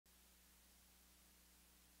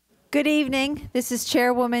Good evening. This is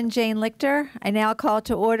Chairwoman Jane Lichter. I now call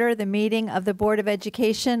to order the meeting of the Board of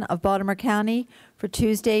Education of Baltimore County for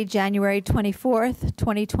Tuesday, January 24th,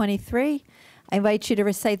 2023. I invite you to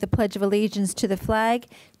recite the Pledge of Allegiance to the flag,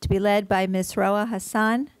 to be led by Ms. Roa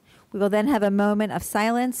Hassan. We will then have a moment of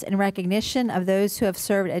silence in recognition of those who have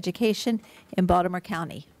served education in Baltimore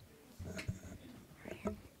County.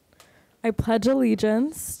 I pledge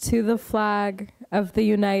allegiance to the flag of the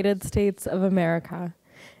United States of America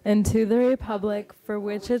and to the republic for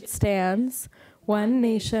which it stands, one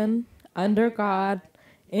nation, under God,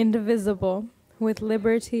 indivisible, with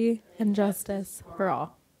liberty and justice for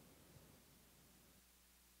all.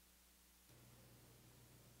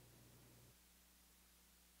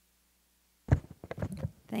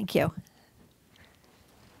 Thank you.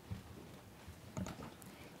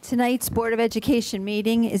 Tonight's Board of Education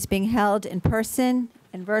meeting is being held in person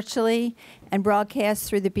and virtually and broadcast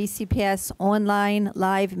through the BCPS online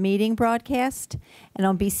live meeting broadcast and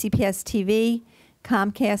on BCPS-TV,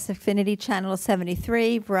 Comcast Affinity Channel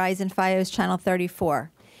 73, Verizon Fios Channel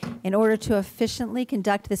 34. In order to efficiently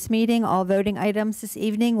conduct this meeting, all voting items this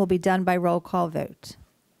evening will be done by roll call vote.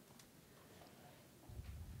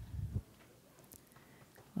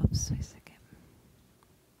 Oops, wait a second.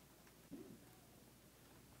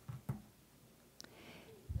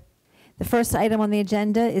 The first item on the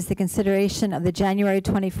agenda is the consideration of the January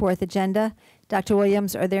 24th agenda. Dr.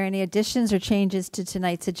 Williams, are there any additions or changes to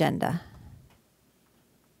tonight's agenda?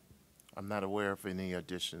 I'm not aware of any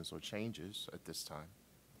additions or changes at this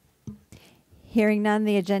time. Hearing none,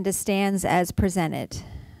 the agenda stands as presented.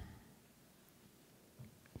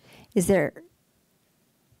 Is there,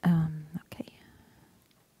 okay.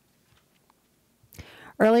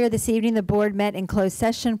 Earlier this evening, the board met in closed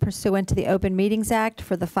session pursuant to the Open Meetings Act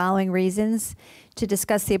for the following reasons: to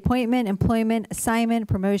discuss the appointment, employment, assignment,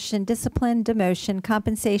 promotion, discipline, demotion,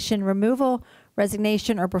 compensation, removal,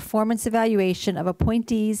 resignation, or performance evaluation of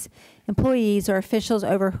appointees, employees, or officials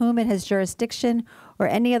over whom it has jurisdiction, or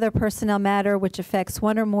any other personnel matter which affects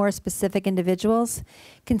one or more specific individuals,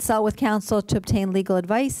 consult with counsel to obtain legal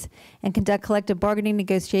advice, and conduct collective bargaining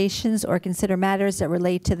negotiations or consider matters that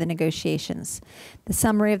relate to the negotiations. The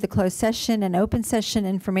summary of the closed session and open session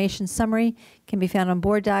information summary can be found on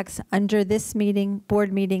board docs under this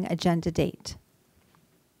board meeting agenda date.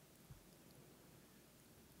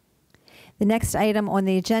 The next item on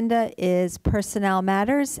the agenda is personnel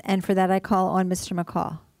matters, and for that I call on Mr.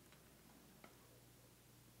 McCall.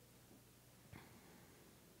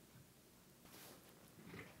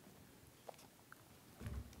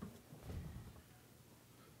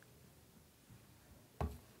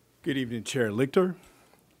 Good evening, Chair Lichter,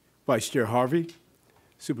 Vice Chair Harvey,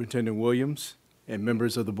 Superintendent Williams, and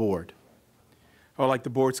members of the board. I would like the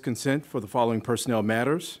board's consent for the following personnel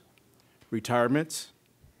matters: retirements,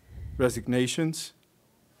 resignations,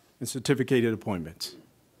 and certificated appointments.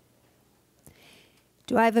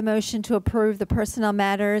 Do I have a motion to approve the personnel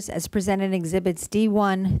matters as presented in Exhibits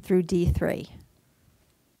D1 through D3?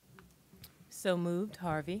 So moved,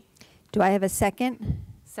 Harvey. Do I have a second?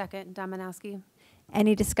 Second, Dominowski.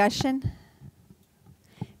 Any discussion?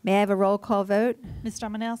 May I have a roll call vote? Ms.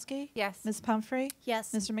 Dominowski? Yes. Ms. Pumphrey?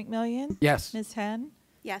 Yes. Mr. McMillian? Yes. Ms. Henn?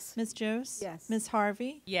 Yes. Ms. Jose? Yes. Ms.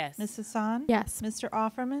 Harvey? Yes. Ms. Hassan? Yes. Mr.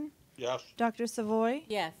 Offerman? Yes. Dr. Savoy?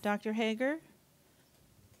 Yes. Dr. Hager?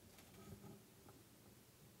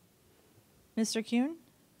 Mr. Kuhn?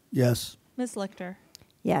 Yes. Ms. Lichter?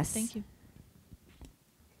 Yes. Thank you.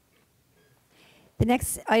 The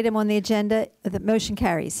next item on the agenda, the motion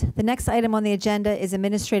carries. The next item on the agenda is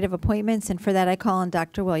administrative appointments, and for that I call on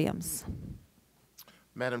Dr. Williams.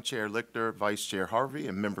 Madam Chair Lichter, Vice Chair Harvey,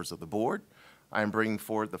 and members of the board, I am bringing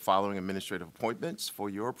forward the following administrative appointments for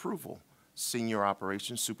your approval: Senior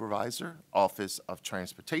Operations Supervisor, Office of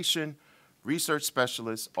Transportation; Research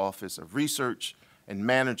Specialist, Office of Research; and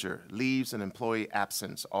Manager, Leaves and Employee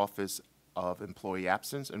Absence, Office of Employee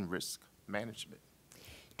Absence and Risk Management.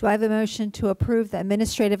 Do I have a motion to approve the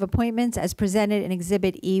administrative appointments as presented in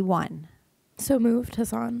Exhibit E1? So moved,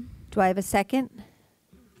 Hassan. Do I have a second?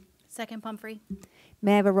 Second, Pumphrey.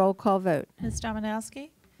 May I have a roll call vote? Ms. Dominowski?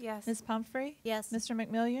 Yes. Ms. Pumphrey? Yes. Mr.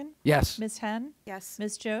 McMillian? Yes. Ms. Henn? Yes.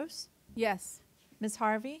 Ms. Jose? Yes. Ms.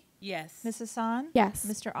 Harvey? Yes. Ms. Hassan? Yes.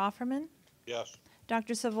 Mr. Offerman? Yes.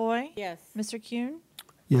 Dr. Savoy? Yes. Mr. Kuhn?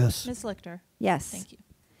 Yes. Ms. Lichter? Yes. Thank you.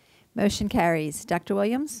 Motion carries. Dr.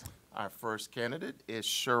 Williams? Our first candidate is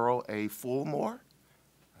Cheryl A. Fulmore.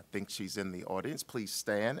 I think she's in the audience. Please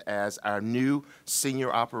stand as our new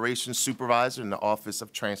Senior Operations Supervisor in the Office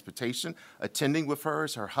of Transportation. Attending with her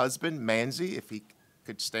is her husband, Manzi, if he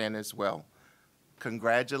could stand as well.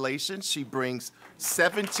 Congratulations. She brings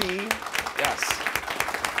 17, yes.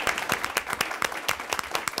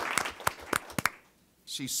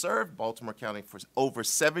 She served Baltimore County for over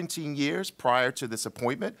 17 years prior to this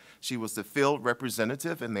appointment. She was the field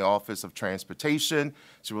representative in the Office of Transportation.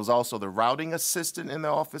 She was also the routing assistant in the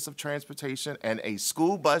Office of Transportation and a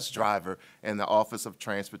school bus driver in the Office of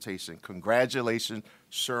Transportation. Congratulations,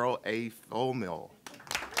 Cheryl A. Fulmill.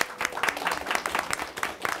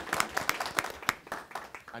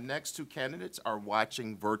 Our next two candidates are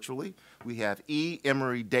watching virtually. We have E.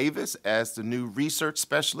 Emery Davis as the new research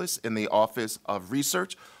specialist in the Office of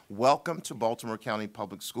Research. Welcome to Baltimore County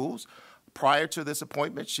Public Schools. Prior to this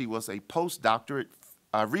appointment, she was a postdoctorate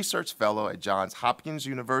research fellow at Johns Hopkins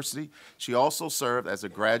University. She also served as a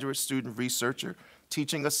graduate student researcher,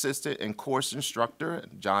 teaching assistant, and course instructor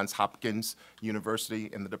at Johns Hopkins University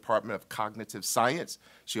in the Department of Cognitive Science.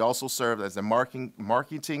 She also served as a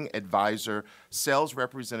marketing advisor, sales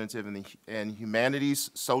representative in humanities,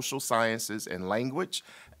 social sciences, and language,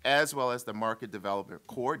 as well as the market development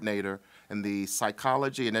coordinator in the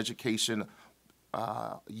psychology and education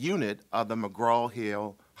unit of the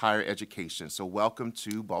McGraw-Hill Higher Education. So welcome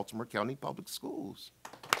to Baltimore County Public Schools.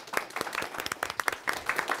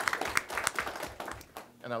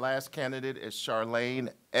 And our last candidate is Charlene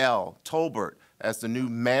L. Tolbert as the new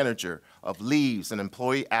manager of leaves and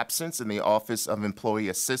employee absence in the Office of Employee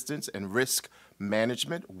Assistance and Risk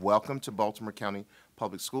Management. Welcome to Baltimore County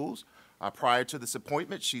Public Schools. Prior to this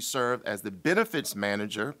appointment, she served as the Benefits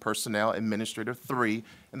Manager, Personnel Administrator 3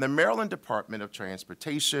 in the Maryland Department of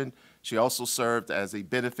Transportation. She also served as a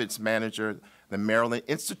Benefits Manager at the Maryland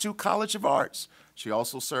Institute College of Arts. She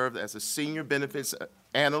also served as a Senior Benefits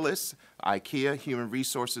Analyst, IKEA Human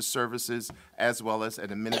Resources Services, as well as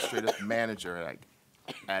an Administrative Manager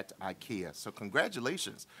at IKEA. So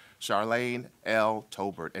congratulations, Charlene L.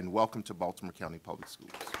 Tolbert, and welcome to Baltimore County Public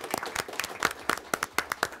Schools.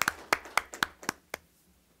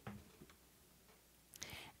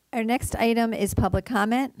 Our next item is public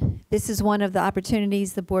comment. This is one of the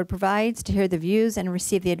opportunities the board provides to hear the views and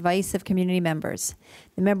receive the advice of community members.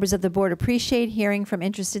 The members of the board appreciate hearing from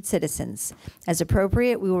interested citizens. As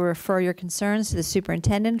appropriate, we will refer your concerns to the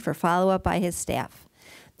superintendent for follow-up by his staff.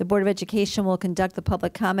 The Board of Education will conduct the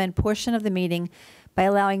public comment portion of the meeting by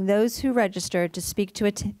allowing those who register to speak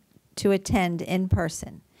to attend in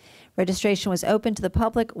person. Registration was open to the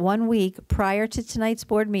public 1 week prior to tonight's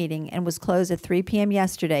board meeting and was closed at 3 p.m.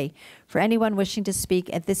 yesterday for anyone wishing to speak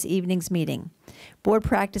at this evening's meeting. Board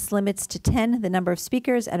practice limits to 10 the number of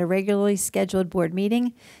speakers at a regularly scheduled board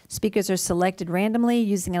meeting. Speakers are selected randomly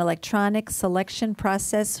using an electronic selection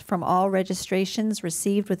process from all registrations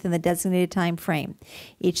received within the designated time frame.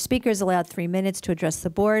 Each speaker is allowed 3 minutes to address the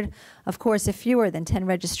board. Of course, if fewer than 10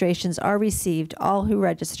 registrations are received, all who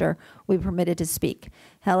register will be permitted to speak.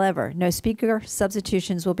 However, no speaker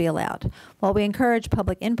substitutions will be allowed. While we encourage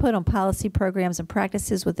public input on policy, programs, and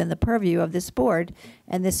practices within the purview of this board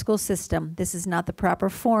and this school system, this is not the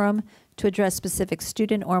proper forum to address specific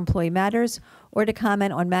student or employee matters or to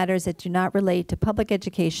comment on matters that do not relate to public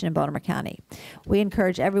education in Baltimore County. We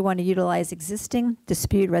encourage everyone to utilize existing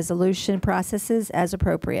dispute resolution processes as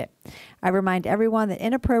appropriate. I remind everyone that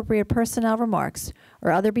inappropriate personnel remarks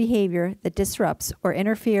or other behavior that disrupts or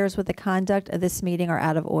interferes with the conduct of this meeting are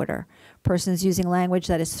out of order. Persons using language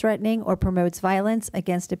that is threatening or promotes violence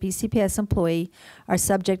against a BCPS employee are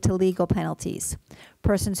subject to legal penalties.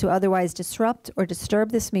 Persons who otherwise disrupt or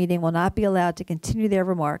disturb this meeting will not be allowed to continue their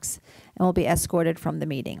remarks and will be escorted from the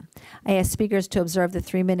meeting. I ask speakers to observe the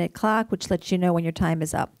 3-minute clock, which lets you know when your time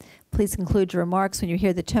is up. Please conclude your remarks when you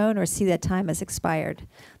hear the tone or see that time has expired.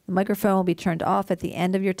 The microphone will be turned off at the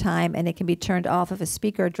end of your time, and it can be turned off if a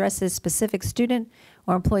speaker addresses specific student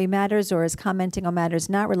or employee matters or is commenting on matters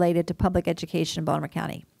not related to public education in Baltimore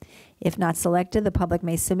County. If not selected, the public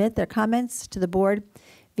may submit their comments to the board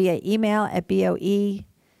via email at boe@bcps.org.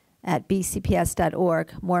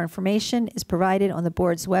 More information is provided on the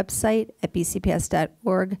board's website at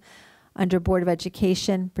bcps.org under Board of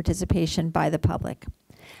Education, Participation by the Public.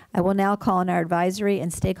 I will now call on our advisory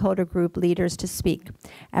and stakeholder group leaders to speak.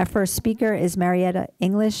 Our first speaker is Marietta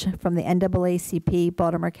English from the NAACP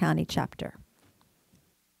Baltimore County Chapter.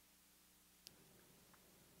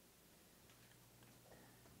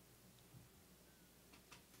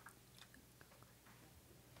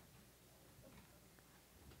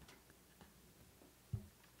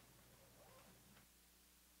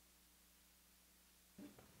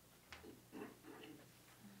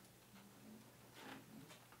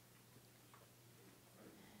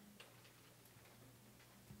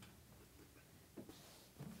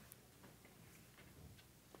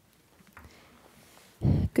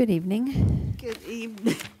 Good evening. Good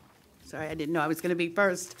evening. Sorry, I didn't know I was going to be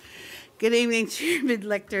first. Good evening, Chairman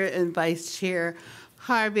Lecter and Vice Chair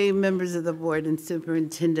Harvey, members of the board, and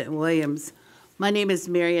Superintendent Williams. My name is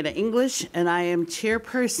Marietta English, and I am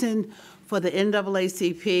chairperson for the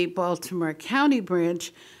NAACP Baltimore County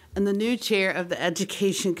branch and the new chair of the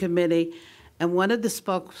Education Committee and one of the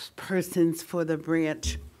spokespersons for the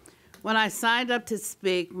branch. When I signed up to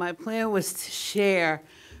speak, my plan was to share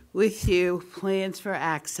with you plans for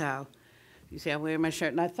AXO. You see, I'm wearing my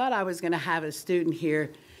shirt, and I thought I was going to have a student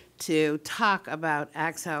here to talk about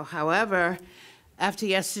AXO. However, after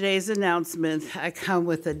yesterday's announcement, I come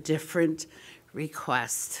with a different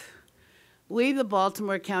request. We, the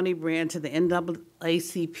Baltimore County branch of the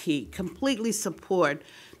NAACP, completely support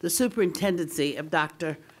the superintendency of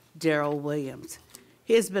Dr. Darrell Williams.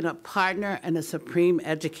 He has been a partner and a supreme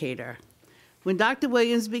educator. When Dr.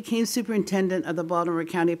 Williams became superintendent of the Baltimore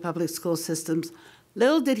County Public School Systems,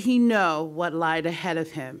 little did he know what lied ahead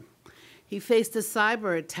of him. He faced a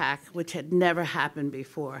cyber attack which had never happened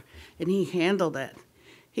before, and he handled it.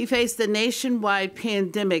 He faced a nationwide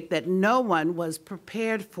pandemic that no one was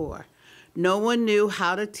prepared for. No one knew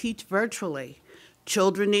how to teach virtually.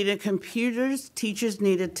 Children needed computers, teachers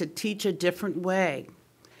needed to teach a different way.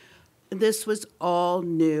 This was all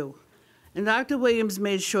new. And Dr. Williams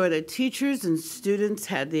made sure that teachers and students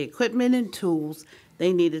had the equipment and tools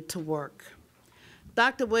they needed to work.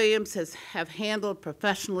 Dr. Williams has handled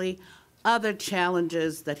professionally other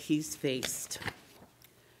challenges that he's faced.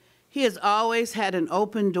 He has always had an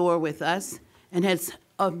open door with us and has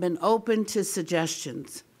been open to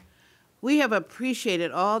suggestions. We have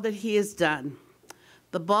appreciated all that he has done.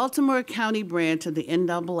 The Baltimore County branch of the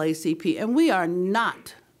NAACP, and we are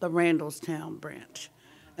not the Randallstown branch,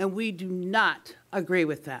 and we do not agree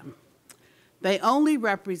with them. They only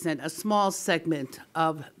represent a small segment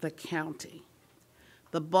of the county.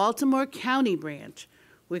 The Baltimore County branch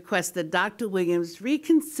requests that Dr. Williams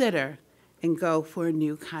reconsider and go for a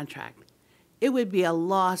new contract. It would be a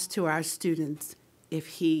loss to our students if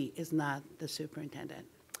he is not the superintendent.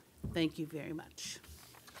 Thank you very much.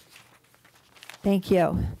 Thank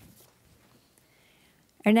you.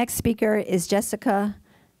 Our next speaker is Jessica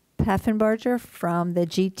Paffenbarger from the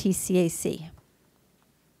GTCAC.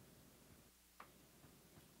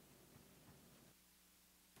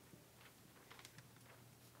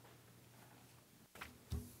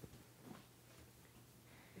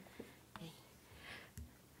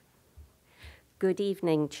 Good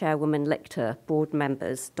evening, Chairwoman Lichter, board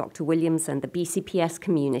members, Dr. Williams, and the BCPS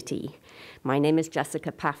community. My name is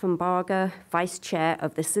Jessica Paffenbarger, Vice Chair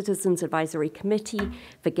of the Citizens Advisory Committee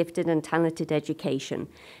for Gifted and Talented Education,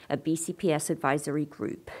 a BCPS advisory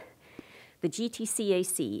group. The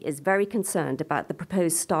GTCAC is very concerned about the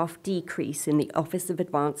proposed staff decrease in the Office of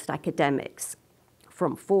Advanced Academics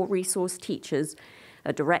from 4 resource teachers,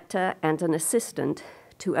 a director, and an assistant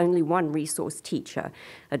to only 1 resource teacher,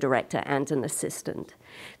 a director, and an assistant.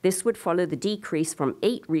 This would follow the decrease from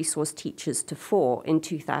 8 resource teachers to 4 in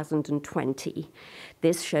 2020.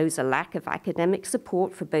 This shows a lack of academic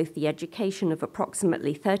support for both the education of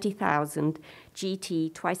approximately 30,000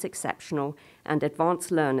 GT, twice exceptional, and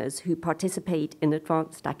advanced learners who participate in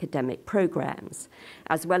advanced academic programs,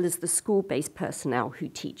 as well as the school-based personnel who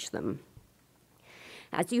teach them.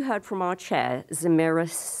 As you heard from our chair, Zamira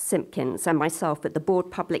Simpkins, and myself at the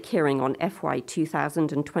board public hearing on FY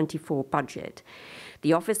 2024 budget,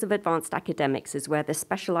 the Office of Advanced Academics is where the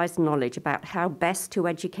specialized knowledge about how best to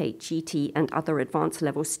educate GT and other advanced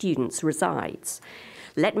level students resides.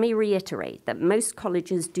 Let me reiterate that most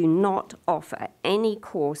colleges do not offer any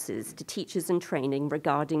courses to teachers in training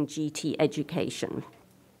regarding GT education.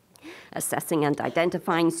 Assessing and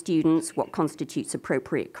identifying students, what constitutes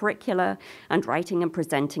appropriate curricula, and writing and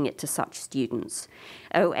presenting it to such students.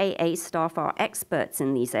 OAA staff are experts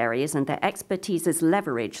in these areas, and their expertise is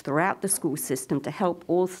leveraged throughout the school system to help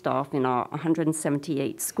all staff in our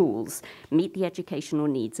 178 schools meet the educational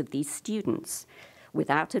needs of these students.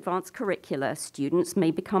 Without advanced curricula, students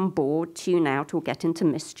may become bored, tune out, or get into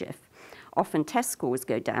mischief. Often test scores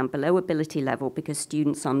go down below ability level because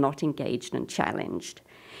students are not engaged and challenged.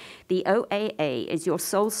 The OAA is your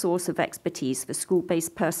sole source of expertise for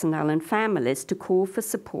school-based personnel and families to call for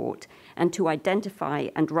support and to identify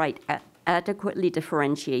and write adequately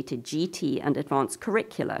differentiated GT and advanced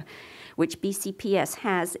curricula, which BCPS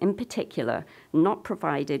has, in particular, not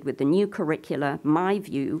provided with the new curricula, My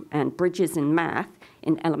View, and Bridges in Math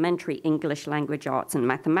in elementary English, language arts, and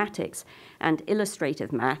mathematics, and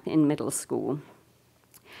illustrative math in middle school.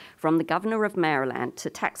 from the Governor of Maryland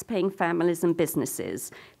to taxpaying families and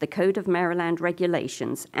businesses, the Code of Maryland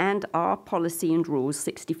Regulations, and our Policy and Rules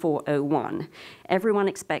 6401. Everyone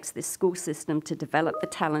expects this school system to develop the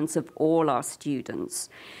talents of all our students.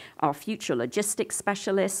 Our future logistics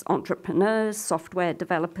specialists, entrepreneurs, software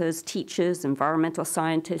developers, teachers, environmental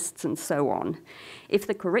scientists, and so on. If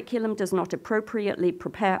the curriculum does not appropriately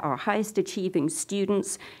prepare our highest achieving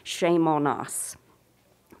students, shame on us.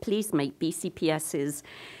 Please make BCPS's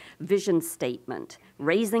vision statement,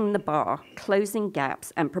 raising the bar, closing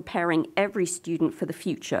gaps, and preparing every student for the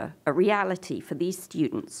future, a reality for these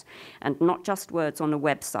students, and not just words on a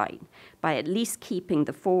website, by at least keeping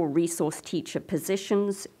the 4 resource teacher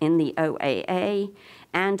positions in the OAA,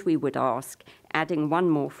 and we would ask, adding 1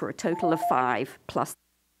 more for a total of 5, plus.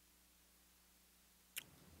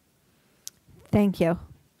 Thank you.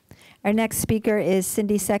 Our next speaker is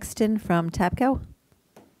Cindy Sexton from TAPCO.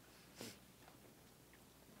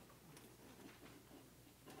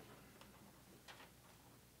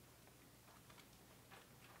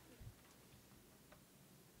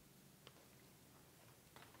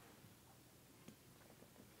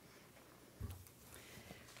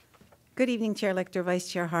 Good evening, Chair Lichter, Vice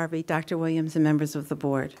Chair Harvey, Dr. Williams, and members of the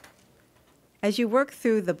board. As you work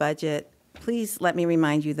through the budget, please let me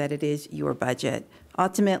remind you that it is your budget.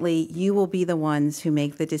 Ultimately, you will be the ones who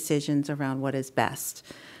make the decisions around what is best.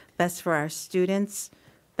 Best for our students,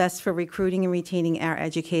 best for recruiting and retaining our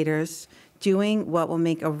educators, doing what will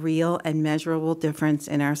make a real and measurable difference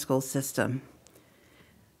in our school system.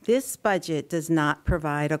 This budget does not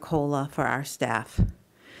provide a COLA for our staff.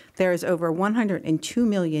 There is over $102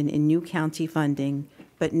 million in new county funding,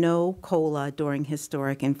 but no COLA during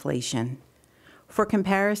historic inflation. For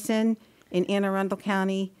comparison, in Anne Arundel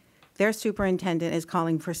County, their superintendent is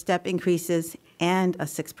calling for step increases and a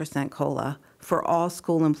 6% COLA for all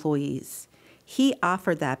school employees. He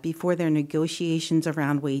offered that before their negotiations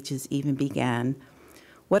around wages even began.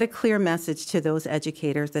 What a clear message to those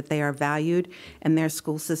educators that they are valued and their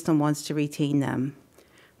school system wants to retain them.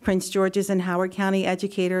 Prince George's and Howard County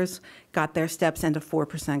educators got their steps and a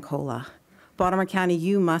 4% COLA. Baltimore County,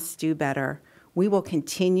 you must do better. We will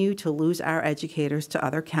continue to lose our educators to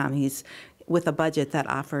other counties with a budget that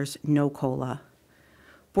offers no COLA.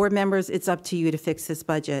 Board members, it's up to you to fix this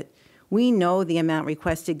budget. We know the amount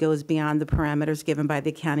requested goes beyond the parameters given by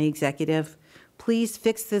the county executive. Please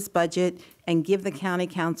fix this budget and give the county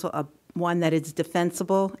council one that is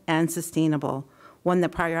defensible and sustainable, one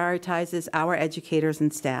that prioritizes our educators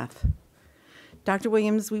and staff. Dr.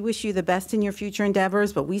 Williams, we wish you the best in your future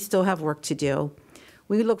endeavors, but we still have work to do.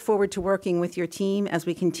 We look forward to working with your team as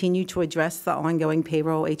we continue to address the ongoing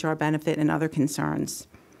payroll, HR benefit, and other concerns.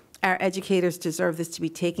 Our educators deserve this to be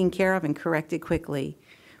taken care of and corrected quickly.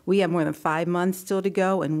 We have more than 5 months still to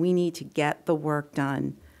go, and we need to get the work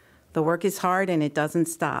done. The work is hard and it doesn't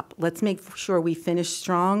stop. Let's make sure we finish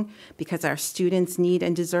strong because our students need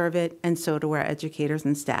and deserve it, and so do our educators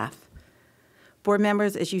and staff. Board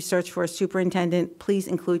members, as you search for a superintendent, please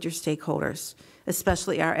include your stakeholders,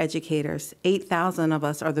 especially our educators. 8,000 of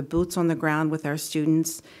us are the boots on the ground with our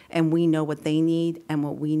students, and we know what they need and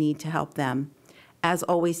what we need to help them. As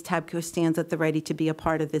always, TAPCO stands at the ready to be a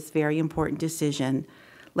part of this very important decision.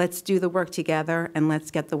 Let's do the work together and let's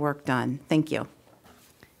get the work done. Thank you.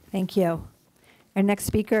 Thank you. Our next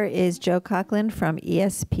speaker is Joe Coughlin from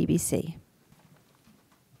ESPBC.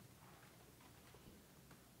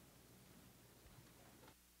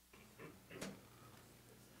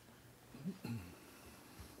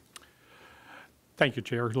 Thank you,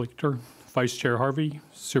 Chair Lichter, Vice Chair Harvey,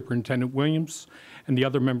 Superintendent Williams, and the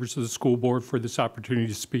other members of the school board for this opportunity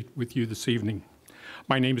to speak with you this evening.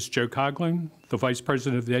 My name is Joe Coughlin, the Vice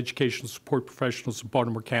President of the Educational Support Professionals of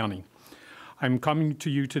Baltimore County. I'm coming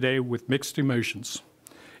to you today with mixed emotions.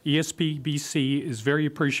 ESPBC is very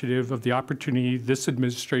appreciative of the opportunity this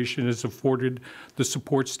administration has afforded the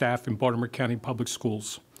support staff in Baltimore County Public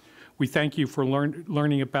Schools. We thank you for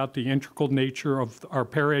learning about the integral nature of our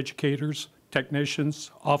paraeducators,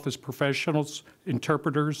 technicians, office professionals,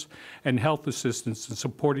 interpreters, and health assistants in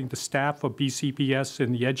supporting the staff of BCPS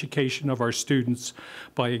in the education of our students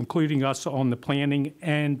by including us on the planning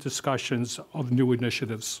and discussions of new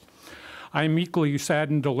initiatives. I am equally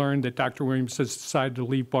saddened to learn that Dr. Williams has decided to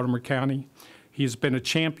leave Baltimore County. He has been a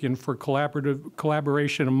champion for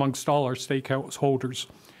collaboration amongst all our stakeholders.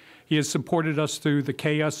 He has supported us through the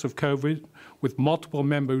chaos of COVID with multiple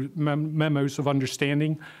memos of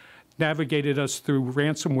understanding, navigated us through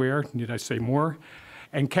ransomware, need I say more,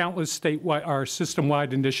 and countless our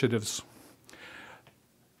system-wide initiatives.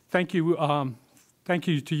 Thank you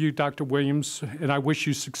to you, Dr. Williams, and I wish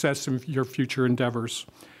you success in your future endeavors.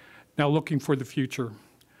 Now, looking for the future.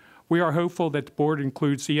 We are hopeful that the board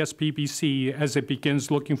includes the SPBC as it begins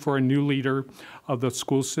looking for a new leader of the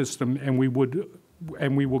school system, and we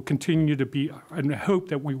will continue to be, and hope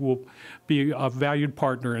that we will be a valued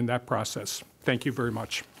partner in that process. Thank you very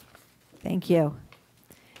much. Thank you.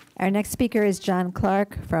 Our next speaker is John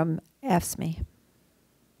Clark from AFSCME.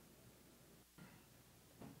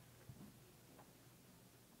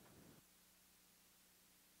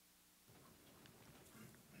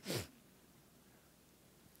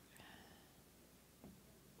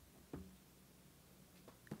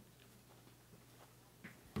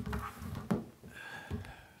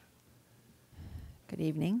 Good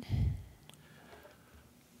evening.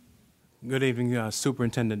 Good evening,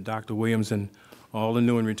 Superintendent Dr. Williams and all the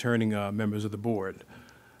new and returning members of the board.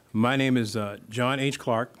 My name is John H.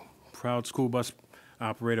 Clark, proud school bus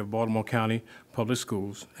operator of Baltimore County Public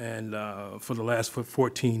Schools, and for the last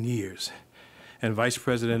 14 years, and Vice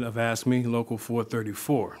President of AFSCME Local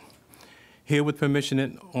 434. Here with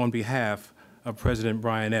permission on behalf of President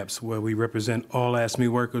Brian Epps, where we represent all AFSCME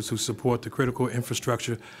workers who support the critical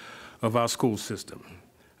infrastructure of our school system.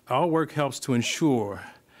 Our work helps to ensure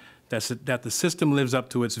that the system lives up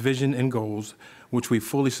to its vision and goals, which we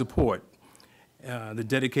fully support. The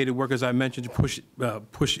dedicated workers I mentioned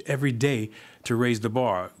push every day to raise the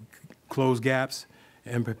bar, close gaps,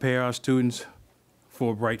 and prepare our students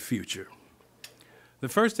for a bright future. The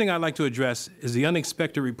first thing I'd like to address is the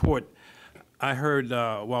unexpected report I heard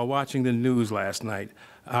while watching the news last night.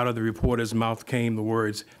 Out of the reporter's mouth came the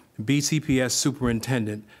words, BCPS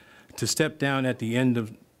superintendent to step down at the end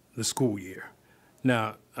of the school year.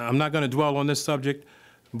 Now, I'm not going to dwell on this subject,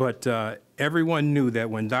 but everyone knew that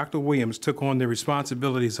when Dr. Williams took on the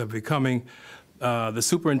responsibilities of becoming the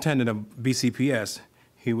superintendent of BCPS,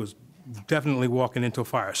 he was definitely walking into a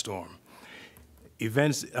firestorm.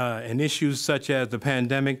 Events and issues such as the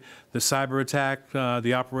pandemic, the cyber attack,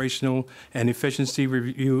 the operational and efficiency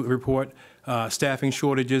review report, staffing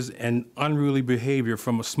shortages, and unruly behavior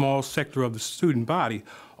from a small sector of the student body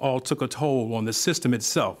all took a toll on the system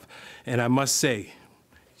itself. And I must say,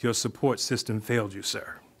 your support system failed you,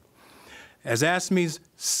 sir. As AFSCME's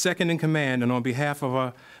second in command and on behalf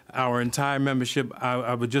of our entire membership,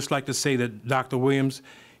 I would just like to say that Dr. Williams,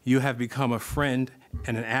 you have become a friend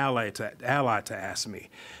and an ally to AFSCME.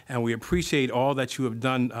 And we appreciate all that you have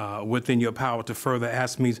done within your power to further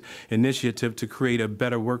AFSCME's initiative to create a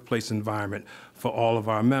better workplace environment for all of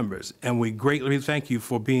our members. And we greatly thank you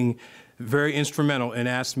for being very instrumental in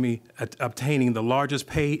AFSCME obtaining the largest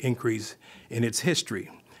pay increase in its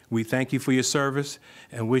history. We thank you for your service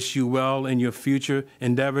and wish you well in your future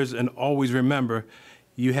endeavors, and always remember,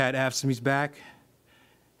 you had AFSCME's back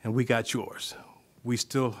and we got yours. You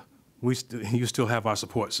still have our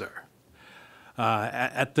support, sir.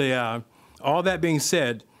 All that being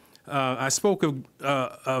said, I spoke of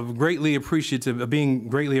being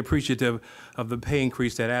greatly appreciative of the pay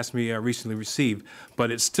increase that AFSCME recently received,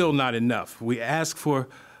 but it's still not enough. We ask for,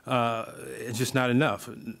 it's just not enough.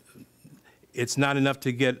 It's not enough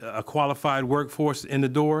to get a qualified workforce in the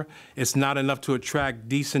door. It's not enough to attract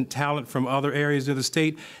decent talent from other areas of the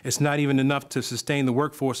state. It's not even enough to sustain the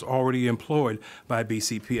workforce already employed by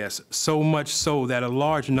BCPS. So much so that a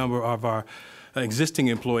large number of our existing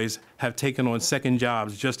employees have taken on second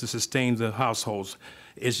jobs just to sustain the households.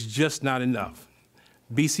 It's just not enough.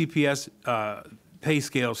 BCPS pay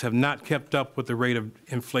scales have not kept up with the rate of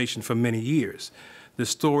inflation for many years. The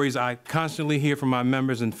stories I constantly hear from my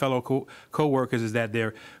members and fellow co-workers is that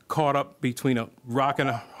they're caught up between a rock and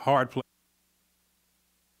a hard place.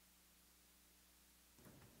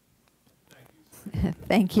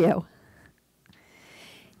 Thank you.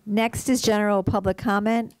 Next is general public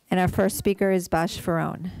comment, and our first speaker is Bash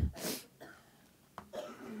Farone.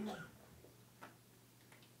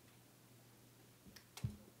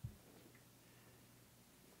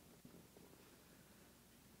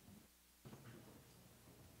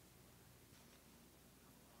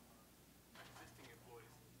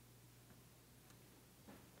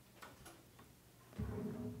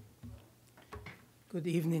 Good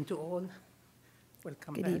evening to all.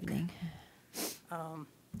 Welcome back. Good evening.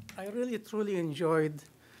 I really truly enjoyed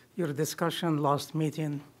your discussion last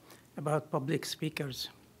meeting about public speakers.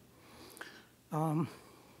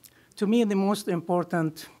 To me, the most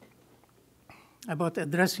important about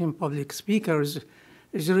addressing public speakers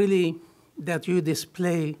is really that you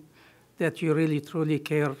display that you really truly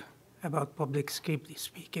care about public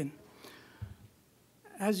speaking.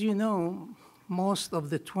 As you know, most of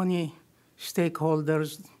the 20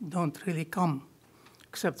 stakeholders don't really come,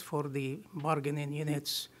 except for the bargaining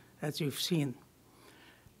units, as you've seen.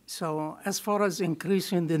 So as far as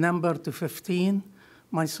increasing the number to 15,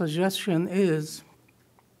 my suggestion is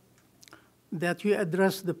that you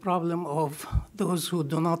address the problem of those who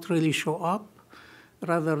do not really show up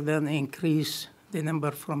rather than increase the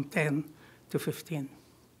number from 10 to 15.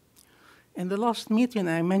 In the last meeting,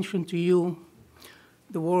 I mentioned to you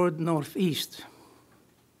the word Northeast.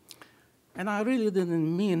 And I really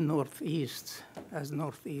didn't mean Northeast as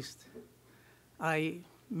Northeast. I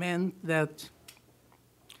meant that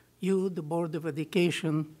you, the Board of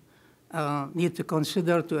Education, need to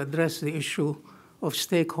consider to address the issue of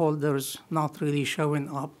stakeholders not really showing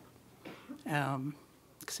up,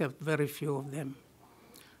 except very few of them.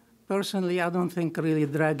 Personally, I don't think really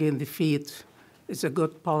dragging the feet is a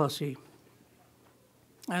good policy.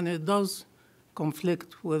 And it does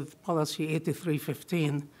conflict with policy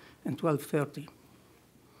 8315 and 1230.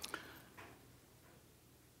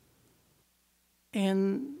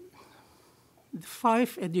 In the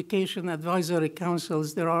 5 education advisory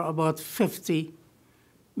councils, there are about 50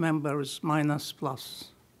 members, minus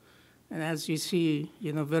plus. And as you see,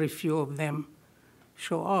 very few of them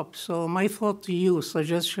show up. So my thought to you,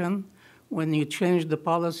 suggestion, when you change the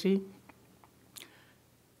policy,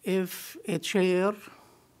 if a chair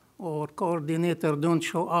or coordinator don't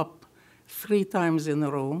show up 3 times in a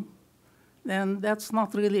row, then that's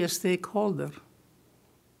not really a stakeholder.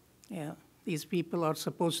 Yeah, these people are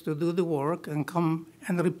supposed to do the work and come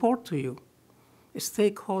and report to you. A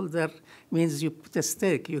stakeholder means you put a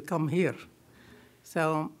stake, you come here.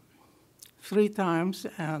 So 3 times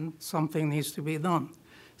and something needs to be done.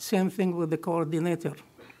 Same thing with the coordinator.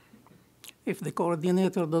 If the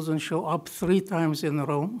coordinator doesn't show up 3 times in a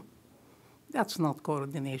row, that's not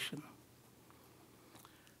coordination.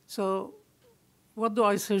 So what do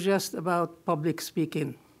I suggest about public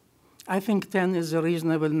speaking? I think 10 is a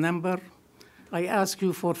reasonable number. I ask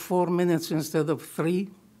you for 4 minutes instead of 3,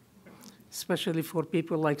 especially for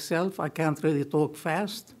people like self. I can't really talk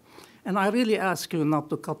fast. And I really ask you not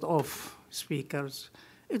to cut off speakers.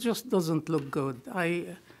 It just doesn't look good.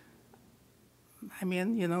 I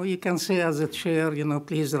mean, you can say as a chair,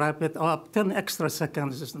 please wrap it up. 10 extra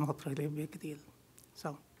seconds is not really a big deal.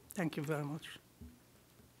 So thank you very much.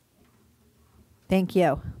 Thank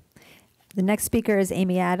you. The next speaker is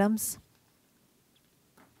Amy Adams.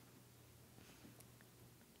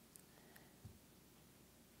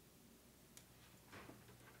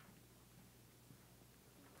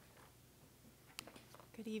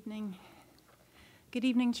 Good evening. Good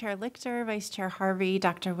evening, Chair Lichter, Vice Chair Harvey,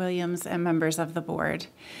 Dr. Williams, and members of the board.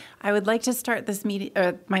 I would like to start this meeting,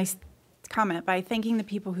 my comment by thanking the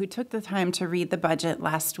people who took the time to read the budget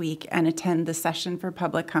last week and attend the session for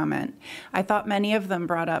public comment. I thought many of them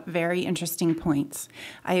brought up very interesting points.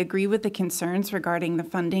 I agree with the concerns regarding the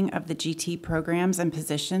funding of the GT programs and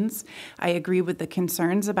positions. I agree with the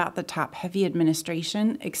concerns about the top-heavy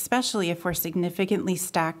administration, especially if we're significantly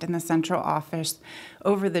stacked in the central office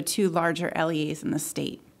over the 2 larger LEAs in the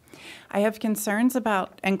state. I have concerns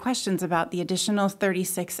about and questions about the additional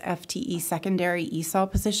 36 FTE secondary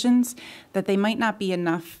ESOL positions, that they might not be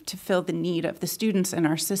enough to fill the need of the students in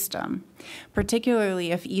our system,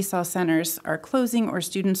 particularly if ESOL centers are closing or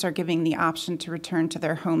students are giving the option to return to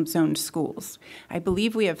their home-zoned schools. I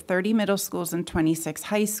believe we have 30 middle schools and 26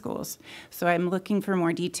 high schools, so I'm looking for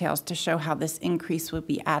more details to show how this increase would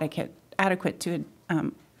be adequate to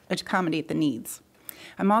accommodate the needs.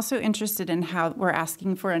 I'm also interested in how we're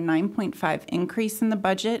asking for a 9.5 increase in the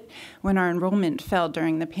budget when our enrollment fell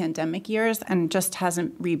during the pandemic years and just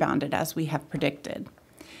hasn't rebounded as we have predicted.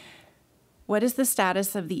 What is the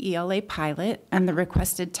status of the ELA pilot and the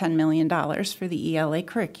requested $10 million for the ELA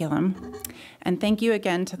curriculum? And thank you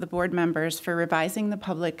again to the board members for revising the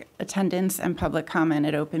public attendance and public comment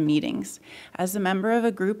at open meetings. As a member of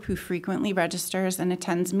a group who frequently registers and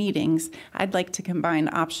attends meetings, I'd like to combine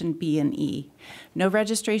option B and E. No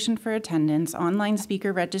registration for attendance, online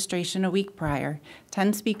speaker registration a week prior,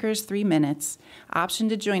 10 speakers, 3 minutes, option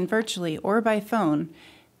to join virtually or by phone,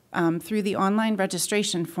 through the online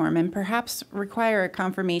registration form, and perhaps require a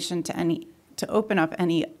confirmation to open up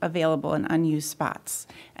any available and unused spots.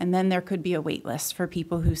 And then there could be a wait list for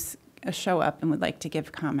people who show up and would like to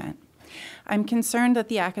give comment. I'm concerned that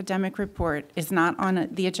the academic report is not on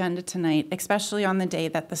the agenda tonight, especially on the day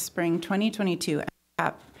that the spring 2022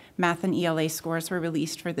 math and ELA scores were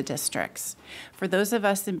released for the districts. For those of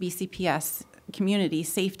us in BCPS community,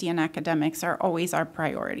 safety and academics are always our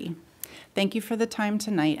priority. Thank you for the time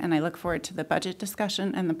tonight, and I look forward to the budget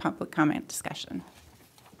discussion and the public comment discussion.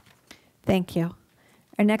 Thank you.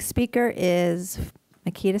 Our next speaker is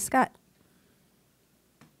Makita Scott.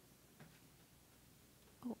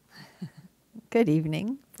 Good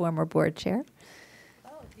evening, former board chair.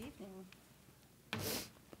 Oh, good evening.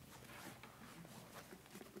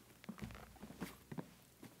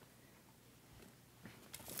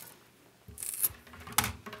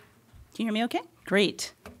 Can you hear me okay?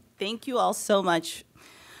 Great. Thank you all so much.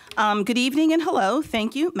 Good evening and hello.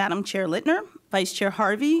 Thank you, Madam Chair Littner, Vice Chair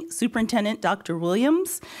Harvey, Superintendent Dr.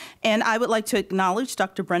 Williams, and I would like to acknowledge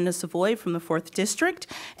Dr. Brenda Savoy from the 4th District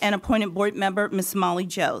and appointed board member Ms. Molly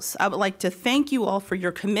Jose. I would like to thank you all for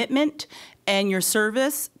your commitment and your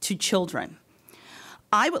service to children.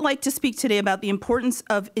 I would like to speak today about the importance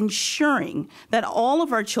of ensuring that all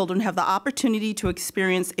of our children have the opportunity to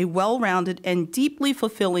experience a well-rounded and deeply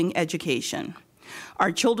fulfilling education.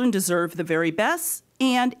 Our children deserve the very best,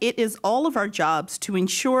 and it is all of our jobs to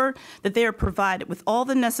ensure that they are provided with all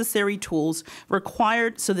the necessary tools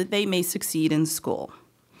required so that they may succeed in school.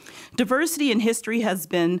 Diversity in history has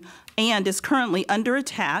been and is currently under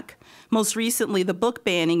attack, most recently the book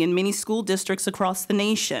banning in many school districts across the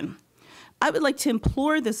nation. I would like to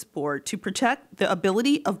implore this board to protect the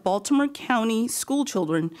ability of Baltimore County school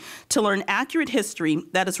children to learn accurate history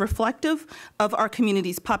that is reflective of our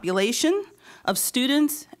community's population, of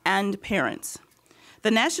students, and parents. The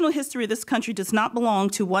national history of this country does not belong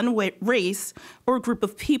to one race or group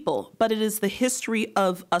of people, but it is the history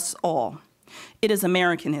of us all. It is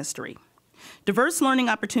American history. Diverse learning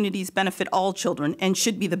opportunities benefit all children and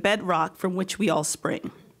should be the bedrock from which we all spring.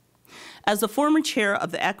 As a former chair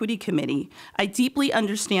of the Equity Committee, I deeply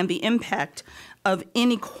understand the impact of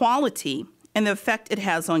inequality and the effect it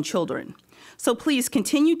has on children. So please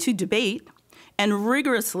continue to debate and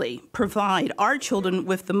rigorously provide our children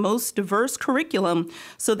with the most diverse curriculum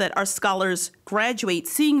so that our scholars graduate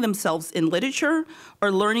seeing themselves in literature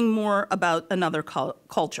or learning more about another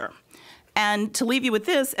culture. And to leave you with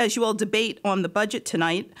this, as you all debate on the budget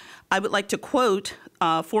tonight, I would like to quote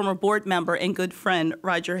former board member and good friend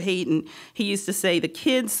Roger Hayden. He used to say, "The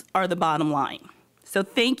kids are the bottom line." So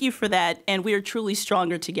thank you for that, and we are truly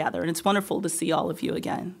stronger together, and it's wonderful to see all of you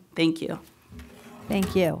again. Thank you.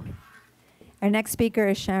 Thank you. Our next speaker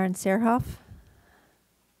is Sharon Serhoff.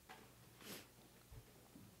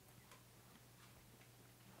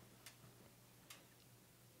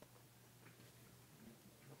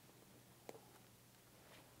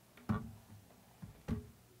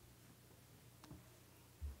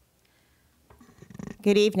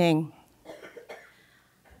 Good evening.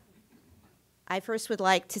 I first would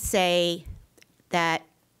like to say that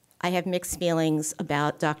I have mixed feelings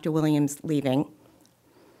about Dr. Williams leaving,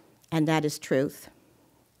 and that is truth.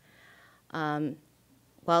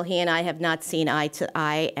 While he and I have not seen eye to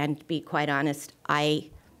eye, and to be quite honest, I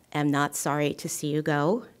am not sorry to see you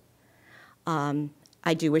go.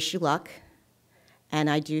 I do wish you luck, and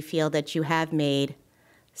I do feel that you have made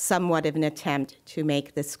somewhat of an attempt to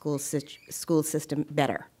make the school system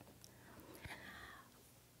better.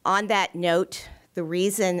 On that note, the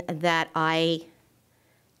reason that I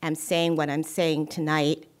am saying what I'm saying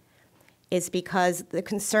tonight is because the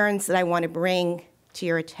concerns that I want to bring to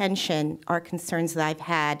your attention are concerns that I've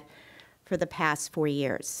had for the past 4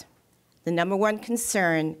 years. The number one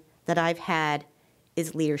concern that I've had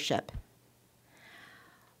is leadership.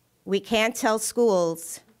 We can't tell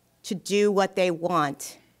schools to do what they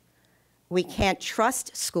want. We can't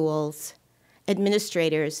trust schools,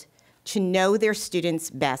 administrators, to know their students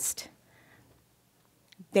best.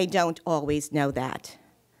 They don't always know that.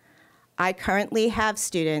 I currently have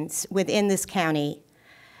students within this county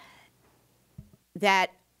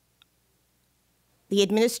that the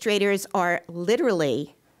administrators are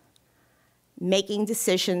literally making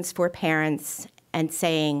decisions for parents and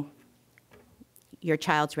saying, your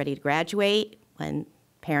child's ready to graduate when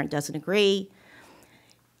parent doesn't agree.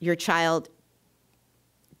 Your child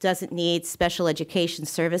doesn't need special education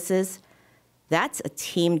services. That's a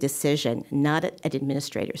team decision, not an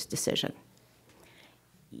administrator's decision.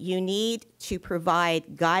 You need to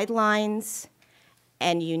provide guidelines,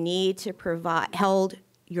 and you need to hold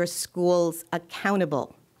your schools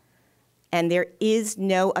accountable. And there is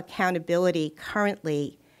no accountability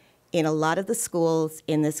currently in a lot of the schools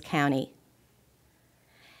in this county.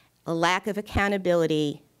 A lack of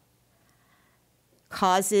accountability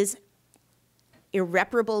causes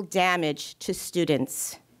irreparable damage to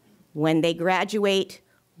students. When they graduate,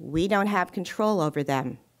 we don't have control over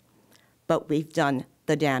them, but we've done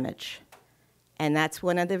the damage. And that's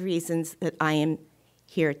one of the reasons that I am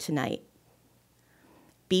here tonight.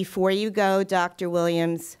 Before you go, Dr.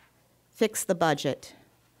 Williams, fix the budget.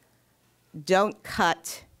 Don't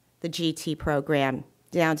cut the GT program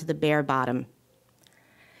down to the bare bottom.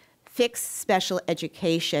 Fix special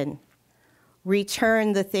education.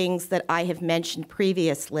 Return the things that I have mentioned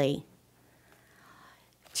previously.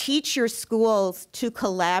 Teach your schools to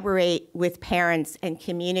collaborate with parents and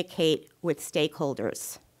communicate with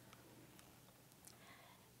stakeholders.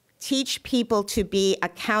 Teach people to be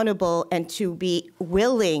accountable and to be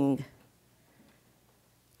willing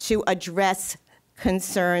to address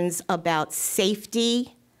concerns about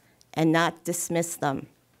safety and not dismiss them.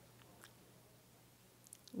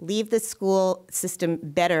 Leave the school system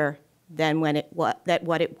better than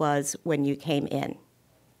what it was when you came in.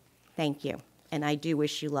 Thank you, and I do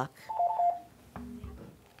wish you luck.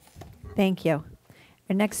 Thank you.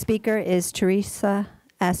 Our next speaker is Teresa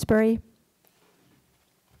Asbury.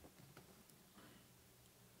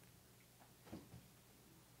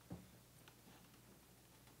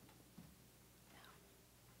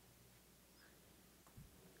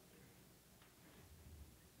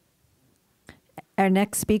 Our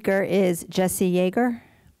next speaker is Jesse Yeager.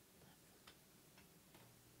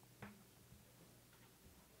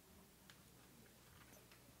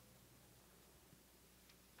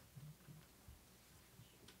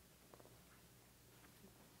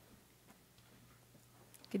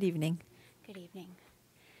 Good evening. Good evening.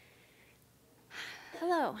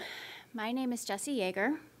 Hello, my name is Jesse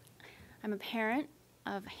Yeager. I'm a parent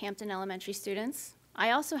of Hampton Elementary students.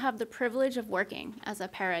 I also have the privilege of working as a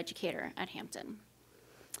paraeducator at Hampton.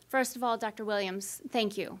 First of all, Dr. Williams,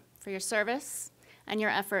 thank you for your service and your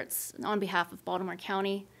efforts on behalf of Baltimore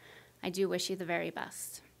County. I do wish you the very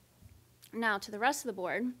best. Now, to the rest of the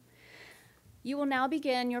board, you will now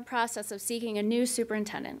begin your process of seeking a new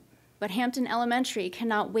superintendent, but Hampton Elementary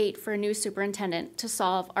cannot wait for a new superintendent to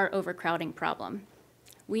solve our overcrowding problem.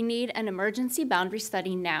 We need an emergency boundary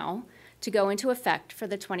study now to go into effect for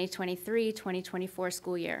the 2023-2024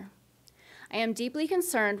 school year. I am deeply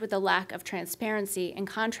concerned with the lack of transparency in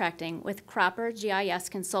contracting with Cropper GIS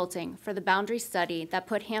Consulting for the boundary study that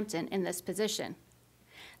put Hampton in this position.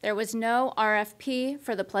 There was no RFP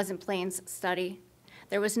for the Pleasant Plains study.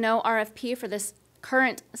 There was no RFP for this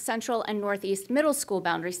current Central and Northeast Middle School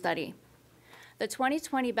boundary study. The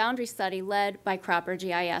 2020 boundary study led by Cropper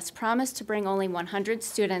GIS promised to bring only 100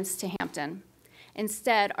 students to Hampton.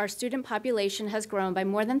 Instead, our student population has grown by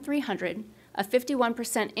more than 300, a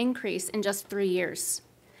 51% increase in just 3 years.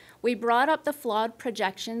 We brought up the flawed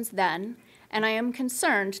projections then, and I am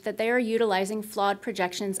concerned that they are utilizing flawed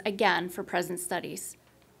projections again for present studies.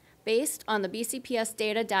 Based on the BCPS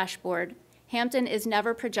data dashboard, Hampton is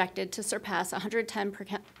never projected to surpass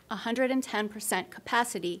 110%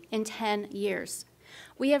 capacity in 10 years.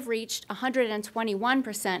 We have reached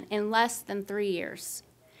 121% in less than 3 years.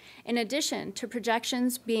 In addition to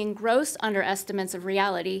projections being gross underestimates of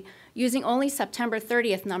reality, using only September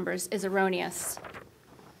 30th numbers is erroneous.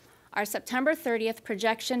 Our September 30th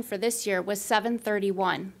projection for this year was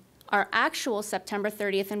 731. Our actual September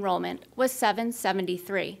 30th enrollment was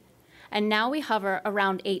 773, and now we hover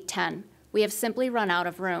around 810. We have simply run out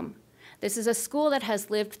of room. This is a school that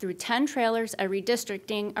has lived through 10 trailers, a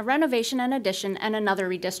redistricting, a renovation and addition, and another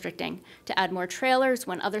redistricting. To add more trailers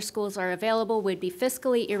when other schools are available would be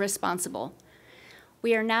fiscally irresponsible.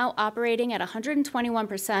 We are now operating at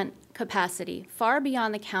 121% capacity, far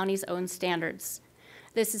beyond the county's own standards.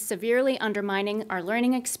 This is severely undermining our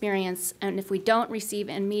learning experience, and if we don't receive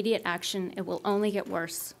immediate action, it will only get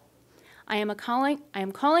worse. I am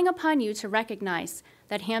calling upon you to recognize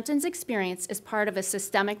that Hampton's experience is part of a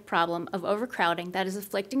systemic problem of overcrowding that is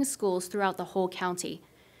afflicting schools throughout the whole county.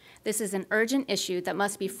 This is an urgent issue that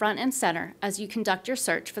must be front and center as you conduct your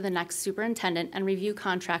search for the next superintendent and review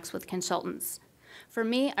contracts with consultants. For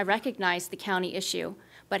me, I recognize the county issue,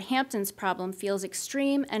 but Hampton's problem feels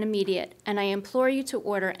extreme and immediate, and I implore you to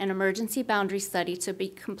order an emergency boundary study to be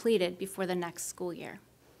completed before the next school year.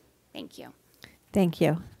 Thank you. Thank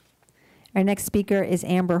you. Our next speaker is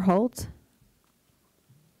Amber Holt.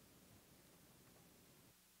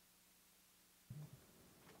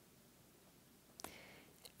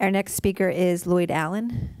 Our next speaker is Lloyd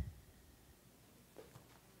Allen.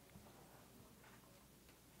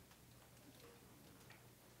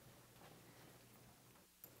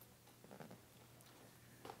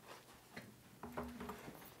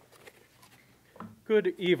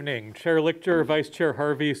 Good evening, Chair Lichter, Vice Chair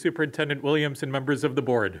Harvey, Superintendent Williams, and members of the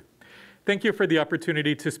board. Thank you for the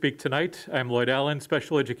opportunity to speak tonight. I'm Lloyd Allen,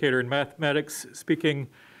 special educator in mathematics, speaking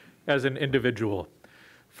as an individual.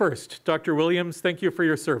 First, Dr. Williams, thank you for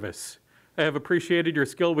your service. I have appreciated your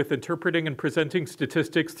skill with interpreting and presenting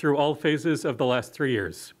statistics through all phases of the last 3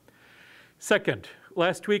 years. Second,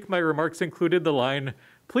 last week my remarks included the line,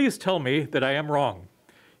 "Please tell me that I am wrong."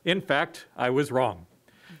 In fact, I was wrong.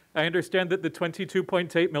 I understand that the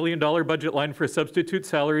 $22.8 million budget line for substitute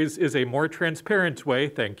salaries is a more transparent way,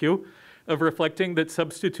 thank you, of reflecting that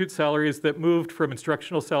substitute salaries that moved from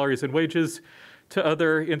instructional salaries and wages to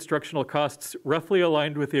other instructional costs roughly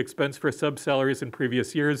aligned with the expense for sub-salaries in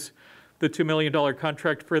previous years. The $2 million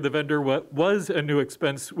contract for the vendor was a new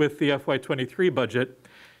expense with the FY23 budget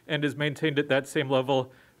and is maintained at that same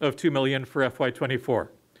level of $2 million for FY24.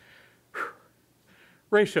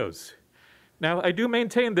 Ratios. Now, I do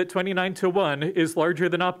maintain that 29:1 is larger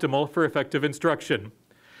than optimal for effective instruction.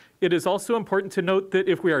 It is also important to note that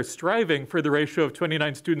if we are striving for the ratio of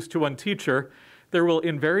 29 students to 1 teacher, there will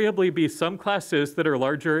invariably be some classes that are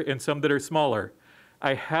larger and some that are smaller.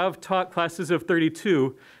 I have taught classes of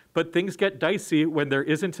 32, but things get dicey when there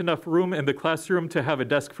isn't enough room in the classroom to have a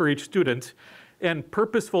desk for each student, and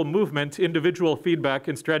purposeful movement, individual feedback,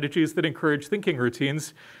 and strategies that encourage thinking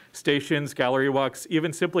routines, stations, gallery walks,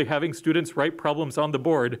 even simply having students write problems on the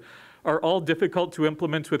board, are all difficult to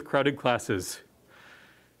implement with crowded classes.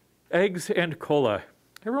 Eggs and cola.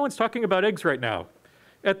 Everyone's talking about eggs right now.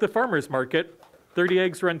 At the farmer's market, 30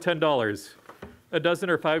 eggs run $10. A dozen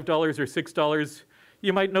are $5 or $6.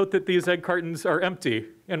 You might note that these egg cartons are empty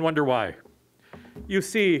and wonder why. You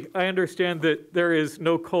see, I understand that there is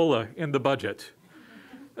no cola in the budget.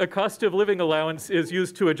 A cost of living allowance is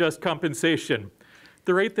used to adjust compensation.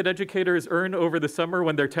 The rate that educators earn over the summer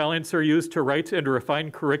when their talents are used to write and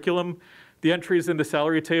refine curriculum, the entries in the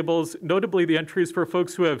salary tables, notably the entries for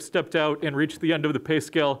folks who have stepped out and reached the end of the pay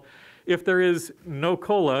scale, if there is no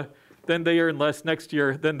COLA, then they earn less next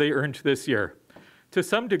year than they earned this year. To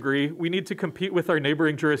some degree, we need to compete with our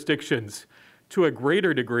neighboring jurisdictions. To a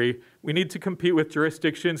greater degree, we need to compete with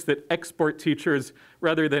jurisdictions that export teachers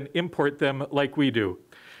rather than import them like we do.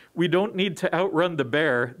 We don't need to outrun the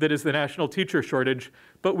bear that is the national teacher shortage,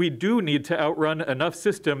 but we do need to outrun enough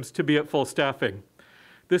systems to be at full staffing.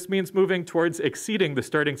 This means moving towards exceeding the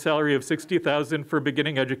starting salary of $60,000 for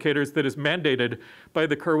beginning educators that is mandated by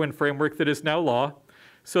the Kerwin framework that is now law,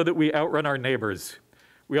 so that we outrun our neighbors.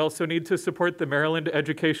 We also need to support the Maryland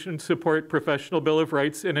Education Support Professional Bill of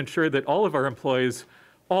Rights and ensure that all of our employees,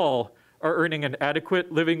 all, are earning an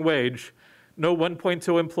adequate living wage. No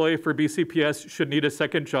 1.0 employee for BCPS should need a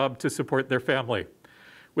second job to support their family.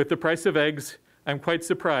 With the price of eggs, I'm quite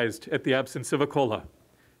surprised at the absence of a COLA.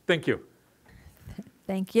 Thank you.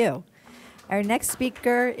 Thank you. Our next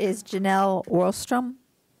speaker is Janelle Wallstrom.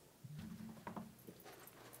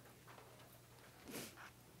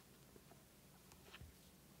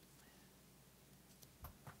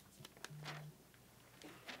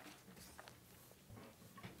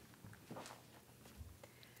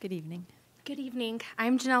 Good evening. Good evening.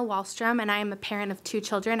 I'm Janelle Wallstrom, and I am a parent of 2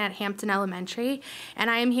 children at Hampton Elementary. And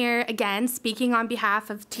I am here again speaking on behalf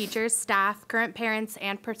of teachers, staff, current parents,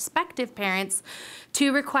 and prospective parents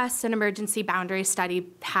to request an emergency boundary study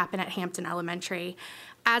happen at Hampton Elementary.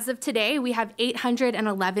 As of today, we have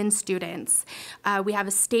 811 students. We have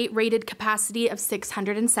a state-rated capacity of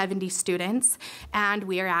 670 students, and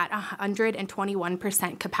we are at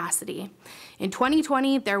 121% capacity. In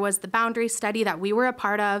 2020, there was the boundary study that we were a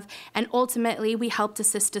part of, and ultimately, we helped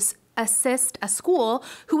assist a school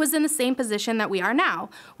who was in the same position that we are now.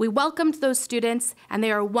 We welcomed those students, and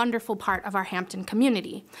they are a wonderful part of our Hampton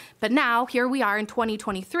community. But now, here we are in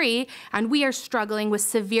 2023, and we are struggling with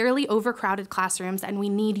severely overcrowded classrooms, and we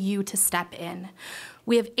need you to step in.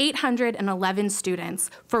 We have 811 students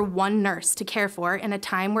for 1 nurse to care for in a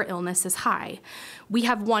time where illness is high. We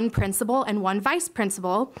have 1 principal and 1 vice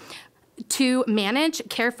principal to manage,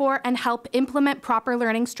 care for, and help implement proper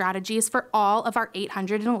learning strategies for all of our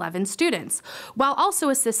 811 students, while also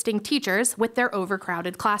assisting teachers with their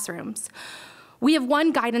overcrowded classrooms. We have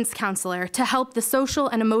 1 guidance counselor to help the social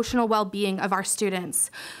and emotional well-being of our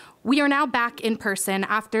students. We are now back in person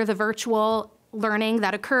after the virtual learning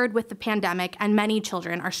that occurred with the pandemic, and many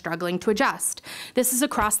children are struggling to adjust. This is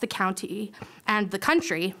across the county and the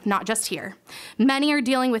country, not just here. Many are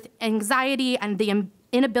dealing with anxiety and the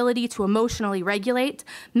inability to emotionally regulate.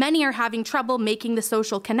 Many are having trouble making the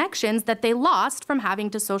social connections that they lost from having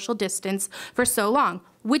to social distance for so long,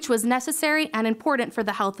 which was necessary and important for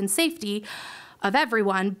the health and safety of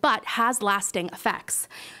everyone, but has lasting effects.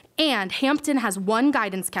 And Hampton has 1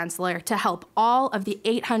 guidance counselor to help all of the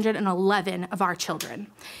 811 of our children.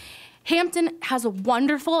 Hampton has a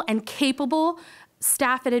wonderful and capable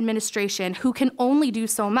staff and administration who can only do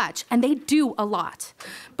so much, and they do a lot.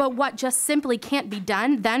 But what just simply can't be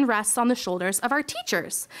done then rests on the shoulders of our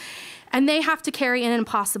teachers, and they have to carry an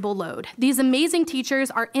impossible load. These amazing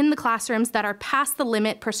teachers are in the classrooms that are past the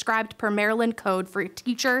limit prescribed per Maryland code for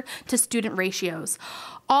teacher to student ratios.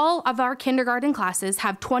 All of our kindergarten classes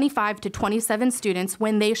have 25 to 27 students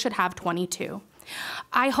when they should have 22.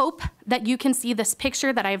 I hope that you can see this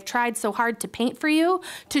picture that I've tried so hard to paint for you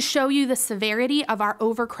to show you the severity of our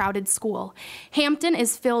overcrowded school. Hampton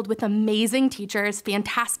is filled with amazing teachers,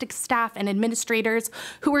 fantastic staff, and administrators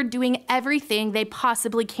who are doing everything they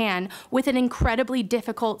possibly can with an incredibly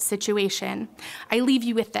difficult situation. I leave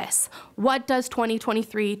you with this. What does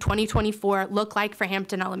 2023-2024 look like for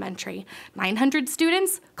Hampton Elementary? 900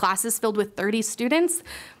 students, classes filled with 30 students.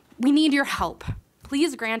 We need your help.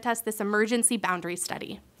 Please grant us this emergency boundary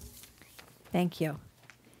study. Thank you.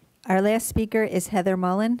 Our last speaker is Heather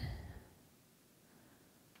Mullen.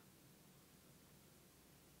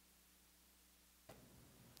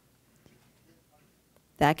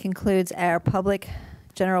 That concludes our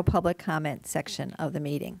general public comment section of the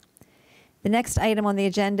meeting. The next item on the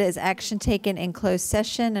agenda is action taken in closed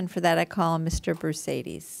session, and for that I call on Mr.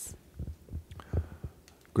 Brusades.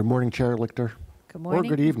 Good morning, Chair Lichter. Good morning.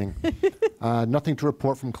 Or good evening. Nothing to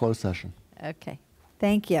report from closed session. Okay,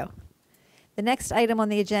 thank you. The next item on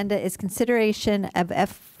the agenda is consideration of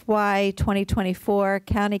FY 2024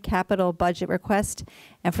 County Capital Budget Request,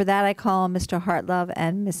 and for that I call on Mr. Hartlove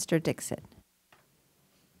and Mr. Dixit.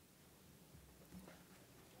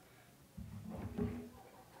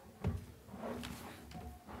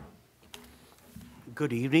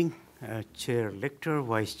 Good evening, Chair Lichter,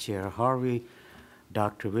 Vice Chair Harvey,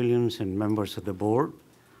 Dr. Williams, and members of the board.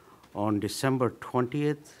 On December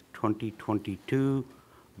 20th, 2022,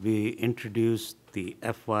 we introduced the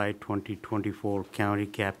FY 2024 County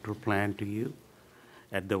Capital Plan to you.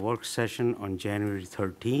 At the work session on January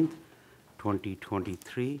 13th,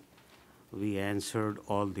 2023, we answered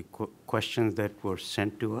all the questions that were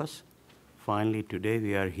sent to us. Finally, today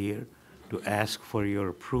we are here to ask for your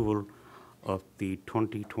approval of the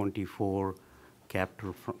 2024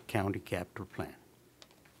 County Capital Plan.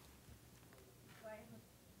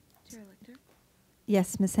 Chair Lichter?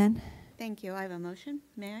 Yes, Ms. Henn? Thank you. I have a motion.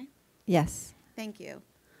 May I? Yes. Thank you.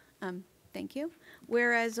 Thank you.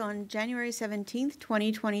 Whereas on January 17th,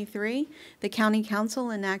 2023, the County Council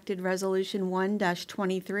enacted Resolution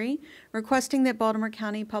 1-23, requesting that Baltimore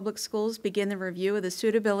County Public Schools begin the review of the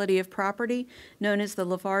suitability of property known as the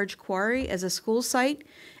Lafarge Quarry as a school site,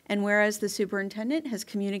 and whereas the superintendent has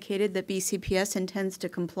communicated that BCPS intends to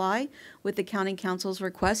comply with the County Council's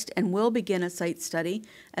request and will begin a site study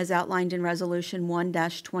as outlined in Resolution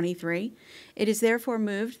 1-23, it is therefore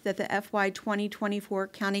moved that the FY 2024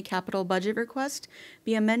 County Capital Budget Request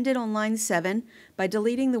be amended on line 7 by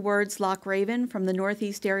deleting the words Loch Raven from the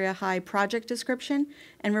Northeast Area High project description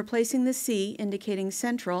and replacing the C indicating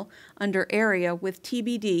central under area with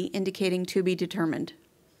TBD indicating to be determined.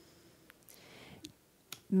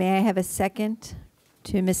 May I have a second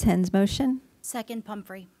to Ms. Henn's motion? Second,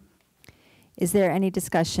 Pumphrey. Is there any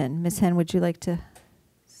discussion? Ms. Henn, would you like to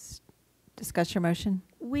discuss your motion?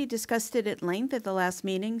 We discussed it at length at the last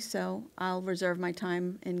meeting, so I'll reserve my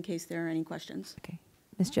time in case there are any questions. Okay.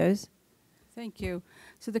 Ms. Joes? Thank you.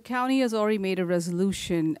 So the county has already made a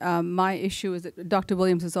resolution. My issue is that Dr.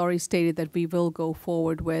 Williams has already stated that we will go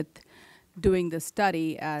forward with doing the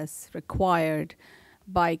study as required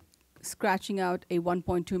by scratching out a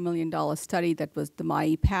 $1.2 million study that was the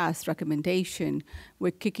MIE past recommendation. We're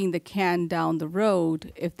kicking the can down the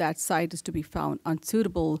road if that site is to be found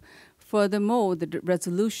unsuitable. Furthermore, the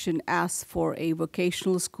resolution asks for a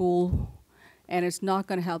vocational school, and it's not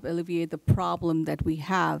going to help alleviate the problem that we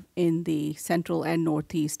have in the central and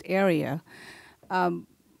northeast area.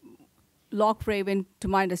 Loch Raven, to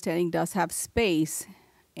my understanding, does have space,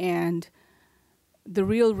 and the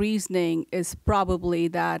real reasoning is probably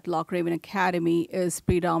that Loch Raven Academy is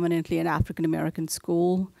predominantly an African-American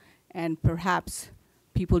school, and perhaps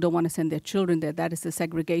people don't want to send their children there. That is the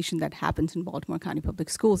segregation that happens in Baltimore County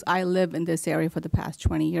Public Schools. I live in this area for the past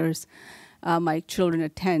 20 years. My children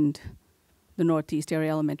attend the Northeast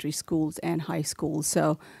area elementary schools and high schools.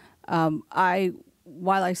 So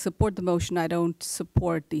while I support the motion, I don't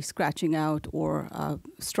support the scratching out or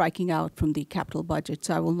striking out from the capital budget,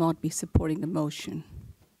 so I will not be supporting the motion.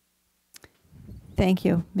 Thank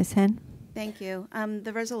you. Ms. Henn? Thank you.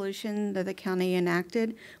 The resolution that the county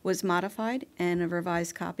enacted was modified and a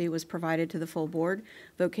revised copy was provided to the full board.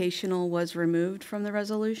 Vocational was removed from the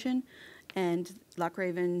resolution, and Loch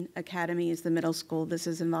Raven Academy is the middle school. This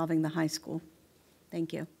is involving the high school.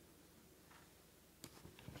 Thank you.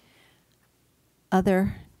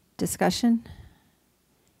 Other discussion?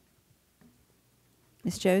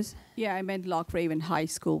 Ms. Joes? Yeah, I meant Loch Raven High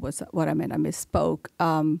School was what I meant. I misspoke.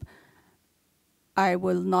 I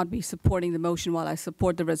will not be supporting the motion while I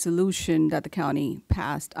support the resolution that the county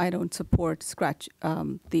passed. I don't support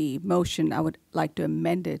the motion. I would like to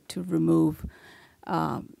amend it to remove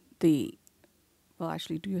well,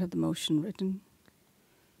 actually, do you have the motion written?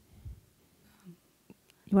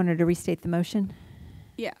 You wanted to restate the motion?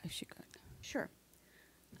 Yeah, if she could. Sure.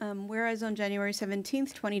 Whereas on January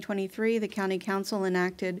 17th, 2023, the County Council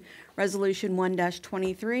enacted Resolution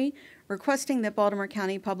 1-23, requesting that Baltimore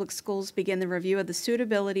County Public Schools begin the review of the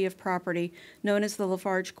suitability of property known as the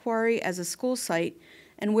Lafarge Quarry as a school site,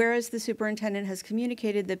 and whereas the superintendent has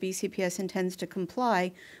communicated that BCPS intends to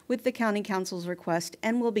comply with the County Council's request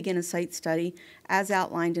and will begin a site study as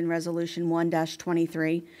outlined in Resolution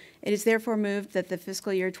 1-23, it is therefore moved that the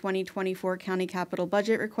fiscal year 2024 county capital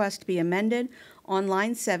budget request be amended on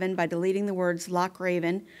line 7 by deleting the words Loch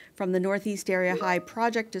Raven from the Northeast Area High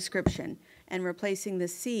project description and replacing the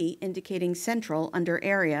C indicating central under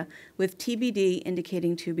area with TBD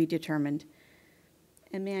indicating to be determined.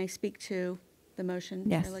 And may I speak to the motion,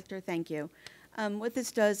 Yes. Chair Lichter? Thank you. What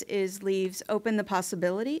this does is leaves open the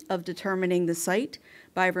possibility of determining the site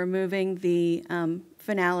by removing the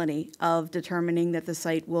finality of determining that the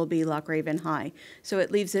site will be Loch Raven High. So it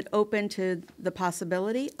leaves it open to the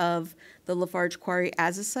possibility of the Lafarge Quarry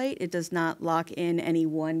as a site. It does not lock in any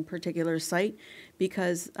one particular site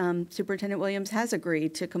because Superintendent Williams has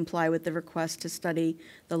agreed to comply with the request to study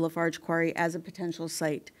the Lafarge Quarry as a potential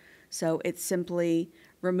site. So it simply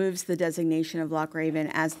removes the designation of Loch Raven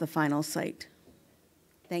as the final site.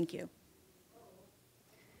 Thank you.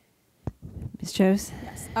 Ms. Joes?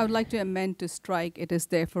 Yes. I would like to amend to strike, it is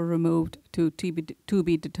therefore removed to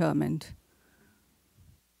be determined.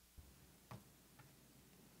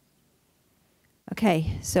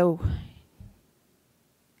 Okay, so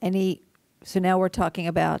now we're talking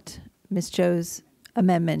about Ms. Joes'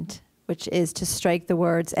 amendment, which is to strike the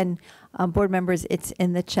words, and board members, it's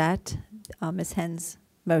in the chat. Ms. Henn's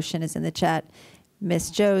motion is in the chat.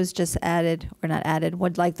 Ms. Joes just added, or not added,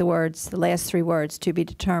 would like the words, the last 3 words, to be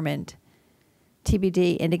determined.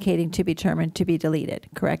 TBD indicating to be determined, to be deleted.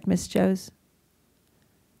 Correct, Ms. Joes?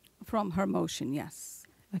 From her motion, yes.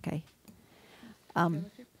 Okay.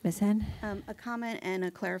 Ms. Henn? A comment and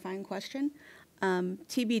a clarifying question.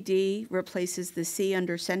 TBD replaces the C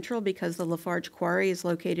under central because the Lafarge Quarry is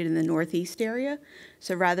located in the northeast area.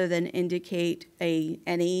 So rather than indicate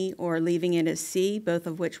any or leaving it as C, both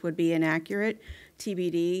of which would be inaccurate,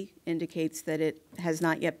 TBD indicates that it has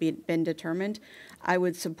not yet been determined. I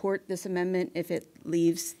would support this amendment if it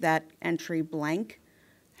leaves that entry blank.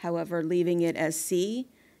 However, leaving it as C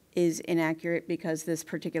is inaccurate because this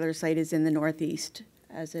particular site is in the northeast,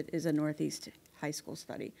 as it is a northeast high school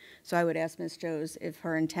study. So I would ask Ms. Joes if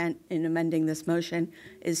her intent in amending this motion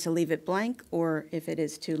is to leave it blank or if it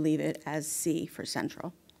is to leave it as C for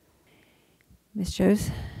central. Ms.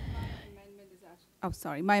 Joes?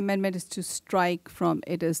 My amendment is to strike from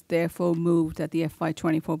it is therefore moved that the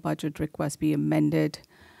FY24 budget request be amended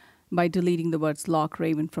by deleting the words Loch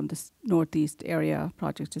Raven from the northeast area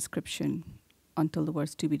project description until the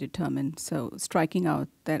words to be determined. So striking out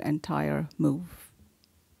that entire move.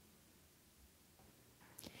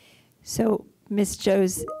 So, Ms.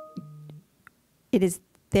 Joes, it is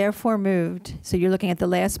therefore moved, so you're looking at the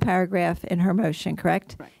last paragraph in her motion,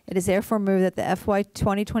 correct? Right. It is therefore moved that the FY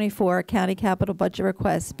 2024 county capital budget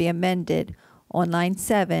request be amended on line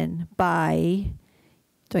 7 by,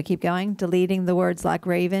 do I keep going? Deleting the words Loch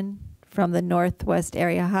Raven from the Northwest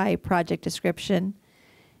Area High project description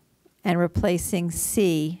and replacing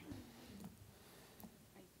C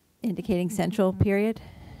indicating central period?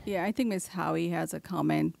 Yeah, I think Ms. Howie has a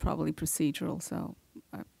comment, probably procedural, so.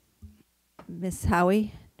 Ms.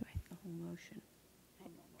 Howie?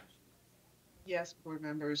 Yes, board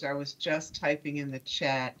members, I was just typing in the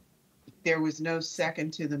chat. There was no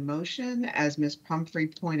second to the motion, as Ms. Pumphrey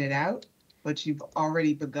pointed out, but you've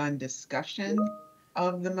already begun discussion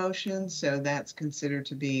of the motion, so that's considered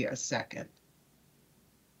to be a second.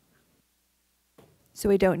 So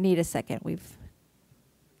we don't need a second.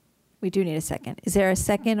 We do need a second. Is there a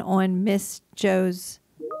second on Ms. Joes'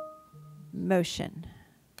 motion?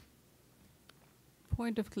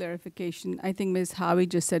 Point of clarification, I think Ms. Howie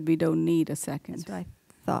just said we don't need a second. That's what I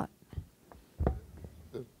thought.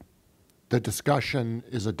 The discussion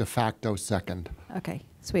is a de facto second. Okay,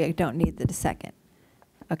 so we don't need the second.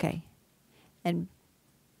 Okay. And,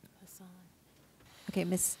 okay,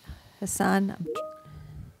 Ms. Hassan.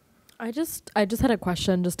 I just had a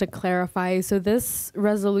question just to clarify. So this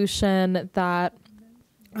resolution that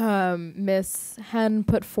Ms. Henn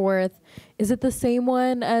put forth, is it the same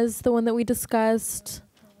one as the one that we discussed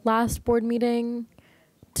last board meeting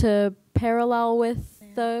to parallel with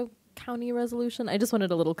the county resolution? I just wanted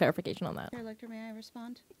a little clarification on that. Chair Lichter, may I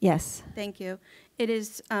respond? Yes. Thank you. It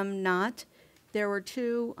is not. There were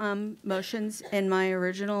 2 motions in my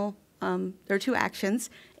original, there are 2 actions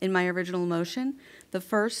in my original motion. The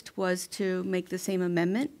first was to make the same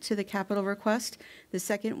amendment to the capital request. The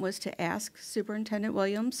second was to ask Superintendent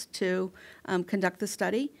Williams to conduct the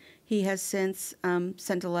study. He has since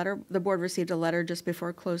sent a letter. The board received a letter just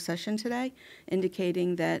before closed session today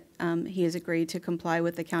indicating that he has agreed to comply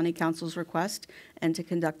with the county council's request and to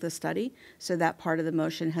conduct the study. So that part of the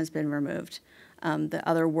motion has been removed. The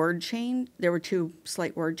other word change, there were two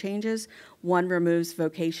slight word changes. One removes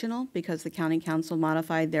vocational because the county council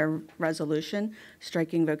modified their resolution,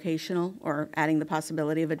 striking vocational or adding the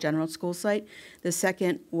possibility of a general school site. The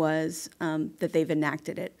second was that they've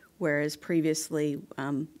enacted it, whereas previously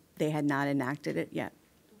they had not enacted it yet.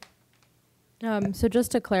 So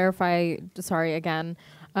just to clarify, sorry again,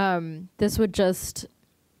 this would just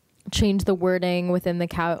change the wording within the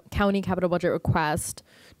county capital budget request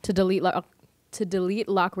to delete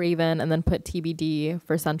Lock Raven and then put TBD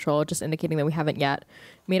for Central, just indicating that we haven't yet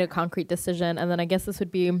made a concrete decision. And then I guess this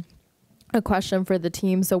would be a question for the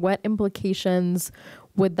team. So what implications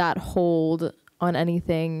would that hold on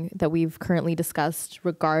anything that we've currently discussed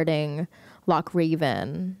regarding Lock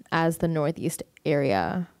Raven as the Northeast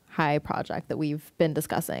Area High project that we've been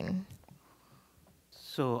discussing?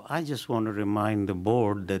 So I just want to remind the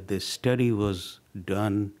board that this study was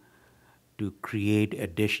done to create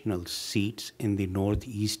additional seats in the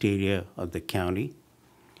northeast area of the county.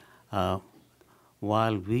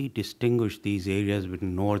 While we distinguish these areas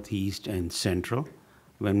between northeast and central,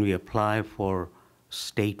 when we apply for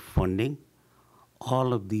state funding,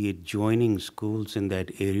 all of the adjoining schools in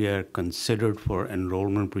that area are considered for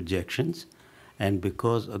enrollment projections, and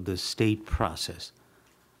because of the state process,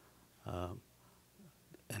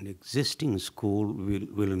 an existing school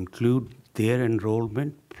will include their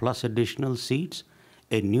enrollment plus additional seats.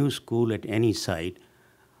 A new school at any site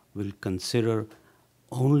will consider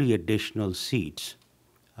only additional seats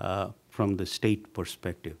from the state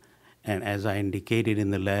perspective. And as I indicated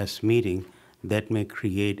in the last meeting, that may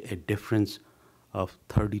create a difference of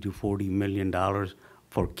 $30 to $40 million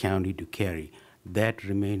for county to carry. That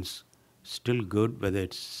remains still good, whether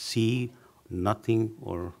it's C, nothing,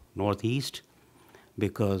 or Northeast,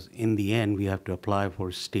 because in the end, we have to apply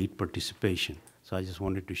for state participation. So I just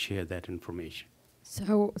wanted to share that information.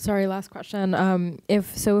 So, sorry, last question.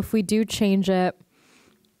 If we do change it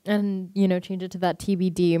and, change it to that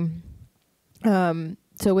TBD,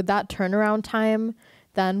 so would that turnaround time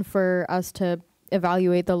then for us to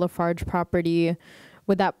evaluate the Lafarge property,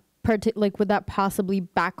 would that possibly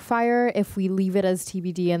backfire if we leave it as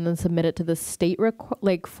TBD and then submit it to the state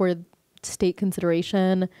for state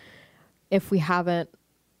consideration if we haven't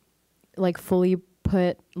fully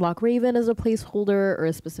put Lock Raven as a placeholder or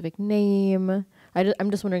a specific name?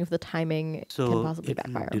 I'm just wondering if the timing can possibly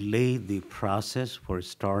backfire. So it will delay the process for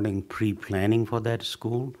starting pre-planning for that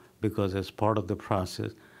school, because as part of the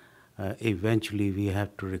process, eventually we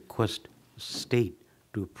have to request state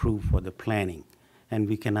to approve for the planning. And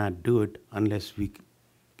we cannot do it unless we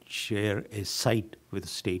share a site with the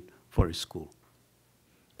state for a school.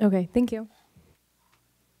 Okay, thank you.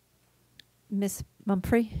 Ms.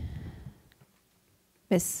 Mumphrey?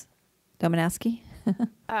 Ms. Domanowski?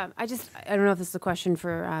 I don't know if this is a question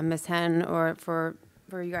for Ms. Henn or for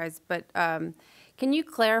you guys, but can you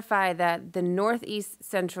clarify that the Northeast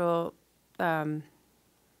Central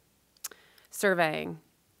surveying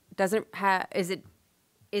doesn't have, is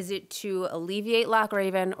it to alleviate Lock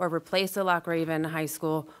Raven or replace the Lock Raven High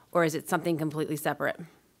School, or is it something completely separate?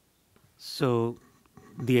 So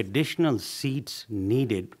the additional seats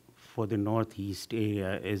needed for the Northeast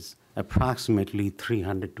area is approximately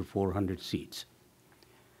 300 to 400 seats.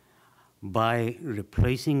 By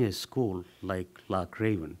replacing a school like Lock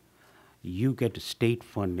Raven, you get state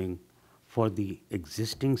funding for the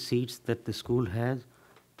existing seats that the school has,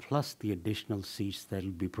 plus the additional seats that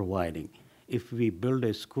will be providing. If we build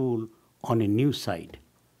a school on a new site,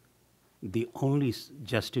 the only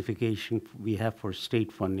justification we have for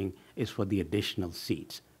state funding is for the additional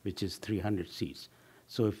seats, which is 300 seats.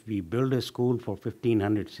 So if we build a school for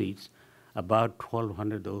 1,500 seats, about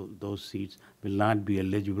 1,200 of those seats will not be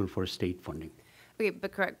eligible for state funding. Okay,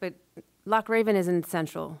 but Lock Raven is in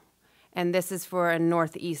Central, and this is for a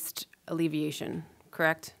Northeast alleviation,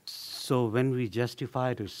 correct? So when we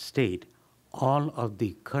justify to state, all of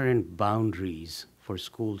the current boundaries for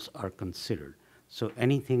schools are considered. So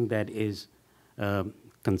anything that is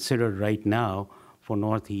considered right now for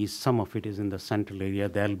Northeast, some of it is in the central area,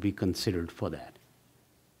 that'll be considered for that.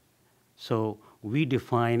 So we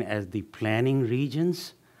define as the planning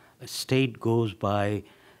regions. A state goes by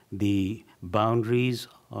the boundaries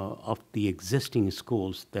of the existing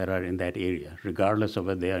schools that are in that area, regardless of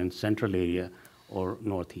whether they are in central area or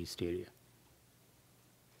Northeast area.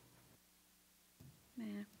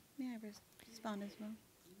 respond as well?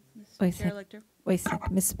 Wait a Ms. Chair sec. Lichter? Wait, a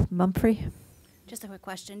sec. Ms. Mumphrey? Just a quick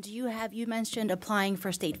question. You mentioned applying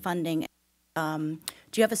for state funding. Do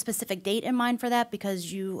you have a specific date in mind for that?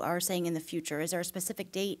 Because you are saying in the future. Is there a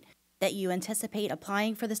specific date that you anticipate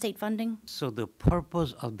applying for the state funding? So the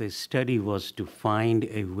purpose of the study was to find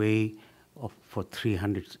a way for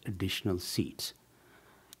 300 additional seats.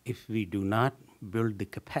 If we do not build the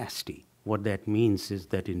capacity, what that means is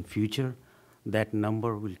that in future, that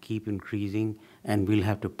number will keep increasing, and we'll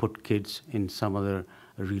have to put kids in some other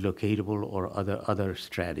relocatable or other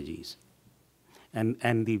strategies.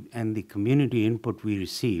 And the community input we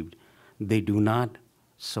received, they do not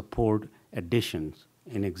support additions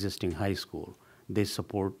in existing high school. They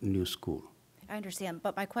support new school. I understand,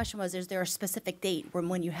 but my question was, is there a specific date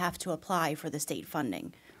when you have to apply for the state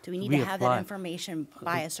funding? Do we need to have that information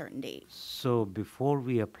by a certain date? So before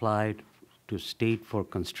we applied to state for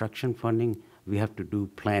construction funding, we have to do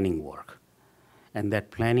planning work. And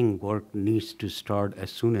that planning work needs to start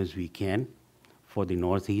as soon as we can for the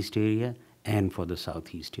Northeast area and for the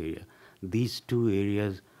Southeast area. These two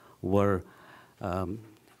areas were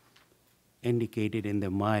indicated in the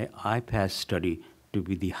My IPASS study to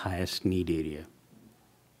be the highest need area.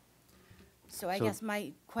 So I guess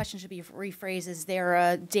my question should be rephrased, is there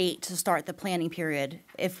a date to start the planning period?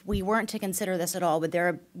 If we weren't to consider this at all,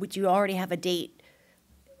 would you already have a date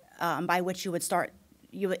by which you would start,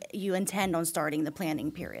 you intend on starting the planning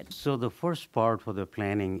period? So the first part for the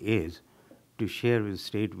planning is to share with the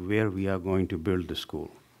state where we are going to build the school.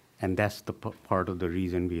 And that's the part of the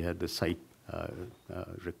reason we had the site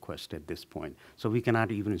request at this point. So we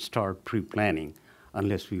cannot even start pre-planning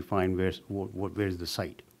unless we find where's the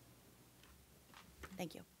site.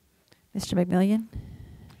 Thank you. Mr. McMillian?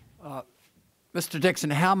 Mr. Dixon,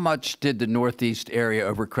 how much did the Northeast area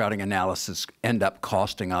overcrowding analysis end up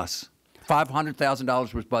costing us?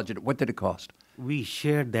 $500,000 was budgeted. What did it cost? We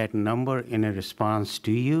shared that number in a response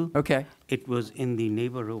to you. Okay. It was in the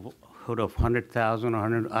neighborhood of 100,000 or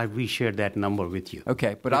 100. We shared that number with you.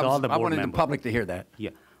 Okay, but I wanted the public to hear that.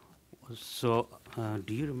 Yeah. So,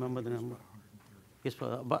 do you remember the number? It's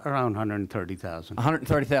about around 130,000.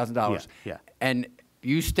 $130,000. Yeah. And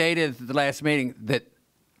you stated at the last meeting that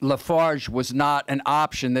Lafarge was not an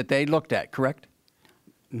option that they looked at, correct?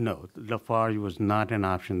 No, Lafarge was not an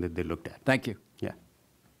option that they looked at. Thank you. Yeah.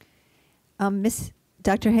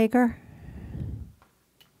 Dr. Hager?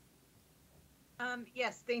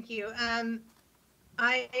 Yes, thank you.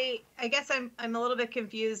 I guess I'm a little bit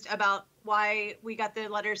confused about why we got the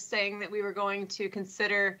letters saying that we were going to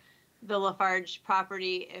consider the Lafarge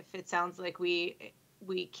property if it sounds like we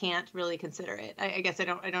can't really consider it. I guess I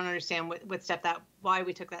don't understand why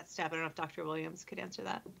we took that step. I don't know if Dr. Williams could answer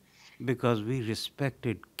that. Because we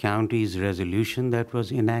respected county's resolution that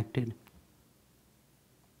was enacted.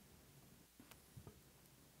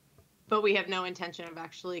 But we have no intention of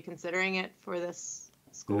actually considering it for this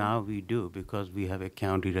school. Now we do because we have a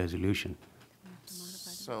county resolution.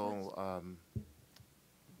 So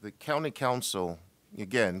the county council,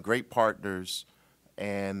 again, great partners,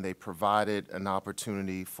 and they provided an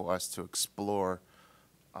opportunity for us to explore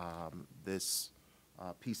this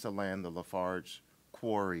piece of land, the Lafarge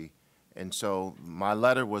Quarry. And so my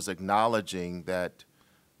letter was acknowledging that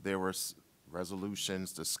there were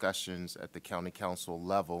resolutions, discussions at the county council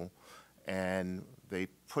level, and they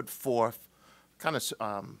put forth kind of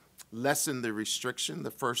lessen the restriction.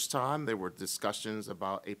 The first time there were discussions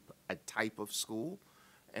about a type of school,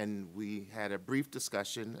 and we had a brief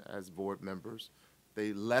discussion as board members.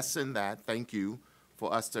 They lessened that, thank you,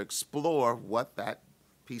 for us to explore what that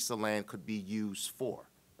piece of land could be used for.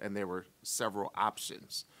 And there were several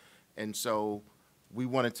options. And so we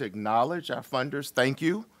wanted to acknowledge our funders, thank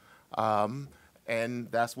you. And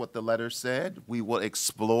that's what the letter said. We will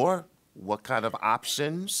explore what kind of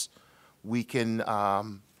options we can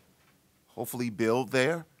hopefully build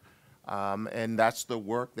there. And that's the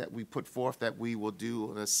work that we put forth, that we will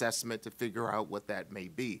do an assessment to figure out what that may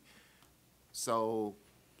be. So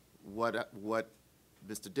what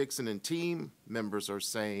Mr. Dixon and team members are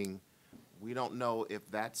saying, we don't know if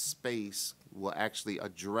that space will actually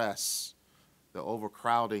address the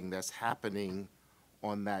overcrowding that's happening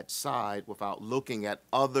on that side without looking at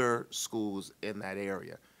other schools in that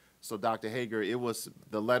area. So Dr. Hager,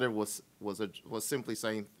 the letter was simply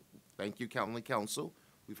saying, thank you, County Council.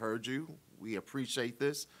 We've heard you. We appreciate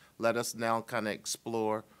this. Let us now kind of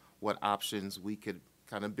explore what options we could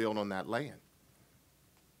kind of build on that land.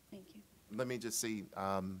 Thank you. Let me just see,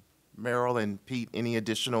 Meryl and Pete, any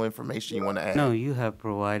additional information you want to add? No, you have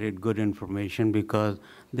provided good information because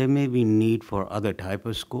there may be need for other type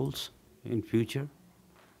of schools in future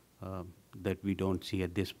that we don't see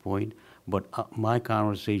at this point. but my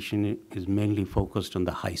conversation is mainly focused on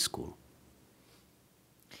the high school.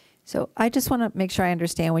 So I just want to make sure I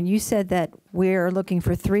understand. When you said that we're looking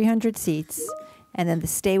for 300 seats, and then the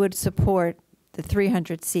state would support the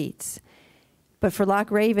 300 seats, but for Loch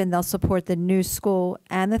Raven, they'll support the new school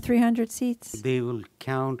and the 300 seats? They will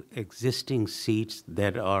count existing seats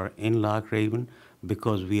that are in Loch Raven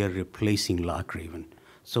because we are replacing Loch Raven.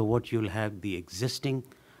 So what you'll have the existing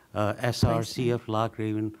SRC of Loch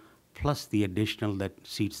Raven plus the additional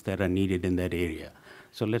seats that are needed in that area.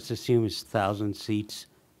 So let's assume it's 1,000 seats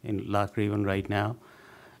in Loch Raven right now.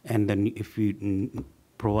 And then if we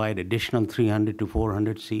provide additional 300 to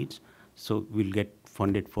 400 seats, so we'll get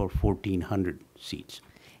funded for 1,400 seats.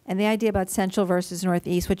 And the idea about central versus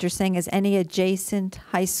northeast, what you're saying is any adjacent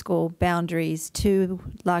high school boundaries to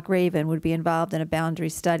Loch Raven would be involved in a boundary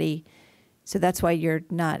study. So that's why you're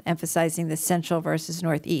not emphasizing the central versus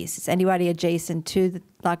northeast. It's anybody adjacent to the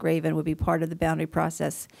Loch Raven would be part of the boundary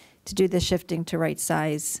process to do the shifting to right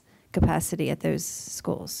size capacity at those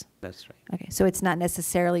schools. That's right. Okay, so it's not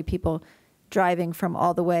necessarily people driving from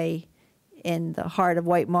all the way in the heart of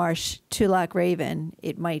White Marsh to Loch Raven.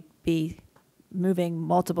 It might be moving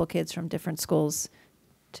multiple kids from different schools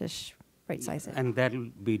to right size it. And that'll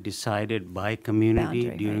be decided by community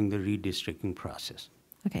Boundary, during the redistricting process.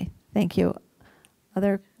 Okay, thank you.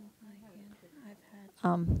 Other?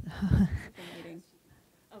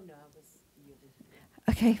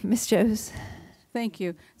 Okay, Ms. Joes. Thank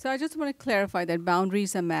you. So I just want to clarify that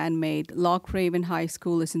boundaries are man-made. Loch Raven High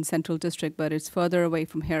School is in Central District, but it's further away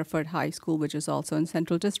from Hereford High School, which is also in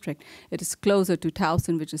Central District. It is closer to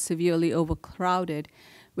Towson, which is severely overcrowded.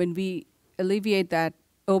 When we alleviate that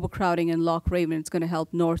overcrowding in Loch Raven, it's going to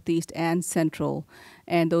help Northeast and Central,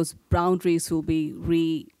 and those boundaries will be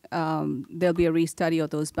there'll be a restudy of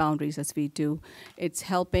those boundaries as we do. It's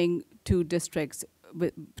helping two districts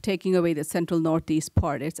with taking away the central northeast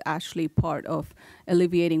part. It's actually part of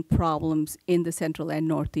alleviating problems in the central and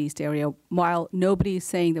northeast area. While nobody is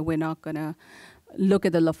saying that we're not going to look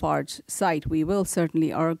at the Lafarge site, we will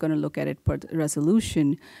certainly are going to look at it per the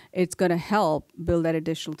resolution. It's going to help build that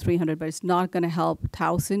additional 300, but it's not going to help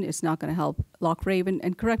Towson. It's not going to help Loch Raven.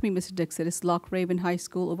 And correct me, Mr. Dixon, is Loch Raven High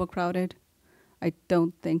School overcrowded? I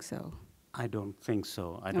don't think so. I don't think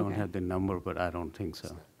so. I don't have the number, but I don't think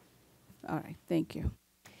so. All right, thank you.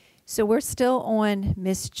 So we're still on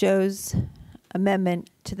Ms. Joe's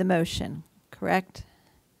amendment to the motion, correct?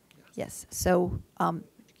 Yes. So,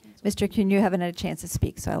 Mr. Kuhn, you haven't had a chance to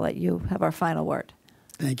speak, so I'll let you have our final word.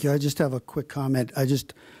 Thank you. I just have a quick comment.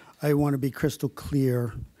 I want to be crystal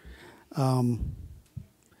clear. The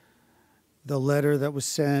letter that was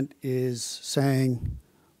sent is saying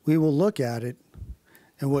we will look at it,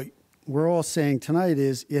 and what we're all saying tonight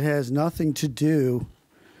is it has nothing to do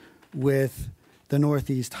with the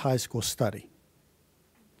Northeast High School study.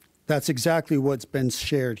 That's exactly what's been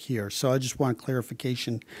shared here. So I just want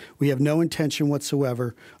clarification. We have no intention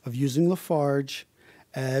whatsoever of using Lafarge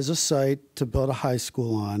as a site to build a high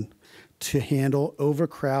school on to handle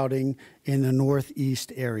overcrowding in the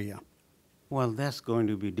Northeast area. Well, that's going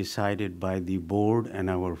to be decided by the board and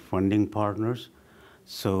our funding partners.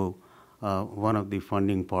 So one of the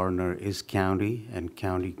funding partner is county, and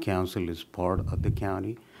county council is part of the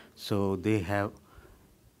county. So they have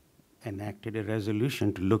enacted a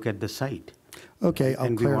resolution to look at the site. Okay,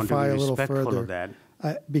 I'll clarify a little further. Of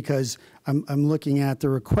that. Because I'm looking at the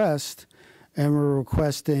request, and we're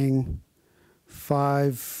requesting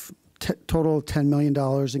total of $10 million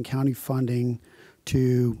in county funding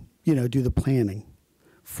to, do the planning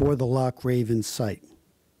for the Loch Raven site.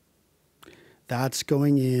 That's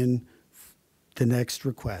going in the next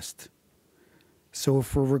request. So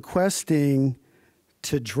if we're requesting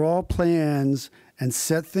to draw plans and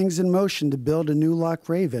set things in motion to build a new Loch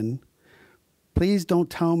Raven, please don't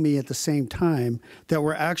tell me at the same time that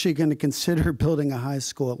we're actually going to consider building a high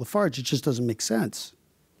school at Lafarge. It just doesn't make sense.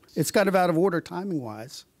 It's kind of out of order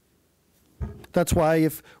timing-wise. That's why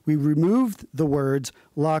if we removed the words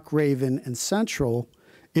Loch Raven and Central,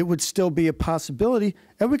 it would still be a possibility,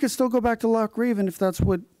 and we could still go back to Loch Raven if that's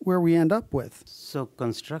where we end up with. So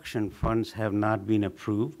construction funds have not been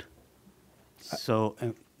approved. So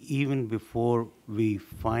even before we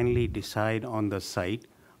finally decide on the site,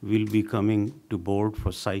 we'll be coming to board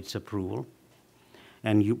for site's approval.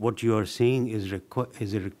 And what you are seeing is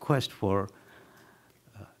a request for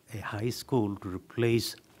a high school to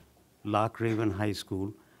replace Loch Raven High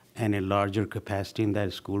School and a larger capacity in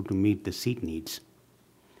that school to meet the seat needs.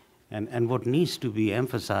 And what needs to be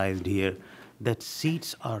emphasized here, that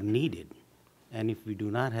seats are needed. And if we do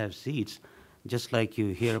not have seats, just like you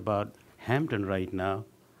hear about Hampton right now,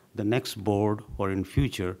 the next board or in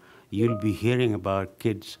future, you'll be hearing about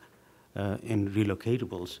kids in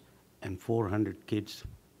relocatables and 400 kids,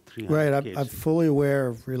 300 Right, kids. I'm fully aware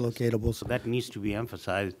of relocatables. So that needs to be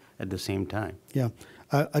emphasized at the same time. Yeah,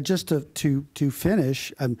 just to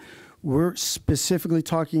finish, we're specifically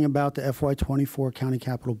talking about the FY24 county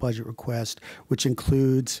capital budget request, which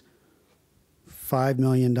includes $5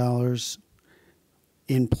 million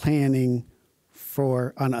in planning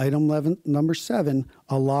for, on item 11, number 7,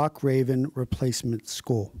 a Lock Raven replacement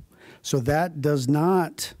school. So that does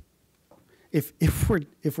not, if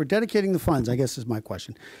we're dedicating the funds, I guess is my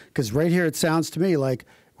question, because right here it sounds to me like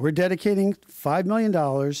we're dedicating $5 million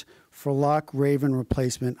for Lock Raven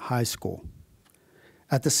replacement high school.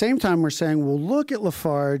 At the same time, we're saying we'll look at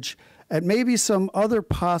Lafarge at maybe some other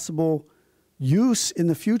possible use in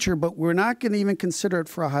the future, but we're not going to even consider it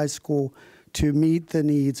for a high school to meet the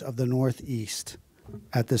needs of the Northeast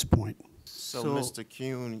at this point. So Mr.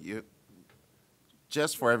 Kuhn,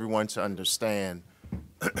 just for everyone to understand,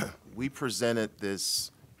 we presented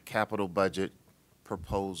this capital budget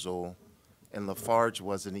proposal, and Lafarge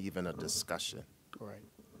wasn't even a discussion. Right.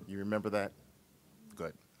 You remember that?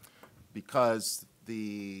 Good. Because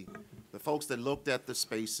the folks that looked at the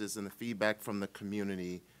spaces and the feedback from the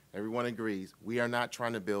community, everyone agrees, we are not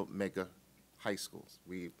trying to build mega high schools.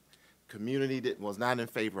 Community was not in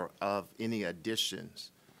favor of any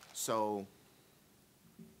additions. So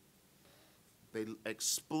they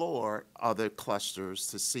explore other clusters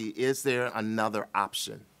to see, is there another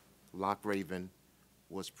option? Lock Raven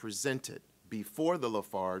was presented before the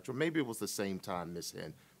Lafarge, or maybe it was the same time, Ms.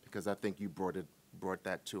 Henn, because I think you brought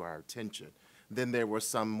that to our attention. Then there was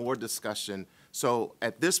some more discussion. So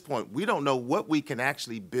at this point, we don't know what we can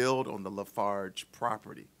actually build on the Lafarge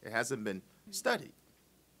property. It hasn't been studied.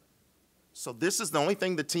 So this is the only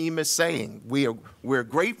thing the team is saying. We're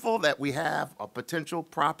grateful that we have a potential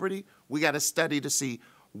property. We got to study to see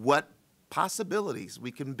what possibilities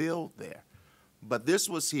we can build there. But this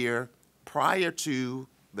was here prior to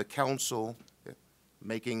the council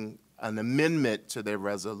making an amendment to their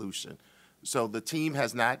resolution. So the team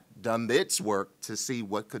has not done its work to see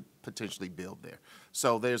what could potentially build there.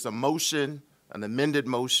 So there's a motion, an amended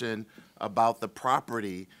motion about the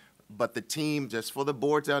property, but the team, just for the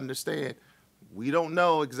board to understand, we don't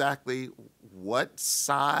know exactly what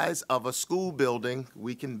size of a school building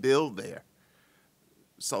we can build there.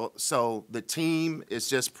 So the team is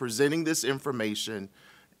just presenting this information,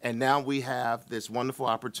 and now we have this wonderful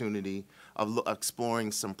opportunity of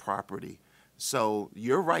exploring some property. So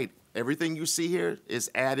you're right. Everything you see here is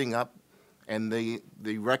adding up, and the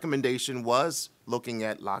recommendation was looking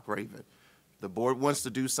at Lock Raven. The board wants to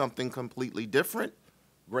do something completely different.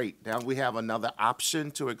 Great. Now we have another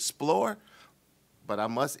option to explore. But I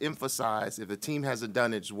must emphasize, if the team hasn't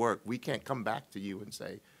done its work, we can't come back to you and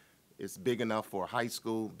say it's big enough for high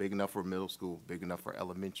school, big enough for middle school, big enough for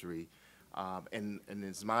elementary. And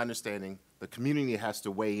it's my understanding the community has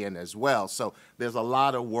to weigh in as well. So there's a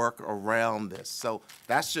lot of work around this. So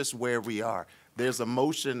that's just where we are. There's a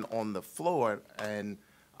motion on the floor, and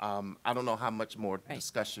I don't know how much more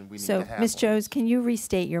discussion we need to have. So, Ms. Joes, can you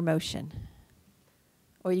restate your motion?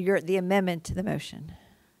 Or the amendment to the motion?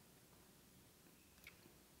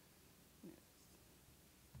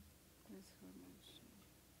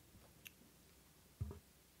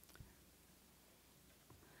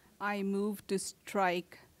 I move to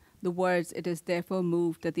strike the words, "It is therefore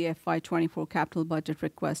moved that the FY24 capital budget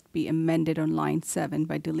request be amended on line 7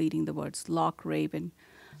 by deleting the words Lock Raven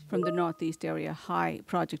from the Northeast Area High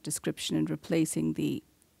project description and replacing the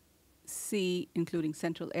C, including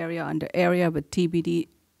central area, under area with TBD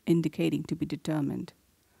indicating to be determined."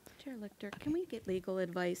 Chair Lichter, can we get legal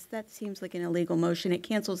advice? That seems like an illegal motion. It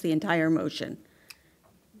cancels the entire motion.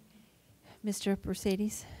 Mr.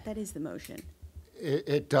 Mercedes? That is the motion.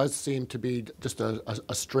 It does seem to be just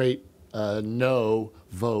a straight no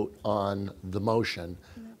vote on the motion.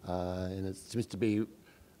 And it seems to be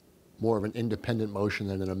more of an independent motion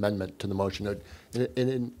than an amendment to the motion. It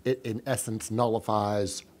in essence,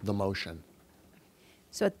 nullifies the motion.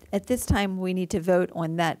 So at this time, we need to vote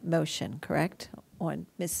on that motion, correct? On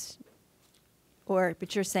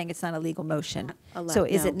but you're saying it's not a legal motion. So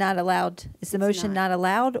is it not allowed? Is the motion not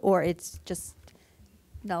allowed, or it's just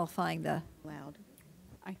nullifying the? Allowed.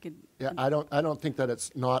 Yeah, I don't think that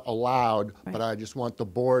it's not allowed, but I just want the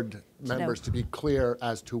board members to be clear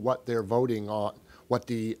as to what they're voting on, what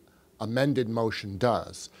the amended motion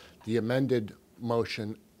does. The amended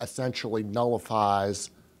motion essentially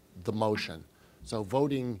nullifies the motion. So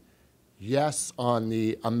voting yes on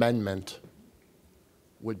the amendment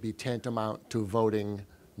would be tantamount to voting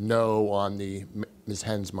no on the Ms.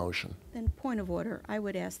 Hen's motion. Then point of order, I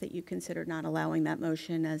would ask that you consider not allowing that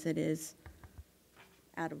motion as it is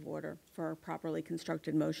out of order for a properly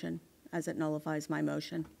constructed motion, as it nullifies my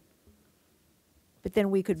motion. But then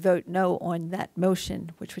we could vote no on that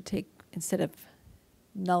motion, which would take, instead of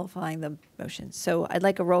nullifying the motion. So I'd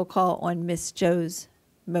like a roll call on Ms. Joe's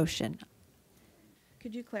motion.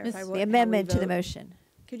 Could you clarify Miss- what? the how we amendment to the vote? motion.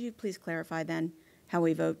 Could you please clarify then how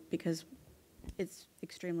we vote, because it's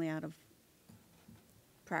extremely out of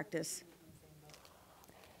practice.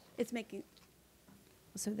 It's making,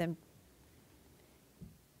 So then,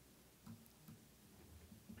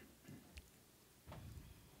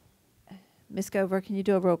 Ms. Gover, can you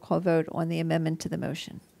do a roll call vote on the amendment to the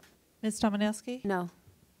motion? Ms. Domanowski? No.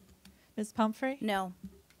 Ms. Pumphrey? No.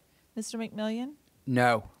 Mr. McMillian?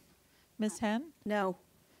 No. Ms. Henn? No.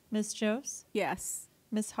 Ms. Jose? Yes.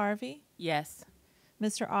 Ms. Harvey? Yes.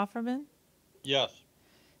 Mr. Offerman? Yes.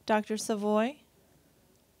 Dr. Savoy?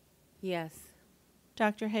 Yes.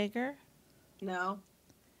 Dr. Hager? No.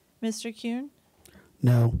 Mr. Kuhn?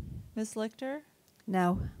 No. Ms. Lichter?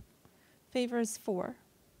 No. Favor is 4.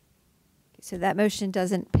 So that motion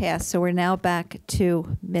doesn't pass. So we're now back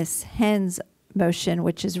to Ms. Henn's motion,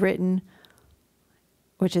 which is written,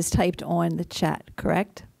 which is typed on the chat,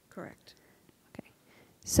 correct? correct.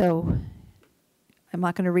 So I'm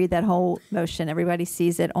not going to read that whole motion. Everybody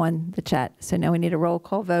sees it on the chat. So now we need a roll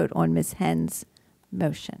call vote on Ms. Henn's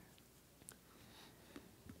motion.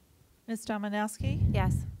 Ms. Domanowski?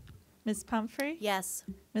 Yes. Ms. Pumphrey? Yes.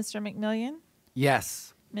 Mr. McMillian?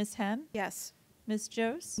 Yes. Ms. Henn? Yes. Ms.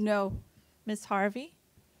 Jose? No. Ms. Harvey?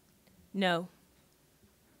 No.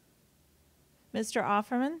 Mr.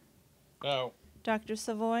 Offerman? No. Dr.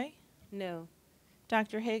 Savoy? No.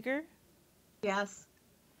 Dr. Hager? Yes.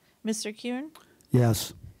 Mr. Kuhn?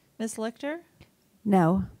 Yes. Ms. Lichter?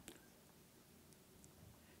 No.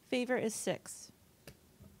 Favor is 6.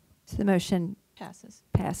 So the motion Passes.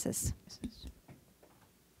 passes.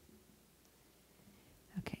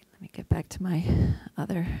 Okay, let me get back to my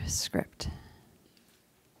other script.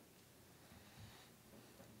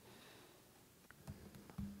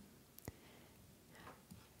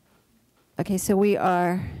 Okay, so we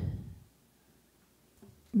are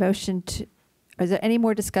motion to, is there any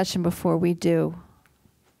more discussion before we do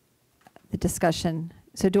the discussion?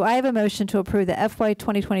 So do I have a motion to approve the FY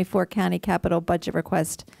 2024 county capital budget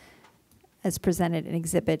request as presented in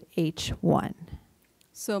Exhibit H1?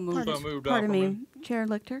 So moved. So moved, Pardon me, Offerman. Chair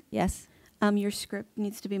Lichter? Yes? Your script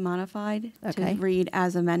needs to be modified Okay. to read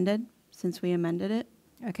as amended, since we amended it.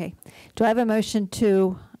 Okay. Do I have a motion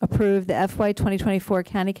to approve the FY 2024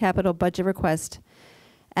 county capital budget request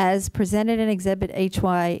as presented in Exhibit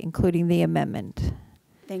HY, including the amendment?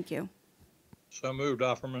 Thank you. So moved,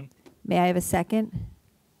 Offerman. May I have a second?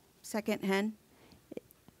 Second, Hen?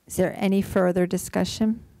 Is there any further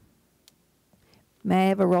discussion? May I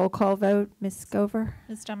have a roll call vote, Ms. Gover?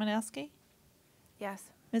 Ms. Domanowski? Yes.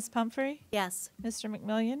 Ms. Pumphrey? Yes. Mr.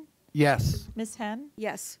 McMillian? Yes. Ms. Henn?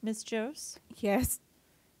 Yes. Ms. Jose? Yes.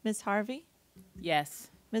 Ms. Harvey? Yes.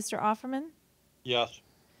 Mr. Offerman? Yes.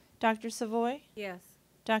 Dr. Savoy? Yes.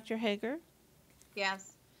 Dr. Hager?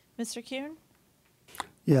 Yes. Mr. Kuhn?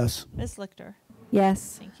 Yes. Ms. Lichter?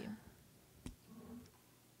 Yes. Thank you.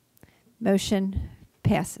 Motion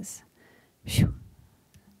passes. Phew.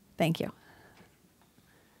 Thank you.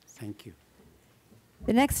 Thank you.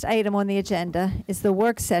 The next item on the agenda is the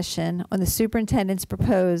work session on the superintendent's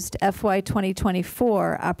proposed FY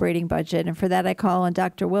 2024 operating budget. And for that, I call on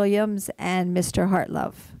Dr. Williams and Mr.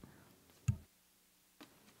 Hartlove.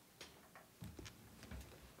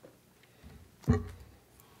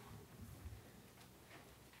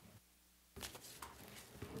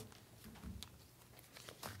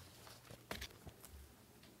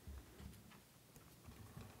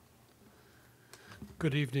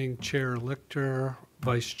 Good evening, Chair Lichter,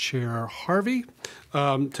 Vice Chair Harvey.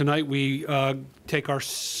 Tonight we take our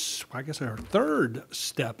third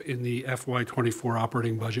step in the FY24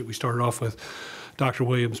 operating budget. We started off with Dr.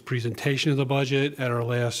 Williams' presentation of the budget at our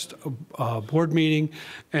last board meeting,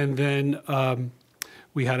 and then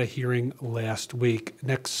we had a hearing last week.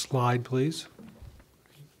 Next slide, please.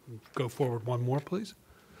 Go forward one more, please.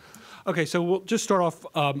 Okay, so we'll just start off.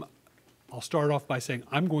 I'll start off by saying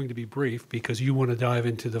I'm going to be brief because you want to dive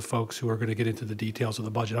into the folks who are going to get into the details of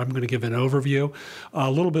the budget. I'm going to give an overview. A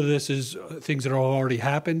little bit of this is things that have already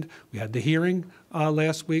happened. We had the hearing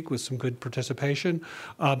last week with some good participation.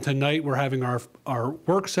 Tonight we're having our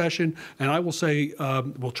work session, and I will say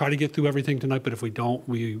we'll try to get through everything tonight, but if we don't,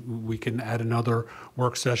 we can add another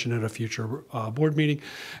work session at a future board meeting.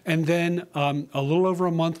 And then a little over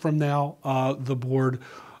a month from now, the board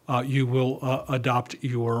you will adopt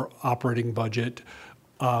your operating budget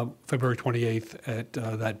February 28th at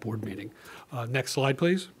that board meeting. Next slide,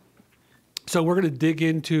 please. So we're going to dig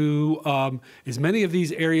into as many of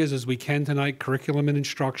these areas as we can tonight: curriculum and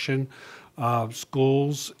instruction,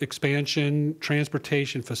 schools, expansion,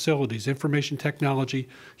 transportation, facilities, information technology,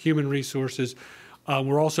 human resources.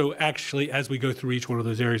 We're also actually, as we go through each one of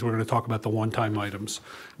those areas, we're going to talk about the one-time items.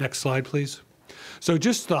 Next slide, please. So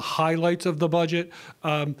just the highlights of the budget.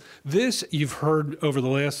 This, you've heard over the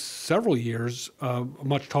last several years,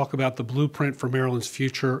 much talk about the blueprint for Maryland's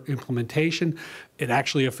future implementation. It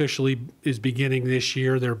actually officially is beginning this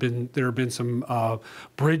year. There have been some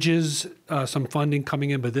bridges, some funding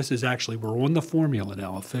coming in, but this is actually, we're on the formula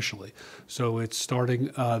now officially. So it's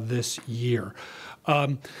starting this year.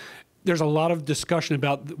 There's a lot of discussion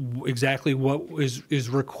about exactly what is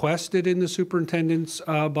requested in the superintendent's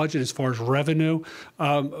budget as far as revenue.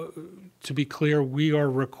 To be clear, we are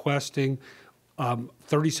requesting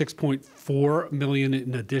 $36.4 million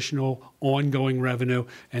in additional ongoing revenue,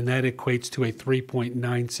 and that equates to a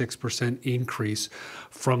 3.96% increase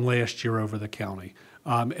from last year over the county.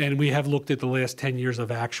 And we have looked at the last 10 years of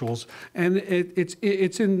actuals, and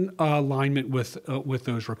it's in alignment with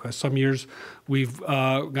those requests. Some years we've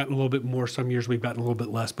gotten a little bit more, some years we've gotten a little bit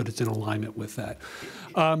less, but it's in alignment with that.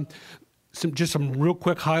 Just some real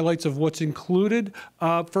quick highlights of what's included.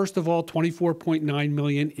 First of all, $24.9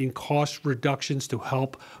 million in cost reductions to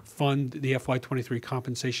help fund the FY23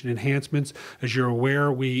 compensation enhancements. As you're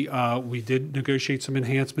aware, we did negotiate some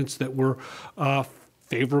enhancements that were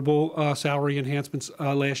favorable salary enhancements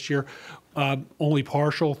last year. Only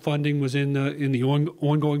partial funding was in the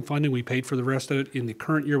ongoing funding. We paid for the rest of it in the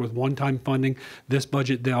current year with one-time funding. This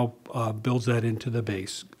budget now builds that into the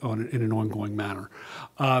base in an ongoing manner.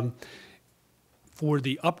 For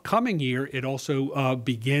the upcoming year, it also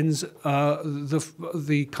begins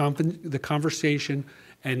the conversation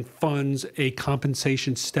and funds a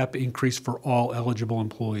compensation step increase for all eligible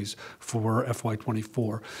employees for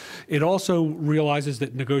FY24. It also realizes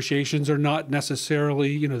that negotiations are not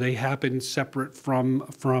necessarily, they happen separate from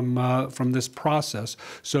this process.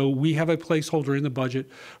 So we have a placeholder in the budget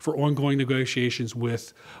for ongoing negotiations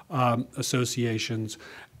with associations.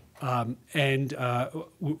 And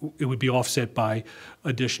it would be offset by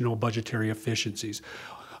additional budgetary efficiencies.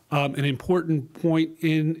 An important point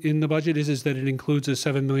in the budget is that it includes a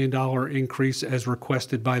 $7 million increase as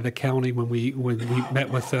requested by the county when we met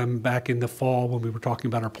with them back in the fall when we were talking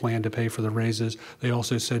about our plan to pay for the raises. They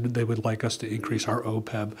also said they would like us to increase our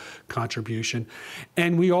OPEB contribution.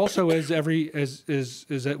 And we also, as that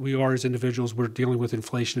we are as individuals, we're dealing with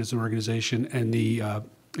inflation as an organization, and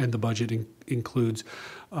the budget includes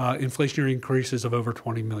inflationary increases of over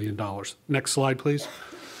 $20 million. Next slide, please.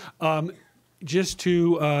 Just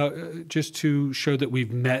to show that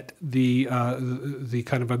we've met the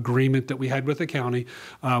kind of agreement that we had with the county,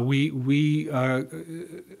 we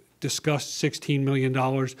discussed $16 million.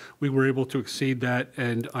 We were able to exceed that,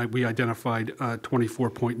 and we identified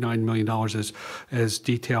 $24.9 million as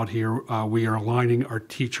detailed here. We are aligning our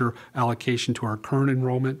teacher allocation to our current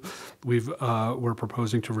enrollment. We're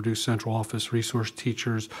proposing to reduce central office resource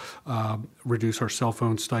teachers, reduce our cell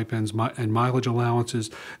phone stipends and mileage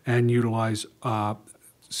allowances, and utilize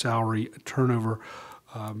salary turnover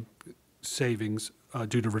savings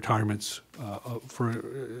due to retirements for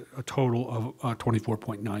a total of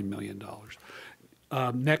 $24.9 million.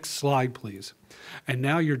 Next slide, please. And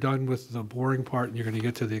now you're done with the boring part, and you're going to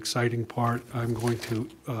get to the exciting part. I'm going to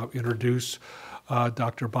introduce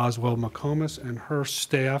Dr. Boswell McComas and her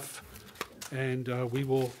staff, and we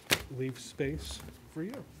will leave space for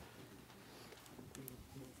you.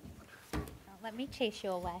 Let me chase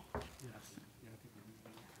you away.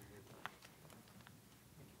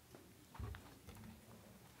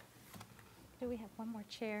 Do we have one more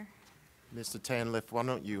chair? Mr. Tanliff, why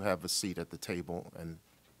don't you have a seat at the table and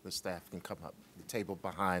the staff can come up, the table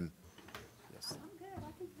behind. Yes. I'm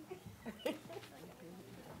good.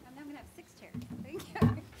 I'm going to have 6 chairs. Thank you.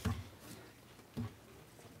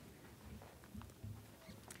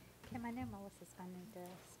 Kim, I know Melissa's funding to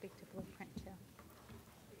speak to Blueprint too.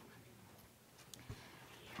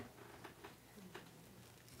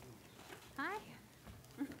 Hi.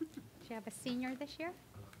 Did you have a senior this year?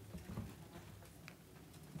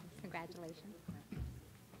 Congratulations.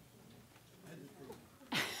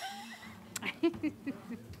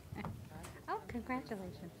 Oh,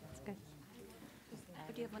 congratulations. That's good.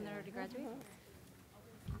 Do you have one that already graduated?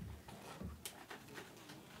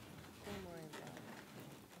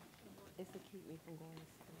 It's to keep me from going to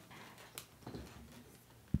school.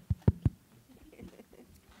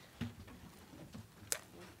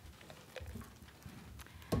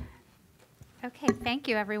 Okay, thank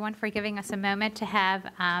you everyone for giving us a moment to have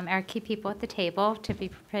our key people at the table to be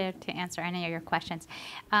prepared to answer any of your questions.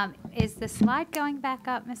 Is the slide going back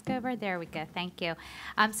up, Ms. Gober? There we go, thank you.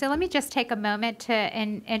 So let me just take a moment to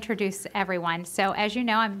introduce everyone. So as you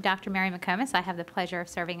know, I'm Dr. Mary McComas. I have the pleasure of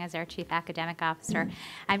serving as our Chief Academic Officer.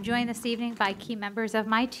 I'm joined this evening by key members of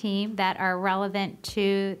my team that are relevant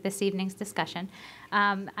to this evening's discussion.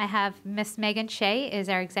 I have Miss Megan Shea is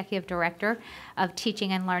our Executive Director of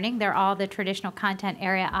Teaching and Learning. They're all the traditional content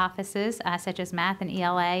area offices, such as Math and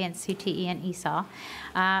ELA and CTE and ESOL.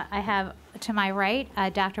 I have to my right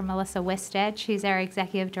Dr. Melissa Wisted. She's our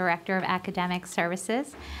Executive Director of Academic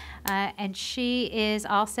Services. And she is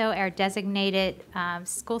also our designated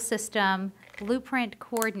school system blueprint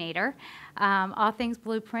coordinator. All things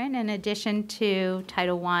blueprint in addition to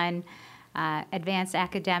Title I, advanced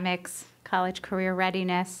academics, college career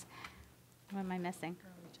readiness. What am I missing?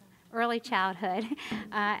 Early childhood.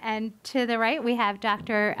 And to the right, we have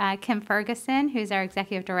Dr. Kim Ferguson, who's our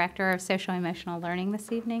Executive Director of Social Emotional Learning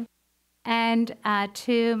this evening. And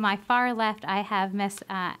to my far left, I have Miss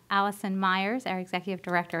Allison Myers, our Executive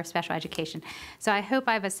Director of Special Education. So I hope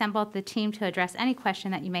I've assembled the team to address any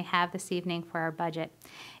question that you may have this evening for our budget.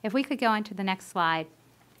 If we could go on to the next slide.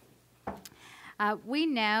 We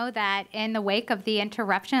know that in the wake of the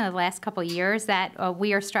interruption of the last couple of years that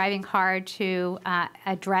we are striving hard to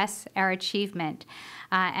address our achievement.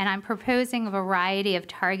 And I'm proposing a variety of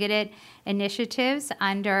targeted initiatives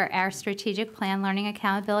under our strategic plan, Learning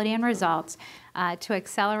Accountability and Results, to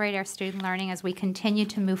accelerate our student learning as we continue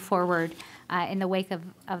to move forward in the wake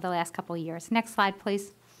of the last couple of years. Next slide,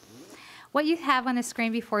 please. What you have on the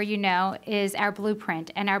screen before you know is our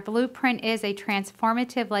blueprint, and our blueprint is a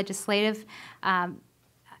transformative legislative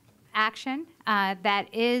action that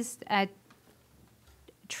is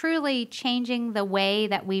truly changing the way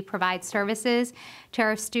that we provide services to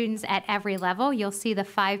our students at every level. You'll see the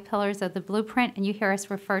 5 pillars of the blueprint, and you hear us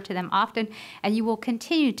refer to them often, and you will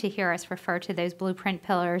continue to hear us refer to those blueprint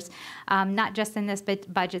pillars, not just in this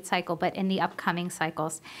budget cycle, but in the upcoming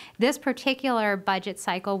cycles. This particular budget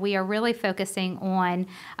cycle, we are really focusing on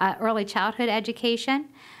early childhood education,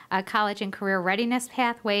 college and career readiness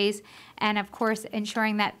pathways, and of course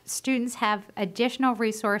ensuring that students have additional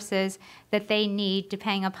resources that they need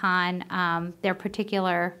depending upon their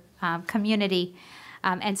particular community.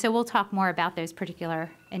 And so we'll talk more about those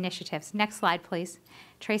particular initiatives. Next slide, please.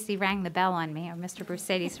 Tracy rang the bell on me, or Mr.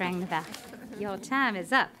 Brusadis rang the bell. Your time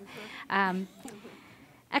is up.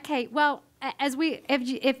 Okay, well, let me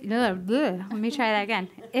try that again.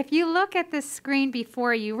 If you look at the screen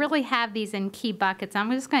before you, really have these in key buckets. I'm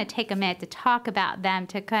just going to take a minute to talk about them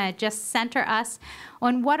to kind of just center us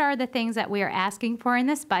on what are the things that we are asking for in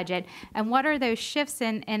this budget and what are those shifts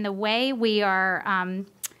in the way we are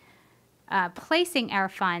placing our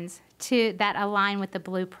funds that align with the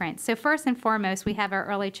blueprint. So first and foremost, we have our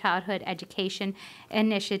early childhood education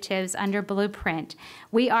initiatives under blueprint.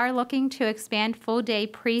 We are looking to expand full-day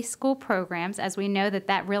preschool programs, as we know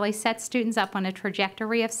that really sets students up on a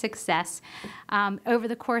trajectory of success over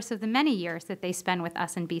the course of the many years that they spend with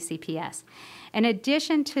us in BCPS. In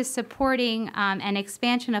addition to supporting an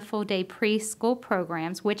expansion of full-day preschool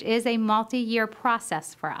programs, which is a multi-year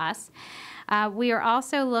process for us, we are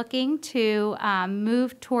also looking to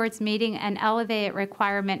move towards meeting an elevated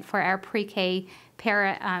requirement for our pre-K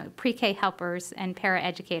helpers and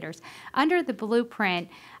paraeducators. Under the blueprint,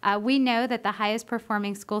 we know that the highest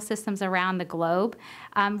performing school systems around the globe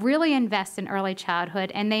really invest in early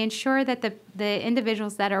childhood, and they ensure that the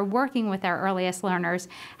individuals that are working with our earliest learners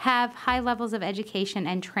have high levels of education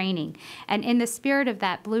and training. And in the spirit of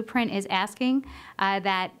that, blueprint is asking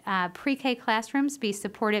that pre-K classrooms be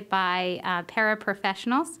supported by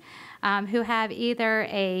paraprofessionals who have either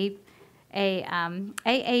a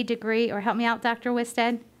AA degree, or help me out, Dr.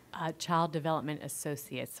 Wisted? Child Development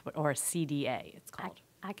Associates, or CDA, it's called.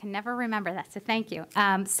 I can never remember that, so thank you.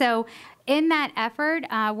 So in that effort,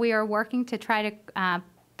 we are working to try to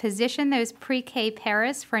position those pre-K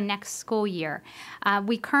paras for next school year.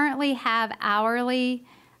 We currently have hourly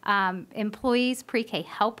employees, pre-K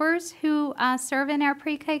helpers who serve in our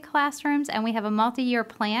pre-K classrooms, and we have a multi-year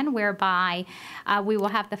plan whereby we will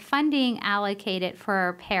have the funding allocated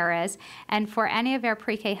for paras, and for any of our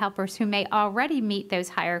pre-K helpers who may already meet those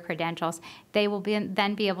higher credentials, they will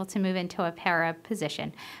then be able to move into a para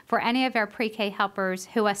position. For any of our pre-K helpers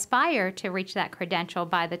who aspire to reach that credential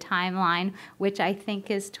by the timeline, which I think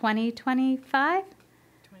is 2025?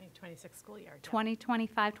 2026 school year.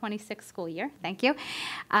 2025-26 school year, thank you.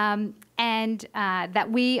 That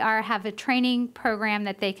we have a training program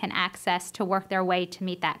that they can access to work their way to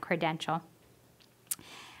meet that credential.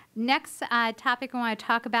 Next topic I want to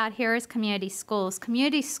talk about here is community schools.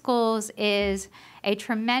 Community schools is a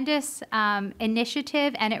tremendous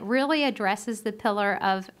initiative, and it really addresses the pillar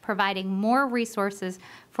of providing more resources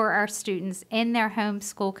for our students in their home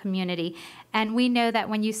school community. And we know that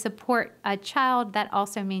when you support a child, that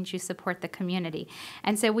also means you support the community.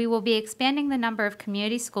 And so we will be expanding the number of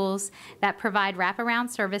community schools that provide wraparound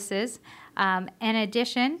services. In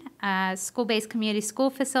addition, school-based community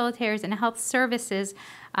school facilitators and health services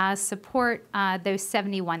support those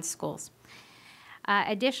 71 schools.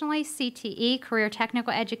 Additionally, CTE, Career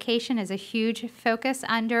Technical Education, is a huge focus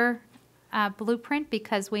under Blueprint,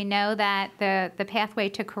 because we know that the pathway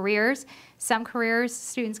to careers, some careers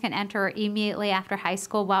students can enter immediately after high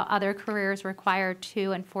school, while other careers require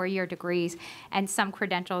 2- and 4-year degrees, and some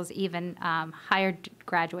credentials even higher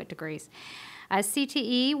graduate degrees.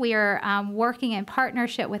 CTE, we are working in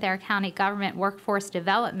partnership with our county government workforce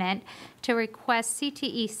development to request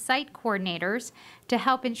CTE site coordinators to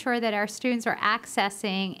help ensure that our students are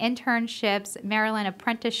accessing internships, Maryland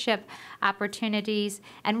apprenticeship opportunities,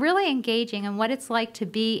 and really engaging in what it's like to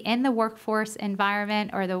be in the workforce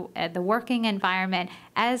environment or the working environment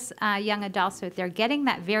as young adults, so that they're getting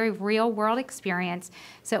that very real world experience,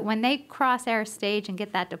 so that when they cross our stage and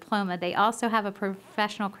get that diploma, they also have a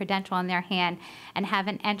professional credential in their hand and have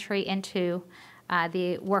an entry into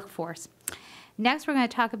the workforce. Next, we're going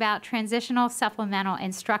to talk about transitional supplemental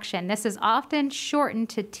instruction. This is often shortened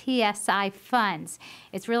to TSI funds.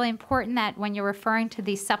 It's really important that when you're referring to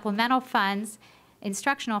these supplemental funds,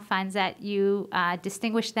 instructional funds, that you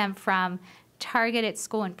distinguish them from targeted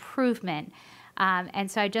school improvement. And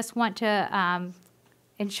so I just want to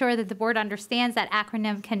ensure that the board understands that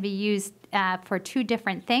acronym can be used for two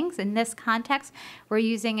different things. In this context, we're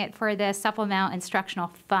using it for the supplemental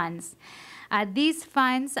instructional funds. These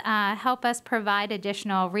funds help us provide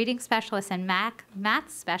additional reading specialists and math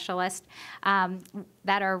specialists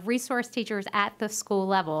that are resource teachers at the school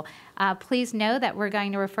level. Please know that we're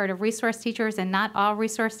going to refer to resource teachers, and not all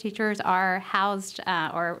resource teachers are housed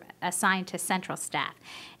or assigned to central staff.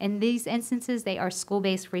 In these instances, they are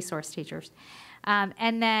school-based resource teachers.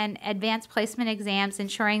 And then advanced placement exams,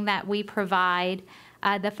 ensuring that we provide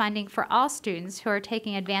the funding for all students who are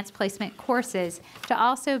taking advanced placement courses to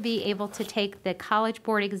also be able to take the College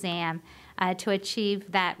Board exam to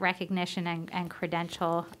achieve that recognition and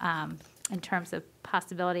credential in terms of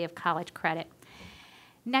possibility of college credit.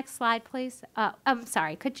 Next slide, please. I'm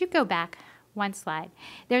sorry, could you go back one slide?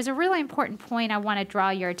 There's a really important point I want to draw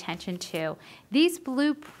your attention to. These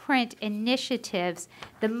Blueprint initiatives,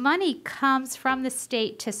 the money comes from the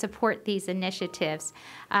state to support these initiatives.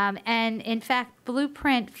 And in fact,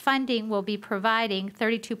 Blueprint funding will be providing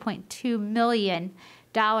 $32.2 million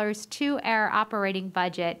to our operating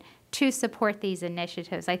budget to support these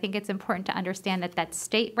initiatives. I think it's important to understand that that's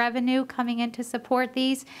state revenue coming in to support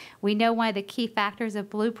these. We know one of the key factors of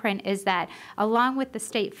Blueprint is that along with the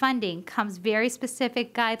state funding comes very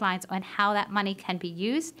specific guidelines on how that money can be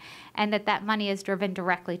used, and that money is driven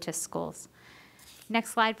directly to schools.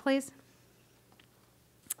 Next slide, please.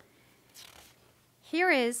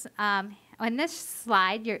 Here is, on this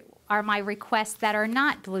slide, are my requests that are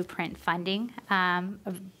not Blueprint funding,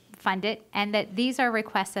 funded, and that these are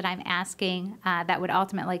requests that I'm asking that would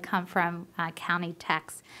ultimately come from county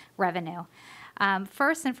tax revenue.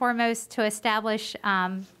 First and foremost, to establish,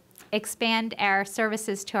 expand our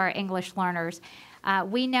services to our English learners.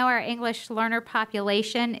 We know our English learner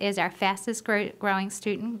population is our fastest growing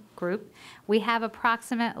student group. We have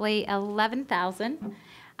approximately 11,000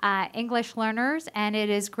 English learners, and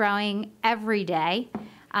it is growing every day.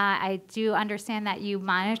 I do understand that you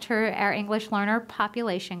monitor our English learner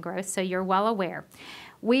population growth, so you're well aware.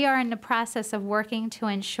 We are in the process of working to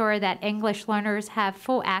ensure that English learners have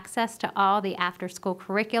full access to all the after-school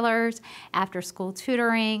curriculars, after-school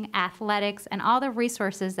tutoring, athletics, and all the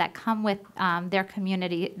resources that come with their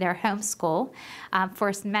community, their home school.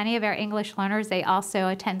 For many of our English learners, they also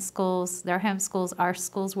attend schools. Their home schools are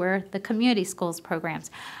schools where the community schools programs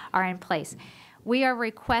are in place. We are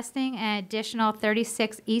requesting an additional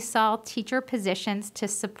 36 ESOL teacher positions to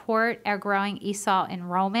support our growing ESOL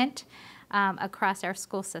enrollment across our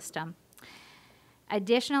school system.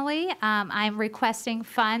 Additionally, I'm requesting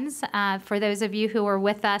funds for those of you who were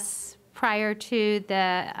with us prior to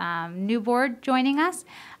the new board joining us,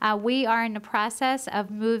 we are in the process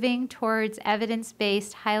of moving towards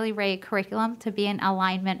evidence-based, highly rated curriculum to be in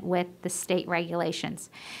alignment with the state regulations.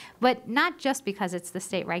 But not just because it's the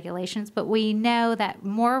state regulations, but we know that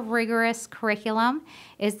more rigorous curriculum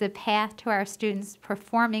is the path to our students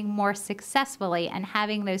performing more successfully and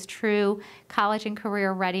having those true college and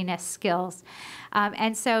career readiness skills.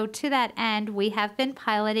 And so to that end, we have been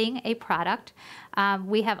piloting a product.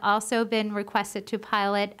 We have also been requested to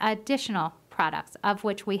pilot additional products, of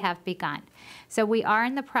which we have begun. So we are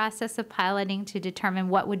in the process of piloting to determine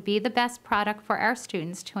what would be the best product for our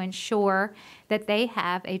students to ensure that they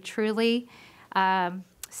have a truly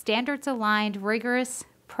standards-aligned, rigorous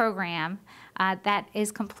program that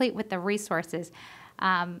is complete with the resources.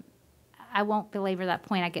 I won't belabor that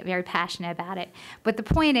point. I get very passionate about it. But the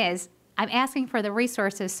point is, I'm asking for the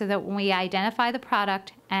resources so that when we identify the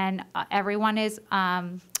product and everyone is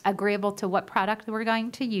agreeable to what product we're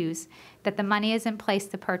going to use, that the money is in place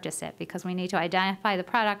to purchase it, because we need to identify the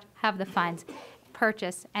product, have the funds,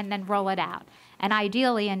 purchase, and then roll it out, and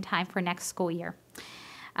ideally in time for next school year.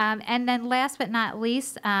 And then last but not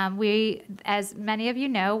least, we, as many of you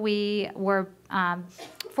know, we were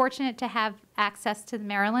fortunate to have access to the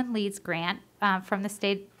Maryland Leads Grant from the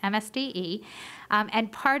state MSDE.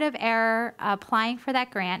 And part of our applying for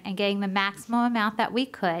that grant and getting the maximum amount that we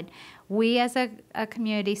could, we as a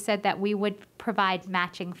community said that we would provide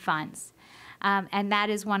matching funds. And that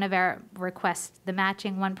is one of our requests, the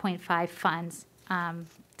matching 1.5 funds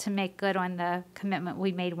to make good on the commitment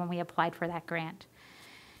we made when we applied for that grant.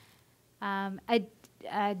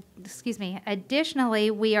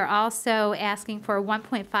 Additionally, we are also asking for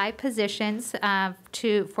 1.5 positions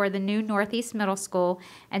for the new Northeast Middle School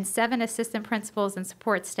and 7 assistant principals and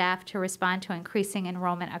support staff to respond to increasing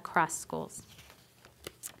enrollment across schools.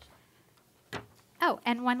 Oh,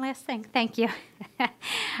 and one last thing, thank you.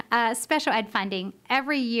 Special ed funding.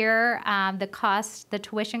 Every year, the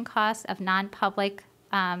tuition cost of non-public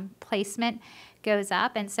placement goes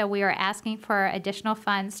up, and so we are asking for additional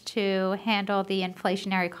funds to handle the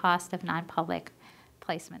inflationary cost of non-public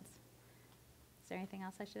placements. Is there anything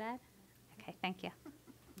else I should add? Okay, thank you.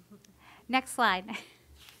 Next slide.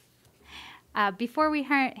 Before we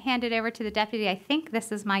hand it over to the deputy, I think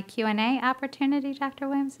this is my Q&A opportunity, Dr.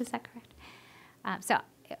 Williams, is that correct? So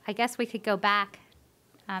I guess we could go back,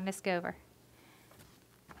 Ms. Gover.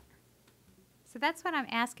 So that's what I'm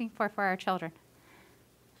asking for our children.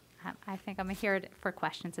 I think I'm here for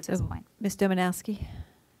questions at this point. Ms. Domanowski?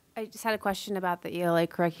 I just had a question about the ELA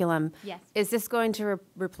curriculum. Yes. Is this going to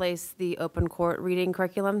replace the open court reading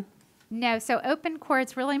curriculum? No, so open core,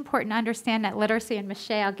 it's really important to understand that literacy, and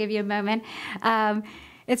Michelle, I'll give you a moment.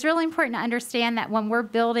 It's really important to understand that when we're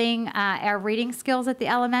building our reading skills at the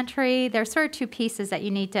elementary, there's sort of 2 pieces that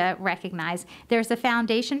you need to recognize. There's the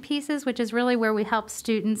foundation pieces, which is really where we help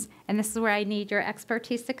students, and this is where I need your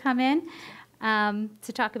expertise to come in.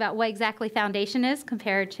 To talk about what exactly foundation is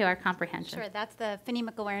compared to our comprehension. Sure, that's the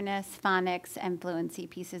phonemic awareness, phonics, and fluency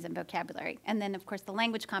pieces and vocabulary. And then, of course, the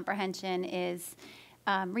language comprehension is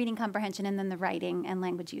reading comprehension and then the writing and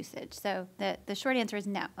language usage. So the short answer is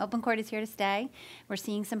no. Open Court is here to stay. We're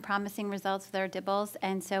seeing some promising results with our DIBELS,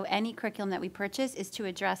 and so any curriculum that we purchase is to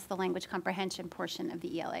address the language comprehension portion of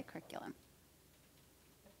the ELA curriculum.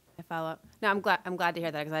 A follow-up. No, I'm glad to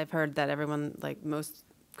hear that, because I've heard that everyone, like most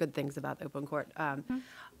good things about open court. Well,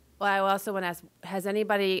 I also want to ask, has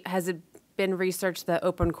it been researched the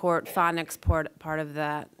open court phonics part of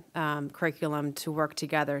that curriculum to work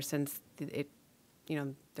together, since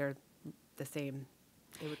they're the same?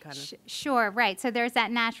 It would kind of Sure, right. So there's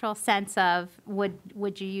that natural sense of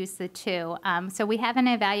would you use the 2? So we have an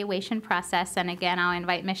evaluation process, and again, I'll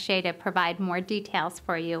invite Ms. Shea to provide more details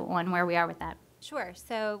for you on where we are with that. Sure.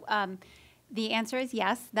 So the answer is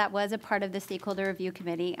yes. That was a part of the stakeholder review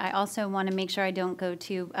committee. I also want to make sure I don't go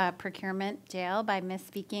to procurement jail by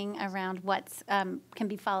misspeaking around what can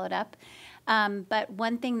be followed up. But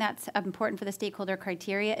one thing that's important for the stakeholder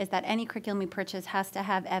criteria is that any curriculum we purchase has to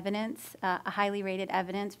have evidence, a highly rated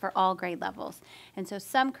evidence for all grade levels. And so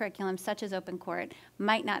some curriculums, such as Open Court,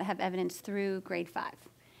 might not have evidence through grade 5.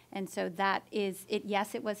 And so that is it.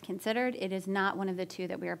 Yes, it was considered. It is not one of the 2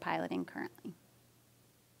 that we are piloting currently.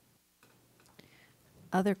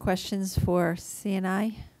 Other questions for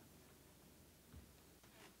CNI?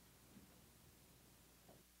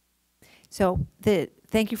 So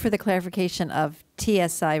thank you for the clarification of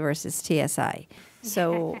TSI versus TSI.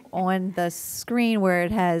 So on the screen where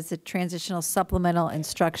it has a transitional supplemental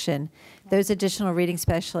instruction, those additional reading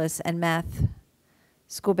specialists and math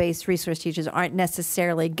school-based resource teachers aren't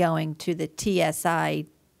necessarily going to the TSI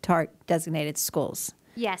designated schools.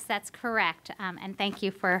 Yes, that's correct. And thank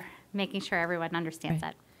you for making sure everyone understands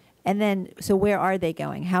that. And then, so where are they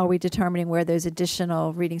going? How are we determining where those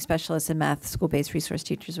additional reading specialists and math school-based resource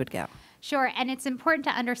teachers would go? Sure, and it's important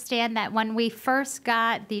to understand that when we first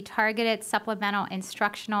got the targeted supplemental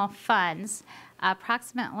instructional funds,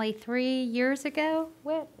 approximately 3 years ago,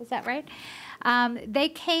 is that right? They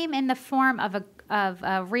came in the form of a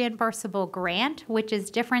reimbursable grant, which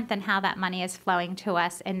is different than how that money is flowing to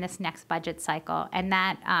us in this next budget cycle. And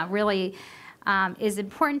that really is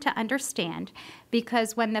important to understand,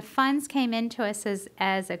 because when the funds came into us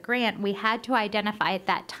as a grant, we had to identify at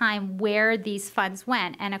that time where these funds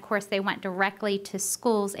went. And of course, they went directly to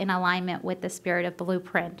schools in alignment with the spirit of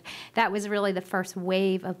Blueprint. That was really the first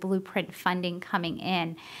wave of Blueprint funding coming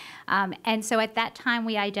in. And so at that time,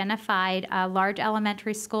 we identified large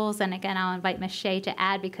elementary schools. And again, I'll invite Ms. Shea to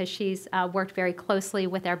add, because she's worked very closely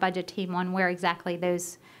with our budget team on where exactly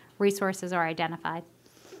those resources are identified.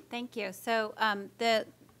 Thank you. So the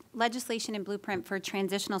legislation in Blueprint for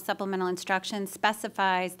transitional supplemental instruction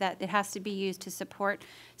specifies that it has to be used to support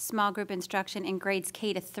small group instruction in grades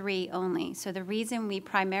K to 3 only. So the reason we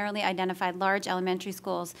primarily identified large elementary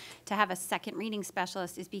schools to have a second reading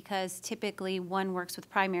specialist is because typically one works with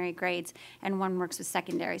primary grades and one works with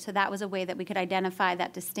secondary. So that was a way that we could identify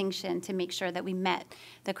that distinction to make sure that we met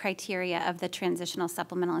the criteria of the transitional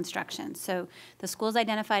supplemental instruction. So the schools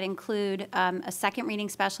identified include a second reading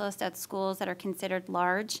specialist at schools that are considered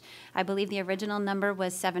large. I believe the original number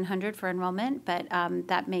was 700 for enrollment, but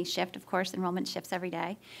that may shift, of course. Enrollment shifts every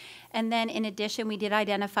day. And then in addition, we did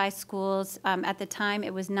identify schools. At the time,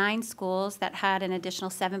 it was 9 schools that had an additional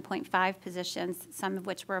 7.5 positions, some of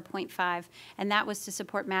which were a 0.5, and that was to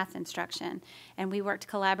support math instruction. And we worked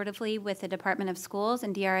collaboratively with the Department of Schools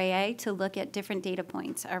and DRAA to look at different data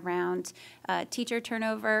points around teacher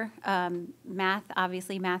turnover, math,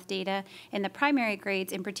 obviously math data. In the primary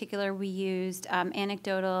grades in particular, we used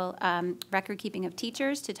anecdotal record keeping of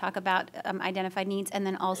teachers to talk about identified needs, and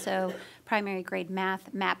then also primary grade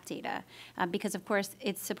math map data, because of course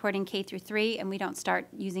it's supporting K through 3, and we don't start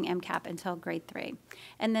using MCAP until grade 3.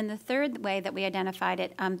 And then the third way that we identified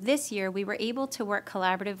it, this year we were able to work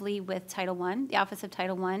collaboratively with Title I, the Office of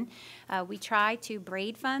Title I. We try to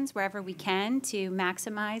braid funds wherever we can to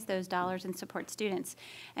maximize those dollars and support students.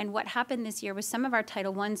 And what happened this year was some of our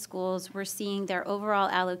Title I schools were seeing their overall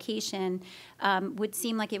allocation would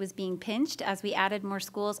seem like it was being pinched as we added more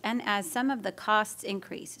schools and as some of the costs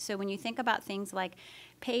increase. So when you think about things like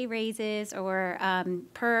pay raises or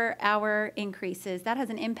per hour increases, that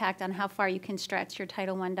has an impact on how far you can stretch your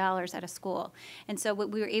Title I dollars at a school. And so what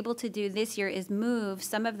we were able to do this year is move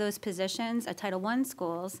some of those positions at Title I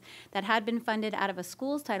schools that had been funded out of a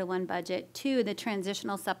school's Title I budget to the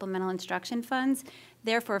transitional supplemental instruction funds,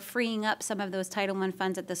 therefore freeing up some of those Title I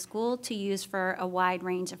funds at the school to use for a wide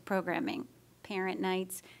range of programming, parent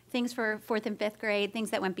nights, things for 4th and 5th grade,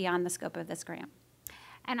 things that went beyond the scope of this grant.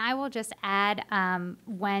 And I will just add,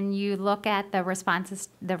 when you look at the responses,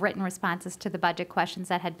 the written responses to the budget questions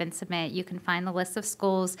that had been submitted, you can find the list of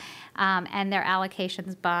schools and their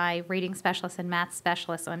allocations by reading specialists and math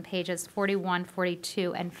specialists on pages 41,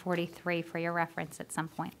 42, and 43 for your reference at some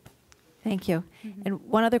point. Thank you. And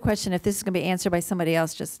one other question, if this is going to be answered by somebody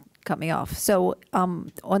else, just cut me off. So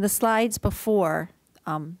on the slides before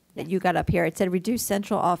that you got up here, it said reduce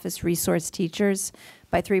central office resource teachers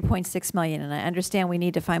by $3.6 million, and I understand we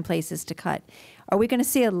need to find places to cut. Are we going to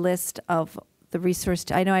see a list of the resource?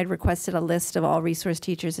 I know I'd requested a list of all resource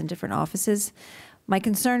teachers in different offices. My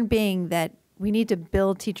concern being that we need to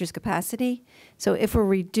build teachers' capacity. So if we're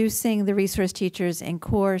reducing the resource teachers in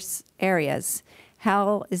course areas,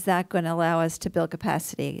 how is that going to allow us to build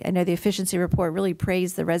capacity? I know the efficiency report really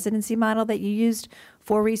praised the residency model that you used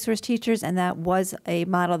for resource teachers, and that was a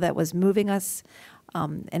model that was moving us,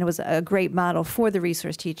 and it was a great model for the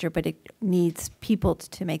resource teacher, but it needs people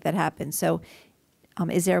to make that happen. So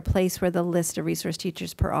is there a place where the list of resource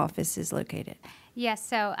teachers per office is located? Yes,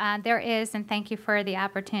 so there is, and thank you for the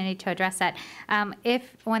opportunity to address that.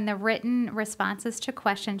 When the written responses to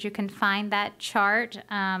questions, you can find that chart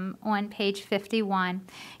on page 51.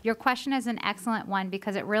 Your question is an excellent one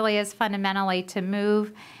because it really is fundamentally to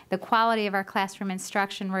move the quality of our classroom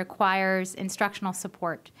instruction requires instructional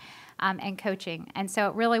support. And coaching. And so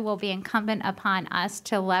it really will be incumbent upon us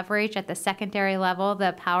to leverage at the secondary level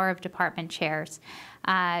the power of department chairs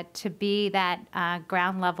to be that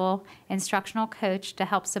ground level instructional coach to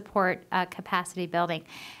help support capacity building.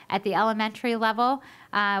 At the elementary level,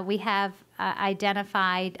 we have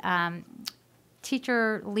identified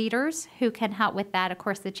teacher leaders who can help with that. Of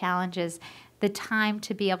course, the challenge is the time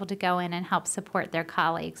to be able to go in and help support their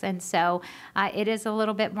colleagues. And so it is a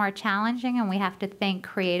little bit more challenging, and we have to think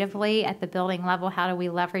creatively at the building level. How do we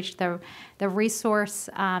leverage the resource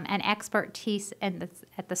and expertise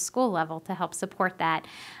at the school level to help support that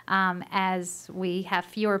as we have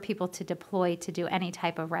fewer people to deploy to do any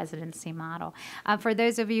type of residency model. For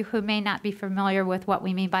those of you who may not be familiar with what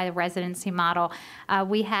we mean by the residency model,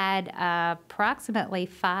 we had approximately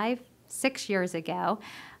 5-6 years ago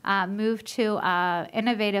moved to an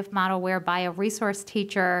innovative model whereby a resource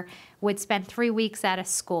teacher would spend 3 weeks at a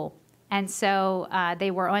school. And so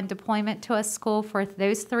they were on deployment to a school for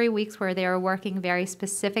those 3 weeks where they were working very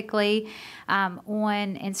specifically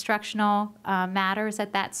on instructional matters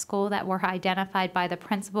at that school that were identified by the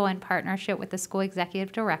principal in partnership with the school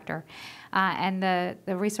executive director. And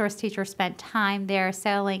the resource teacher spent time there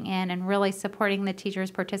settling in and really supporting the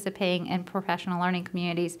teachers participating in professional learning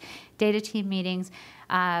communities, data team meetings,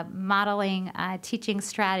 modeling teaching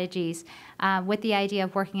strategies with the idea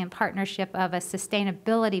of working in partnership of a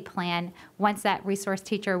sustainability plan once that resource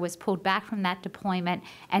teacher was pulled back from that deployment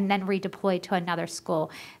and then redeployed to another school.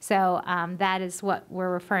 So that is what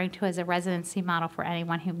we're referring to as a residency model for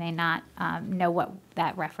anyone who may not know what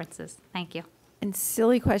that references. Thank you. And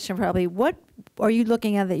silly question probably, what are you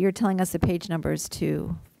looking at that you're telling us the page numbers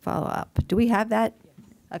to follow up? Do we have that?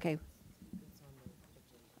 Okay.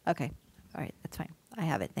 Okay. All right. That's fine. I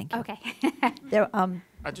have it. Thank you. Okay. There,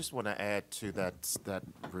 I just want to add to that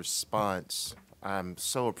response. I'm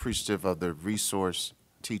so appreciative of the resource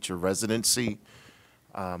teacher residency,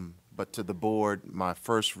 but to the board, my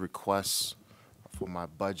first request for my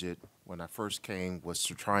budget when I first came was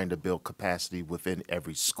to trying to build capacity within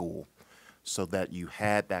every school so that you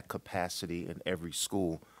had that capacity in every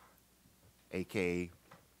school, aka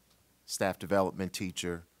staff development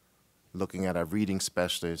teacher, looking at a reading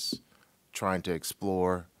specialist, trying to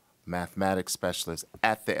explore mathematics specialists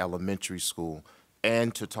at the elementary school,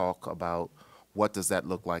 and to talk about what does that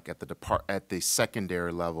look like at the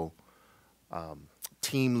secondary level,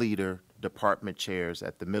 team leader, department chairs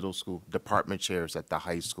at the middle school, department chairs at the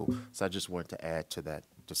high school. So I just wanted to add to that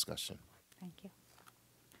discussion. Thank you.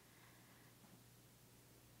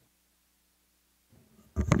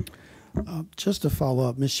 Just to follow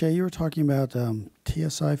up, Ms. Shea, you were talking about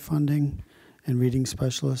TSI funding and reading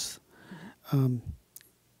specialists.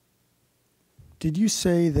 Did you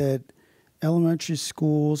say that elementary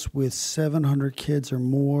schools with 700 kids or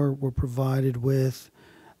more were provided with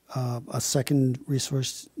a second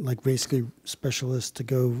resource, like basically specialists to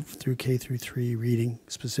go through K through 3 reading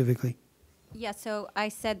specifically? Yeah, so I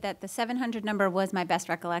said that the 700 number was my best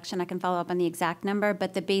recollection. I can follow up on the exact number,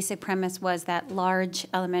 but the basic premise was that large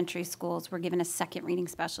elementary schools were given a second reading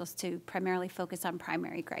specialist to primarily focus on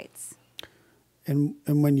primary grades. And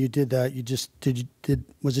when you did that, you just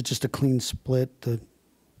was it just a clean split,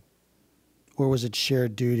 or was it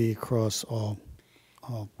shared duty across all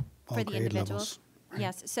For the grade individuals? levels?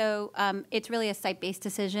 Yes, so it's really a site-based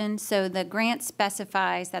decision. So the grant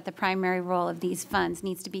specifies that the primary role of these funds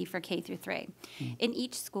needs to be for K through 3. In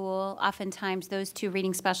each school, oftentimes those two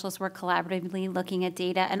reading specialists work collaboratively looking at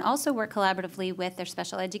data and also work collaboratively with their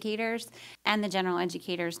special educators and the general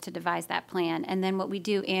educators to devise that plan. And then what we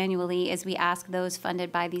do annually is we ask those funded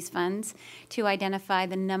by these funds to identify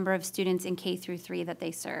the number of students in K through 3 that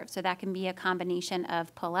they serve. So that can be a combination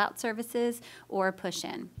of pull-out services or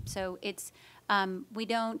push-in. So it's we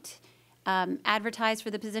don't advertise for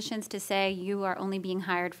the positions to say you are only being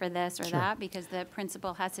hired for this or that, because the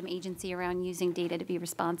principal has some agency around using data to be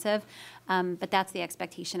responsive, but that's the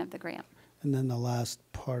expectation of the grant. And then the last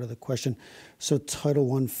part of the question, so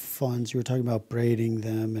Title I funds, you were talking about braiding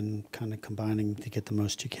them and kind of combining to get the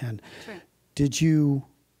most you can. Sure. Did you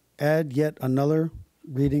add yet another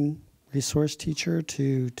reading resource teacher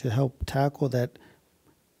to help tackle that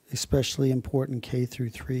especially important K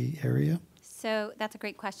through 3 area? So that's a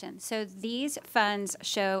great question. So these funds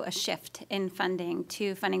show a shift in funding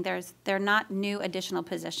to funding. They're not new additional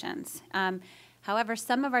positions. However,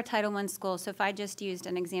 some of our Title I schools, so if I just used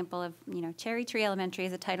an example of, Cherry Tree Elementary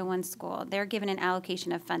is a Title I school, they're given an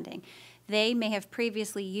allocation of funding. They may have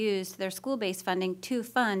previously used their school-based funding to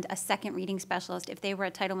fund a second reading specialist if they were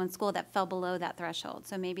a Title I school that fell below that threshold.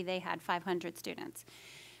 So maybe they had 500 students.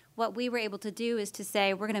 What we were able to do is to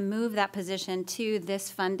say, we're going to move that position to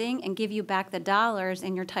this funding and give you back the dollars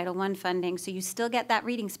in your Title I funding, so you still get that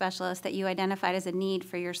reading specialist that you identified as a need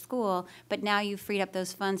for your school, but now you've freed up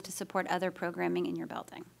those funds to support other programming in your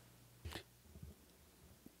building.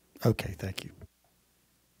 Okay, thank you.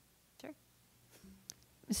 Sure.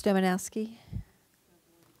 Ms. Domanowski?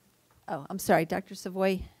 Oh, I'm sorry, Dr.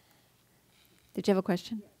 Savoy. Did you have a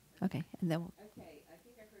question? Okay, and then we'll. Okay, I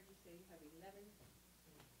think I heard you say you have 11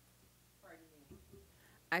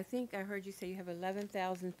 I think I heard you say you have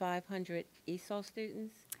 11,500 ESOL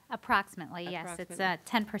students? Approximately, yes. It's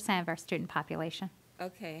 10% of our student population.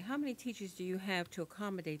 Okay, how many teachers do you have to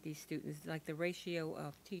accommodate these students, like the ratio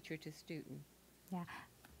of teacher to student? Yeah,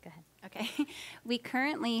 go ahead. Okay. We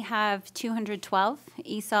currently have 212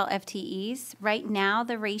 ESOL FTEs. Right now,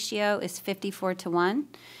 the ratio is 54-1.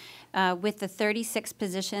 With the 36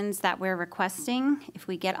 positions that we're requesting, if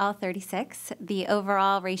we get all 36, the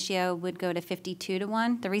overall ratio would go to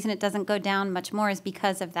 52-1. The reason it doesn't go down much more is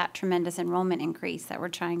because of that tremendous enrollment increase that we're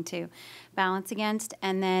trying to balance against.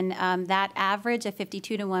 And then that average of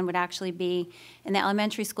 52-1 would actually be, in the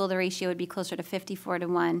elementary school, the ratio would be closer to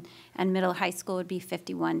 54-1, and middle high school would be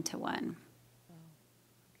 51-1.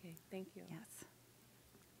 Okay, thank you. Yes.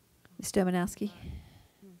 Ms. Domanowski?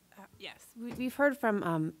 Yes, we've heard from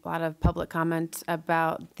a lot of public comment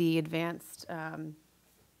about the advanced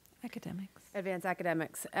academics.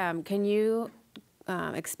 Can you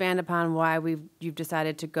expand upon why you've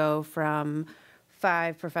decided to go from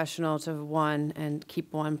 5 professional to 1 and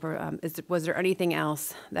keep 1 per? Was there anything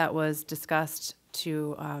else that was discussed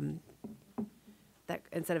to that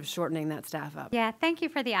instead of shortening that staff up? Yeah, thank you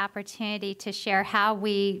for the opportunity to share how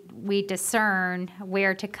we discern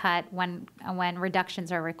where to cut when reductions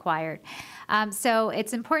are required. So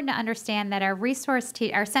it's important to understand that our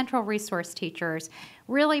central resource teachers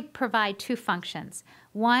really provide 2 functions.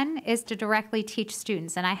 One is to directly teach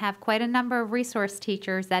students, and I have quite a number of resource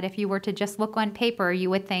teachers that if you were to just look on paper, you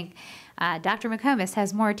would think Dr. McComas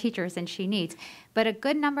has more teachers than she needs. But a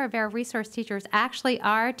good number of our resource teachers actually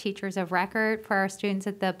are teachers of record for our students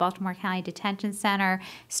at the Baltimore County Detention Center,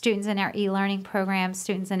 students in our e-learning program,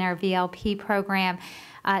 students in our VLP program.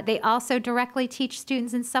 They also directly teach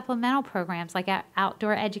students in supplemental programs like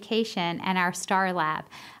outdoor education and our STAR Lab.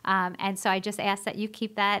 And so I just ask that you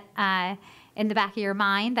keep that in the back of your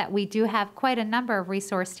mind, that we do have quite a number of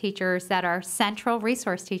resource teachers that are central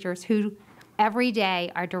resource teachers who every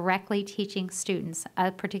day are directly teaching students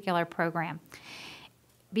a particular program.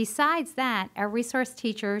 Besides that, our resource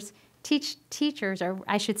teachers teach teachers, or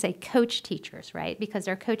I should say coach teachers, right? Because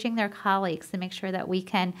they're coaching their colleagues to make sure that we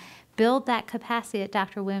can build that capacity that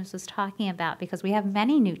Dr. Williams was talking about, because we have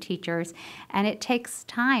many new teachers and it takes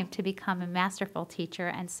time to become a masterful teacher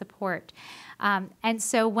and support. And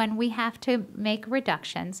so when we have to make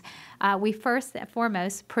reductions, we first and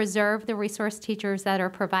foremost preserve the resource teachers that are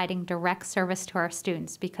providing direct service to our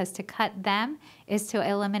students, because to cut them is to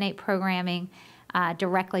eliminate programming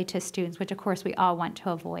directly to students, which of course we all want to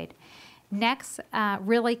avoid. Next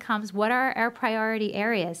really comes what are our priority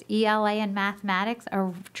areas. ELA and mathematics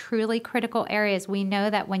are truly critical areas. We know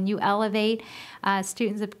that when you elevate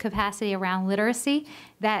students of capacity around literacy,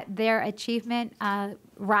 that their achievement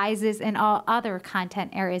rises in all other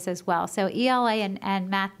content areas as well. So ELA and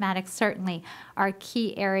mathematics certainly are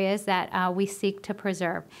key areas that we seek to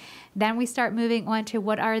preserve. Then we start moving on to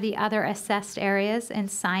what are the other assessed areas in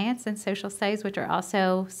science and social studies, which are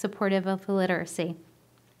also supportive of literacy.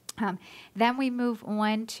 Then we move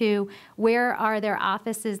on to where are there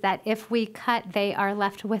offices that if we cut, they are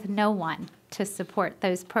left with no one to support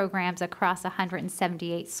those programs across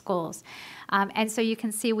 178 schools. And so you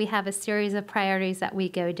can see we have a series of priorities that we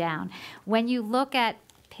go down. When you look at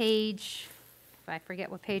page, I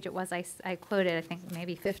forget what page it was I quoted, I think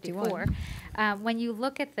maybe 54. When you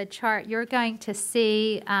look at the chart, you're going to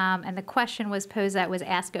see, and the question was posed that was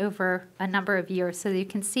asked over a number of years, so you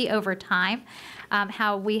can see over time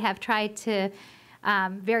how we have tried to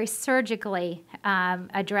very surgically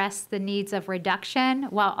address the needs of reduction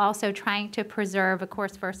while also trying to preserve, of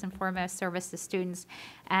course, first and foremost, service to students,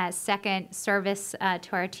 second, service to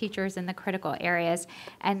our teachers in the critical areas,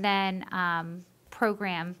 and then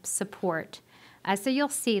program support. So you'll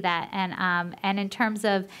see that, and in terms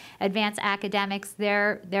of advanced academics,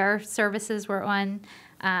 their services were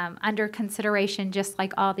under consideration just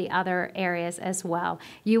like all the other areas as well.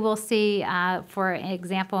 You will see, for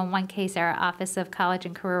example, in one case, our Office of College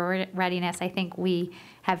and Career Readiness, I think we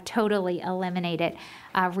have totally eliminated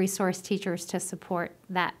resource teachers to support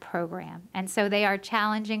that program. And so they are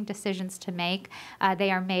challenging decisions to make. They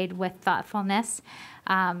are made with thoughtfulness.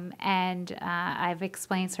 And I've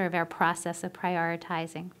explained sort of our process of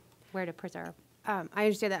prioritizing where to preserve. I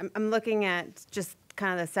understand that. I'm looking at just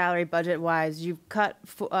kind of the salary budget-wise. You've cut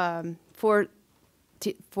four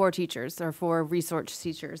teachers or 4 resource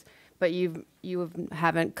teachers, but you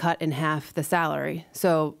haven't cut in half the salary.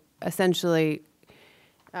 So essentially,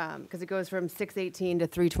 because it goes from 618 to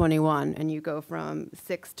 321, and you go from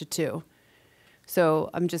 6 to 2. So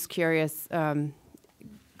I'm just curious,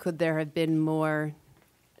 could there have been more?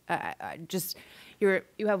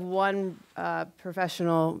 you have one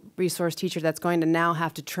professional resource teacher that's going to now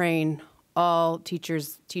have to train all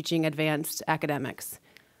teachers teaching advanced academics.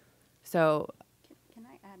 So, Can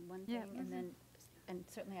I add one thing? And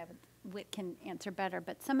certainly Whit can answer better,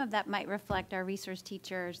 but some of that might reflect our resource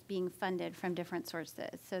teachers being funded from different sources.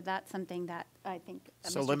 So that's something that I think.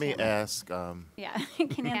 So Mr. let me Chandler- ask. Yeah,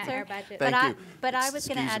 can answer. our budget. Thank you. But I was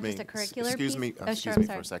going to Excuse add me. just a curricular Excuse piece. me. Oh, Excuse sure, me I'm for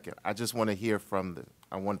sorry. a second. I just want to hear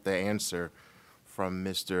I want the answer from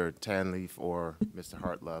Mr. Tanleaf or Mr.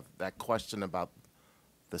 Hartlove. That question about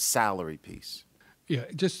the salary piece. Yeah,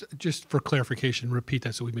 just for clarification, repeat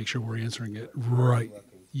that so we make sure we're answering it right.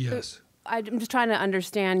 Yes. I'm just trying to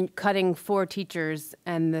understand cutting 4 teachers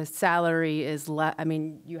and the salary is I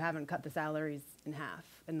mean, you haven't cut the salaries in half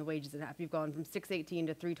and the wages in half. You've gone from 618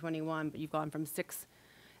 to 321, but you've gone from 6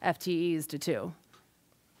 FTEs to 2.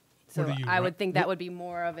 So I would think that would be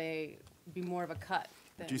more of a cut.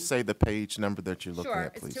 Could you say the page number that you're looking Sure,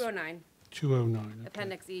 at, please? it's 209. 209. Okay.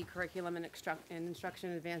 Appendix E, Curriculum and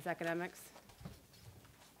Instruction in Advanced Academics.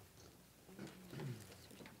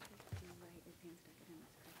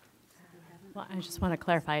 Well, I just want to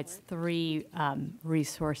clarify, it's 3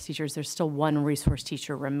 resource teachers. There's still 1 resource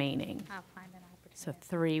teacher remaining. I'll find an opportunity. So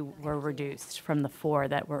 3 were reduced from the 4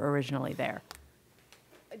 that were originally there.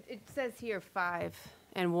 It says here 5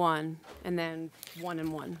 and 1, and then 1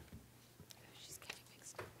 and 1.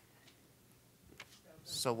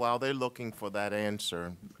 So while they're looking for that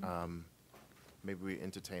answer, maybe we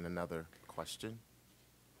entertain another question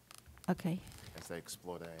Okay. as they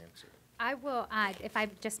explore that answer. I will add, if I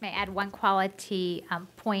just may add one quality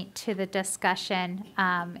point to the discussion,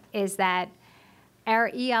 is that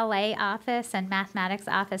our ELA office and mathematics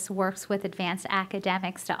office works with advanced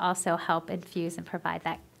academics to also help infuse and provide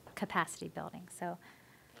that capacity building. So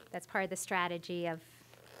that's part of the strategy of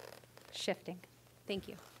shifting. Thank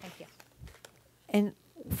you. Thank you. And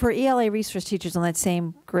for ELA resource teachers on that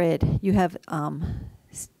same grid, you have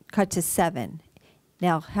cut to 7.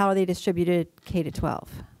 Now, how are they distributed K to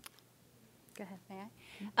 12? Go ahead, may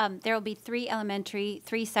I? There will be 3 elementary,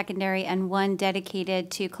 3 secondary, and 1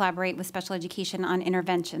 dedicated to collaborate with special education on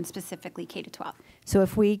intervention, specifically K to 12. So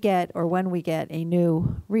if we get, or when we get a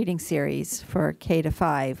new reading series for K to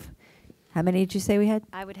 5, how many did you say we had?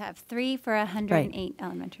 I would have 3 for 108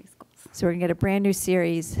 elementary schools. So we're going to get a brand new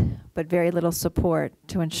series, but very little support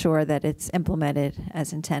to ensure that it's implemented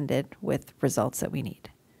as intended with results that we need.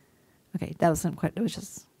 Okay, that wasn't quite, it was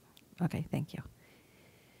just, okay, thank you.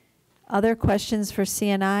 Other questions for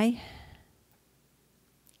CNI?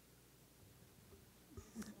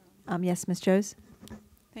 Yes, Ms. Joes?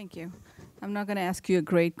 Thank you. I'm not going to ask you a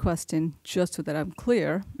great question just so that I'm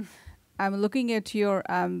clear. I'm looking at your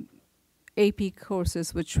AP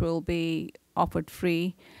courses, which will be offered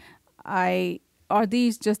free. Are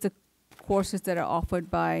these just the courses that are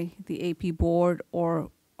offered by the AP board,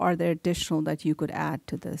 or are there additional that you could add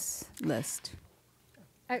to this list?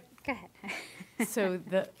 Go ahead. So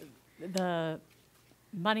the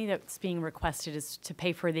money that's being requested is to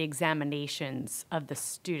pay for the examinations of the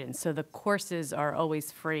students. So the courses are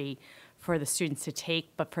always free for the students to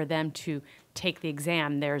take, but for them to take the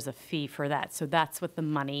exam, there's a fee for that. So that's what the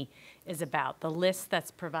money is about. The list that's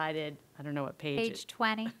provided, I don't know what page. Page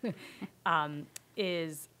 20.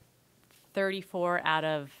 Is 34 out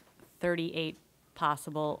of 38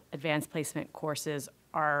 possible advanced placement courses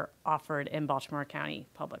are offered in Baltimore County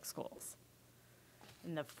Public Schools.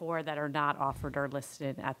 And the 4 that are not offered are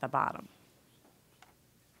listed at the bottom.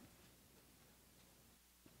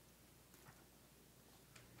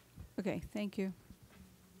 Okay, thank you.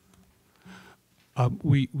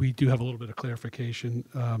 We do have a little bit of clarification.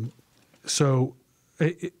 So,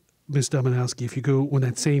 Ms. Dominowski, if you go on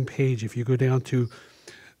that same page, if you go down to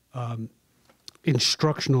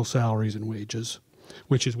instructional salaries and wages,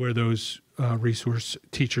 which is where those resource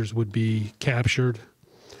teachers would be captured,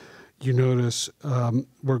 you notice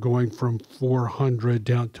we're going from 400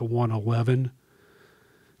 down to 111,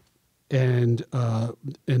 and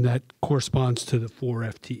that corresponds to the 4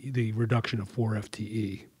 FTE, the reduction of 4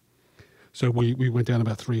 FTE. So we went down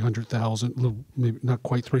about $300,000, maybe not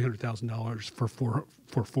quite $300,000 for 4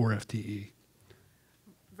 FTE.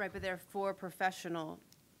 Right, but they're 4 professional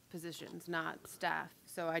positions, not staff.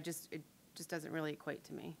 So it just doesn't really equate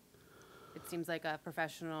to me. It seems like a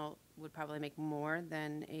professional would probably make more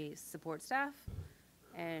than a support staff,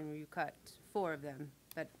 and you cut 4 of them,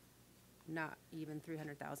 but not even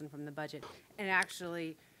 $300,000 from the budget. And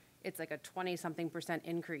actually, it's like a 20-something%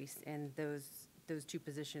 increase in those 2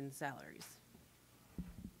 positions' salaries.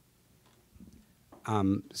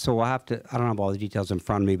 So we'll have to, I don't have all the details in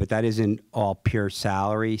front of me, but that isn't all pure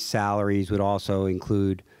salary. Salaries would also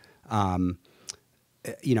include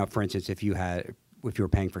for instance, if you were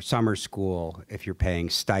paying for summer school, if you're paying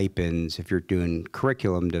stipends, if you're doing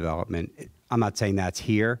curriculum development, I'm not saying that's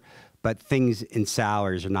here, but things in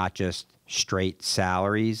salaries are not just straight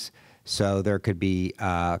salaries. So there could be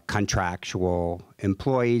contractual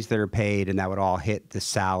employees that are paid, and that would all hit the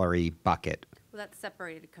salary bucket. Well, that's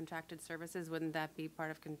separated contracted services. Wouldn't that be part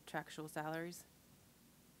of contractual salaries?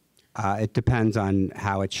 It depends on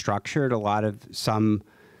how it's structured. A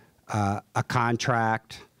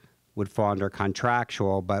contract would fall under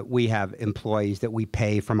contractual, but we have employees that we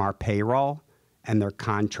pay from our payroll, and they're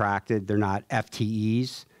contracted. They're not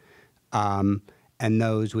FTEs, and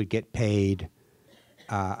those would get paid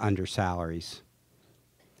under salaries.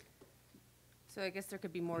 So I guess there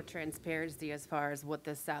could be more transparency as far as what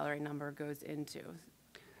the salary number goes into.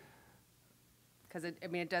 Because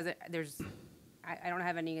it doesn't, I don't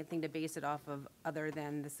have anything to base it off of other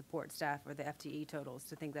than the support staff or the FTE totals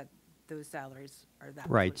to think that those salaries are that.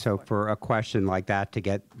 Right, so for a question like that, to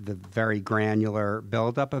get the very granular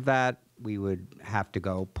buildup of that, we would have to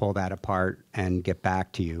go pull that apart and get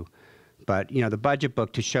back to you. But, the budget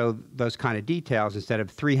book, to show those kind of details, instead of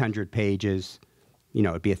 300 pages,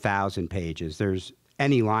 it'd be 1,000 pages.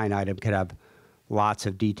 Any line item could have lots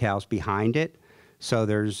of details behind it. So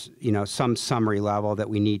there's, some summary level that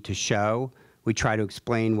we need to show. We try to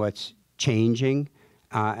explain what's changing,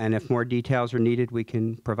 and if more details are needed, we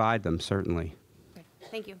can provide them, certainly. Okay.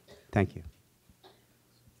 Thank you. Thank you.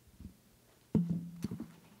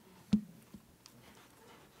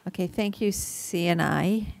 Okay, thank you,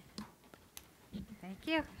 CNI. Thank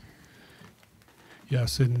you.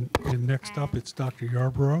 Yes, and next up, it's Dr.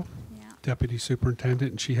 Yarborough, Deputy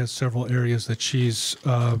Superintendent, and she has several areas that she's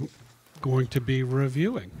going to be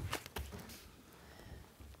reviewing.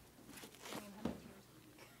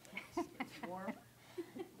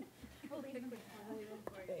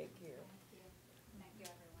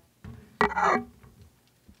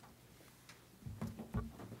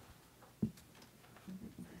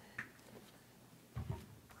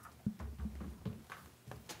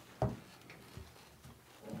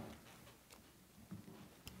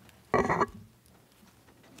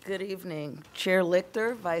 Good evening, Chair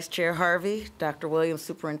Lichter, Vice Chair Harvey, Dr. Williams,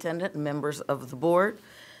 Superintendent, and members of the board.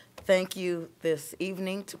 Thank you this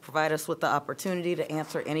evening to provide us with the opportunity to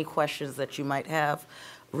answer any questions that you might have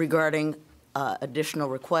regarding additional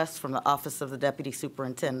requests from the Office of the Deputy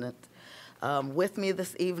Superintendent. With me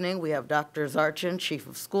this evening, we have Dr. Zarchin, Chief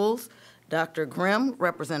of Schools, Dr. Grimm,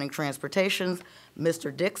 representing Transportation,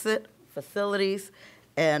 Mr. Dixit, Facilities,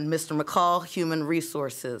 and Mr. McCall, Human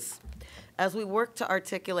Resources. As we work to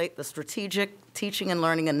articulate the strategic teaching and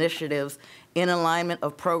learning initiatives in alignment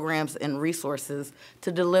of programs and resources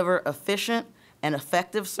to deliver efficient and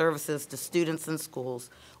effective services to students and schools,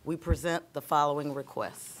 we present the following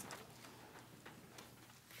requests.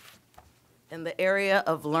 In the area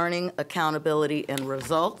of learning, accountability, and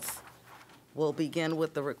results, we'll begin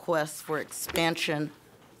with the request for expansion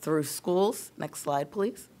through schools. Next slide,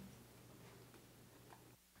 please.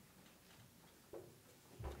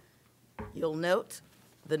 You'll note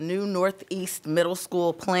the new Northeast Middle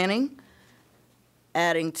School planning,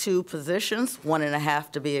 adding 2 positions,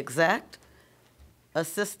 1.5 to be exact,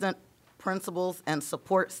 assistant principals and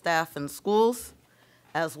support staff in schools,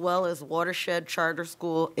 as well as Watershed Charter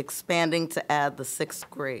School expanding to add the 6th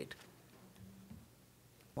grade.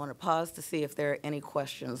 I want to pause to see if there are any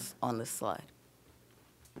questions on this slide.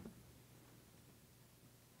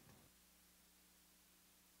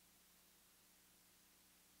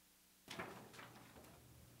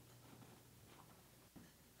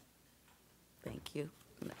 Thank you.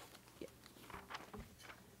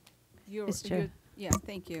 Yeah,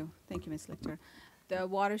 thank you. Thank you, Ms. Lichter. The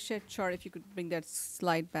watershed chart, if you could bring that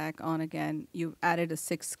slide back on again, you added a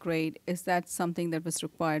 6th grade. Is that something that was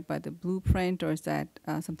required by the blueprint, or is that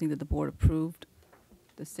something that the board approved,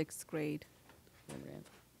 the 6th grade?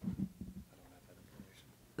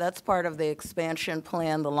 That's part of the expansion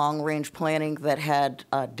plan, the long-range planning that had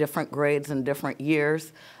different grades in different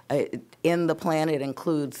years. In the plan, it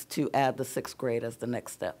includes to add the 6th grade as the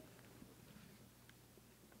next step.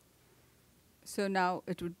 So now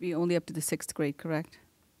it would be only up to the 6th grade, correct?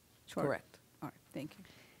 Sure. Correct. All right, thank you.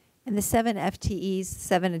 And the 7 FTEs,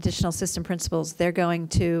 7 additional assistant principals, they're going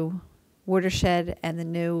to Watershed and the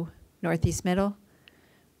new Northeast Middle?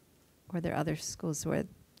 Or are there other schools where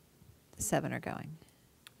the 7 are going?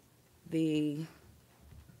 The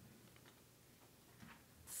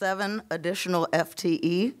 7 additional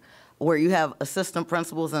FTE, where you have assistant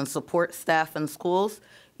principals and support staff in schools,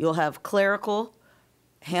 you'll have clerical,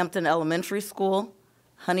 Hampton Elementary School,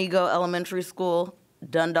 Honeygo Elementary School,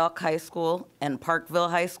 Dundalk High School and Parkville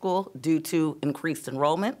High School due to increased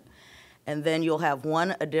enrollment. And then you'll have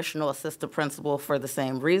one additional assistant principal for the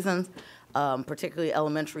same reasons, particularly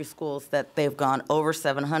elementary schools that they've gone over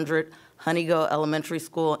 700, Honeygo Elementary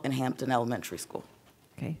School and Hampton Elementary School.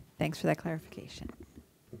 Okay, thanks for that clarification.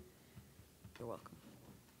 You're welcome.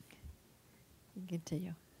 You can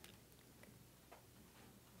continue.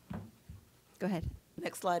 Go ahead.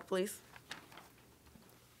 Next slide, please.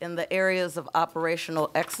 In the areas of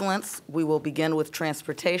operational excellence, we will begin with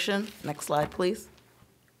transportation. Next slide, please.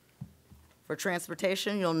 For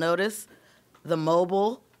transportation, you'll notice the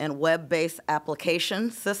mobile and web-based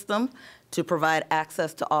application system to provide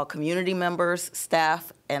access to all community members,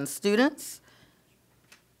 staff, and students.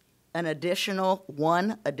 One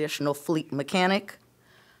additional fleet mechanic.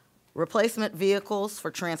 Replacement vehicles for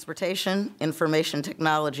transportation, information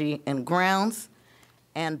technology, and grounds,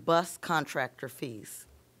 and bus contractor fees.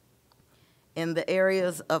 In the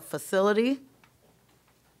areas of facility,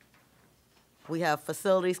 we have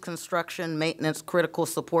facilities, construction, maintenance, critical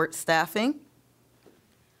support staffing,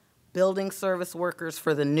 building service workers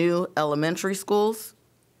for the new elementary schools,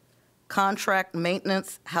 contract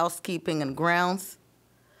maintenance, housekeeping, and grounds,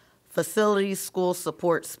 facilities school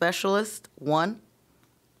support specialist, 1,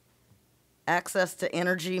 access to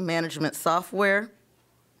energy management software,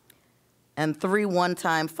 and 3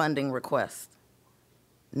 one-time funding requests.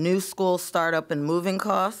 New school startup and moving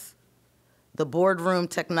costs, the boardroom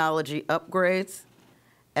technology upgrades,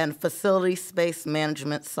 and facility space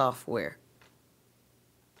management software.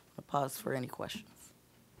 I'll pause for any questions.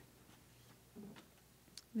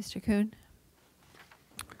 Mr. Kuhn?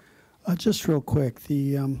 Just real quick,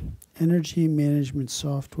 the energy management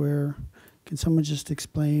software, can someone just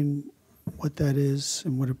explain what that is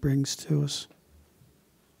and what it brings to us?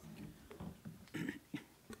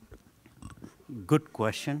 Good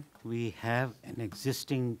question. We have an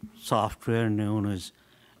existing software known as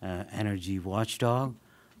Energy Watchdog.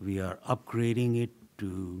 We are upgrading it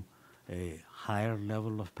to a higher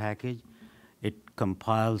level of package. It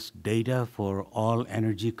compiles data for all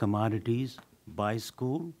energy commodities by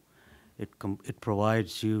school. It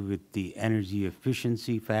provides you with the energy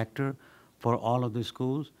efficiency factor for all of the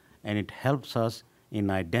schools, and it helps us in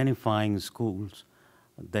identifying schools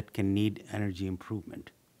that can need energy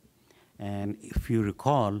improvement. And if you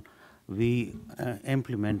recall, we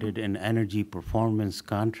implemented an energy performance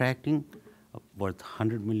contracting worth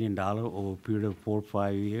 $100 million over a period of 4 or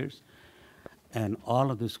 5 years. And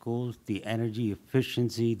all of the schools, the energy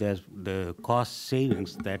efficiency, the cost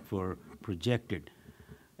savings that were projected,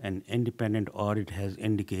 an independent audit has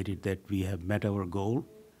indicated that we have met our goal.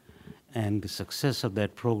 And the success of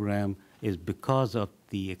that program is because of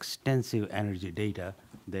the extensive energy data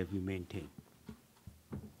that we maintain.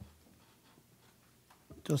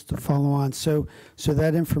 Just to follow on, so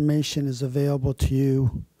that information is available to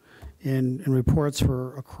you in reports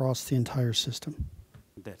for across the entire system?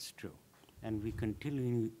 That's true. And we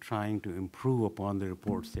continue trying to improve upon the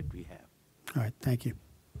reports that we have. All right, thank you.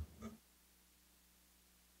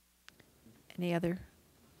 Any other?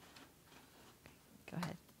 Go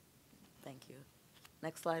ahead. Thank you.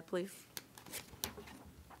 Next slide, please.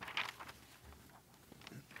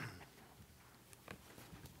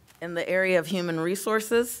 In the area of human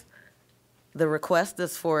resources, the request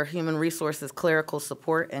is for human resources clerical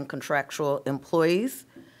support and contractual employees,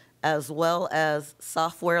 as well as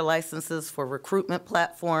software licenses for recruitment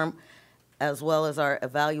platform, as well as our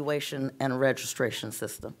evaluation and registration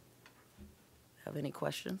system. Have any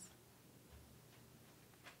questions?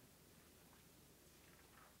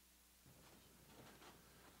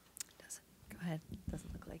 Go ahead.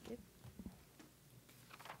 Doesn't look like it.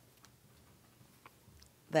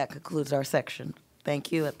 That concludes our section.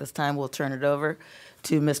 Thank you. At this time, we'll turn it over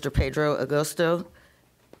to Mr. Pedro Agosto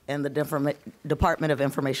and the Department of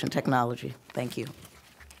Information Technology. Thank you.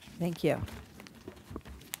 Thank you.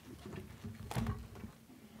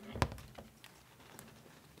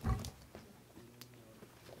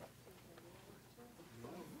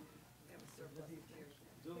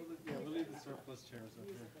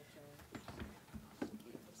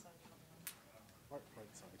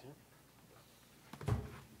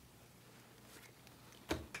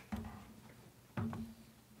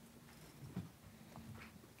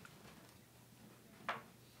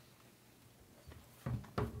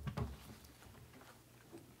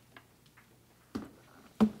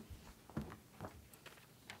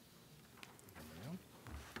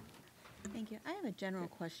 Thank you. I have a general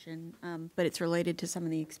question, but it's related to some of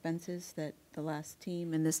the expenses that the last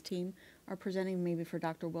team and this team are presenting, maybe for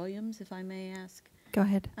Dr. Williams, if I may ask. Go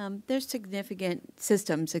ahead. There's significant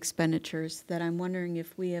systems expenditures that I'm wondering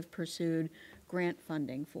if we have pursued grant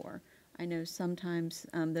funding for. I know sometimes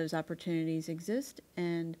those opportunities exist,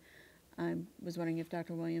 and I was wondering if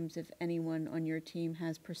Dr. Williams, if anyone on your team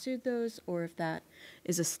has pursued those, or if that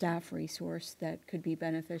is a staff resource that could be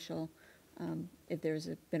beneficial, if there's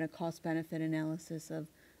been a cost-benefit analysis of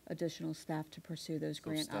additional staff to pursue those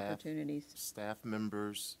grant opportunities. Staff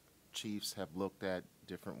members, chiefs have looked at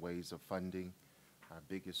different ways of funding. Our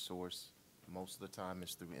biggest source most of the time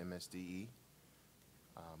is through MSDE.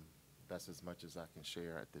 That's as much as I can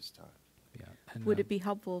share at this time. Yeah. And, Would it be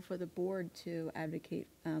helpful for the board to advocate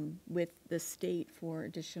with the state for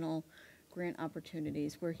additional grant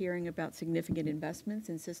opportunities? We're hearing about significant investments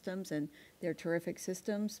in systems, and they're terrific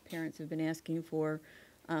systems. Parents have been asking for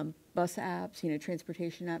bus apps,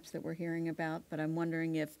 transportation apps that we're hearing about, but I'm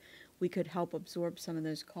wondering if we could help absorb some of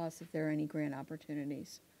those costs if there are any grant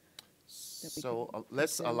opportunities. So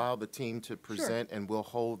let's allow the team to present, and we'll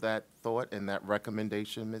hold that thought and that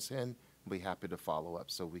recommendation, Ms. Henn. We'll be happy to follow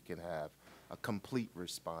up so we can have a complete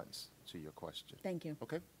response to your question. Thank you.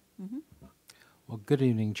 Okay? Well, good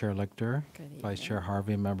evening, Chair Lichter, Good Vice evening. Chair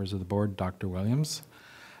Harvey, members of the board, Dr. Williams.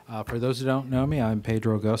 For those who don't know me, I'm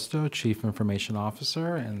Pedro Agosto, Chief Information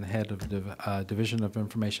Officer and head of the Division of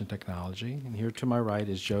Information Technology. And here to my right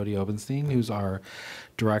is Jody Obenstein, who's our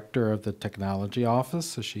Director of the Technology Office.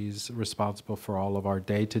 So she's responsible for all of our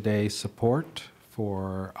day-to-day support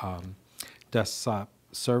for desktop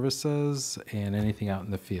services and anything out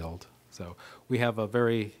in the field. So we have a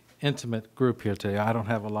very intimate group here today. I don't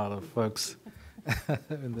have a lot of folks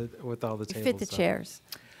with all the tables. Fit the chairs.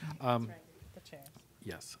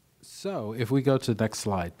 Yes. So if we go to the next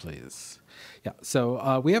slide, please. Yeah.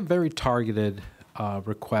 So we have very targeted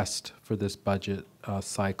request for this budget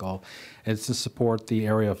cycle. It's to support the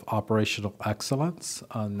area of operational excellence.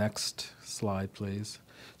 Next slide, please.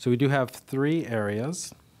 So we do have three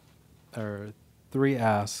areas, or three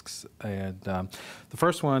asks, and the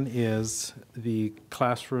first one is the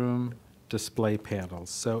classroom display panels.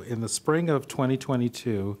 So in the spring of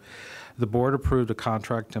 2022, the board approved a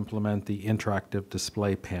contract to implement the interactive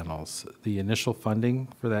display panels. The initial funding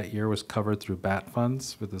for that year was covered through BAT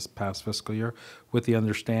funds for this past fiscal year, with the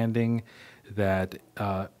understanding that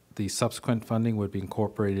the subsequent funding would be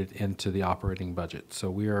incorporated into the operating budget. So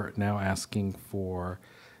we are now asking for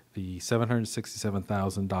the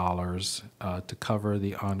 $767,000 to cover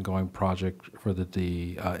the ongoing project for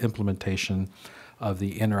the implementation of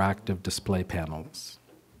the interactive display panels.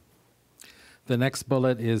 The next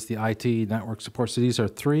bullet is the IT network support. So these are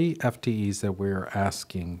three FTEs that we're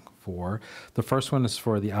asking for. The first one is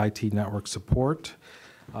for the IT network support.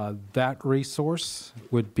 That resource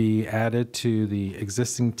would be added to the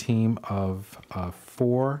existing team of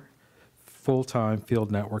 4 full-time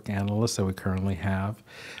field network analysts that we currently have.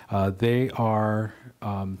 They are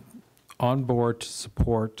on board to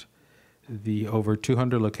support the over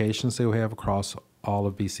 200 locations that we have across all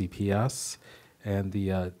of BCPS and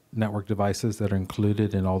the network devices that are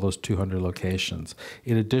included in all those 200 locations.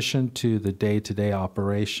 In addition to the day-to-day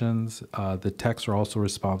operations, the techs are also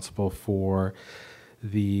responsible for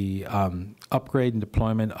the upgrade and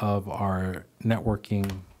deployment of our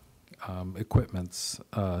networking equipment,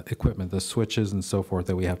 the switches and so forth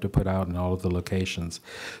that we have to put out in all of the locations.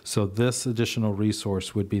 So this additional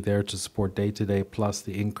resource would be there to support day-to-day plus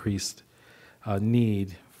the increased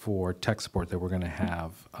need for tech support that we're going to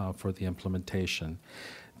have for the implementation.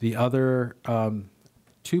 The other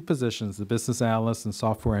two positions, the business analyst and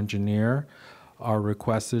software engineer, are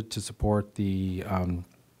requested to support the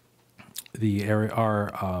area,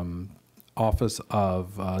 our Office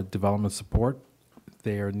of Development Support.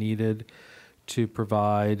 They are needed to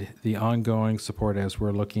provide the ongoing support as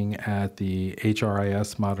we're looking at the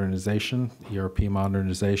HRIS modernization, ERP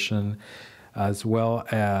modernization, as well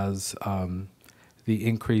as the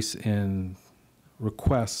increase in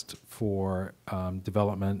request for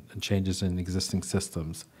development and changes in existing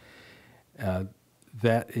systems.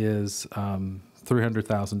 That is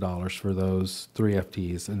 $300,000 for those three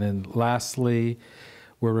FTEs. And then lastly,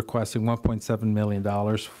 we're requesting $1.7 million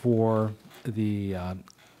for the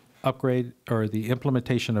upgrade or the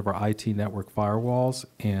implementation of our IT network firewalls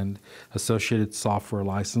and associated software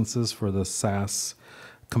licenses for the SaaS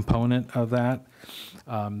component of that.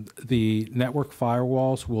 The network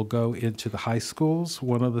firewalls will go into the high schools.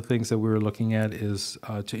 One of the things that we were looking at is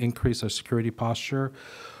to increase our security posture.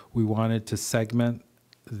 We wanted to segment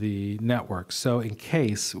the network. So in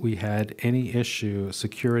case we had any issue,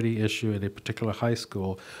 security issue at a particular high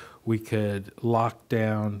school, we could lock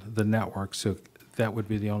down the network, so that would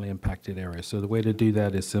be the only impacted area. So the way to do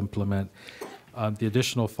that is implement the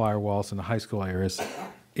additional firewalls in the high school areas,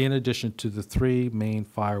 in addition to the three main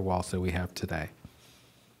firewalls that we have today.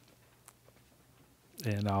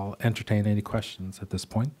 And I'll entertain any questions at this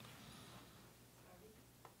point.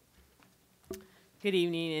 Good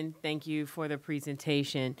evening, and thank you for the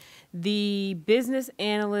presentation. The business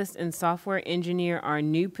analyst and software engineer are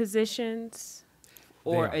new positions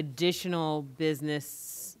or additional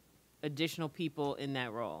people in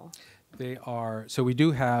that role? They are, so we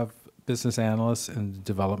do have business analysts and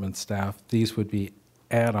development staff. These would be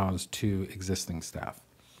add-ons to existing staff.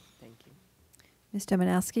 Thank you. Ms.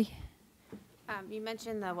 Domanowski? You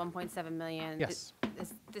mentioned the 1.7 million. Yes.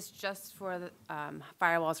 Is this just for the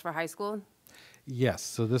firewalls for high school? Yes,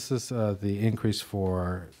 so this is the increase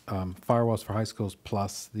for firewalls for high schools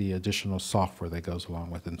plus the additional software that goes along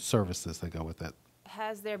with it and services that go with it.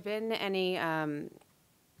 Has there been any,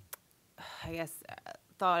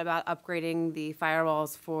 thought about upgrading the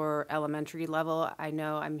firewalls for elementary level? I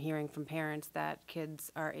know I'm hearing from parents that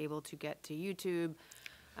kids are able to get to YouTube,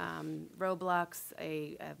 Roblox,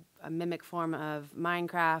 a mimic form of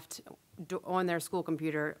Minecraft on their school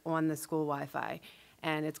computer on the school Wi-Fi.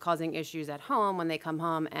 And it's causing issues at home when they come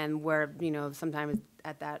home, and where, sometimes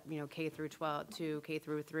at that, K through 12 to K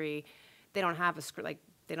through 3, they don't have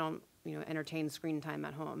they don't, entertain screen time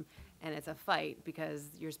at home. And it's a fight because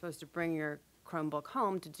you're supposed to bring your Chromebook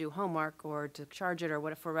home to do homework or to charge it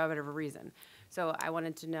or for whatever reason. So I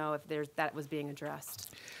wanted to know if that was being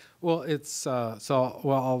addressed. Well, it's,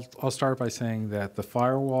 I'll start by saying that the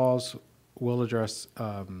firewalls will address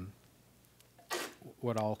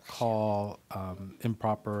what I'll call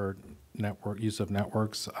improper use of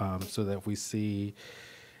networks, so that if we see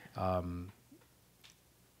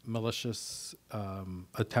malicious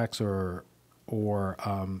attacks or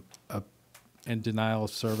and denial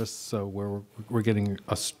of service, so we're getting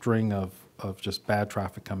a string of just bad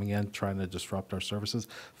traffic coming in, trying to disrupt our services,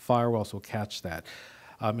 firewalls will catch that.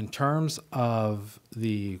 In terms of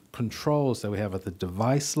the controls that we have at the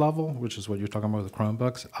device level, which is what you're talking about with the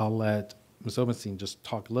Chromebooks, I'll let Ms. Obenstein just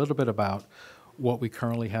talk a little bit about what we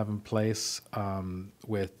currently have in place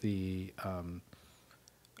with the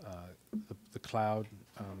cloud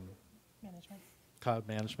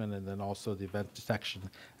management, and then also the event detection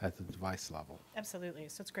at the device level. Absolutely.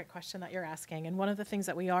 So it's a great question that you're asking. And one of the things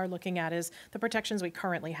that we are looking at is the protections we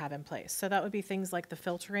currently have in place. So that would be things like the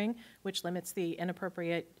filtering, which limits the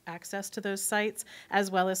inappropriate access to those sites,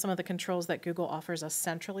 as well as some of the controls that Google offers us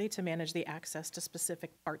centrally to manage the access to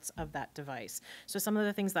specific parts of that device. So some of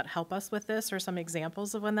the things that help us with this are some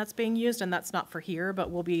examples of when that's being used, and that's not for here,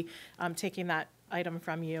 but we'll be taking that item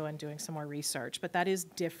from you and doing some more research. But that is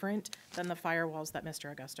different than the firewalls that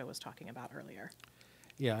Mr. Augusto was talking about earlier.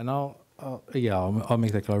 Yeah, and I'll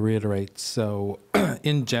make that clear. I'll reiterate. So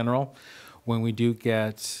in general, when we do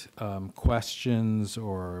get questions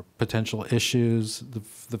or potential issues,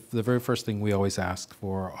 the very first thing we always ask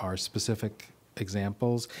for are specific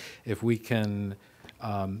examples. If we can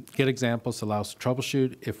get examples to allow us to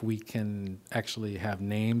troubleshoot, if we can actually have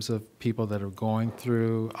names of people that are going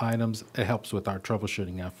through items, it helps with our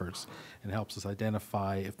troubleshooting efforts and helps us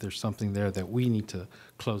identify if there's something there that we need to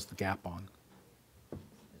close the gap on.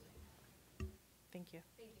 Thank you.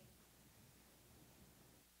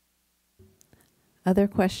 Other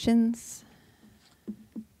questions?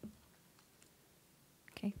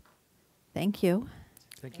 Okay. Thank you.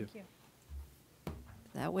 Thank you.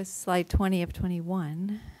 That was slide 20 of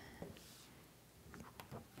 21.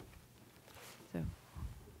 So.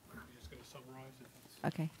 Just going to summarize it.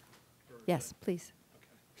 Okay. Yes, please.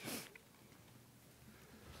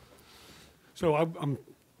 So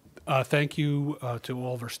thank you to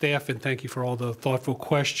all of our staff, and thank you for all the thoughtful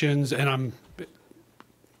questions. And I'm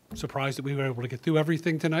surprised that we were able to get through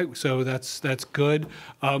everything tonight, so that's good.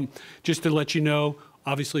 Just to let you know,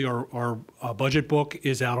 obviously our budget book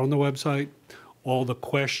is out on the website. All the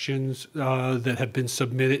questions that have been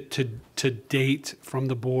submitted to date from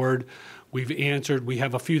the board, we've answered. We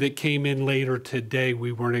have a few that came in later today.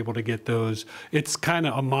 We weren't able to get those. It's kind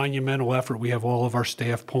of a monumental effort. We have all of our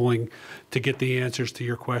staff pulling to get the answers to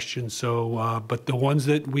your questions. So, but the ones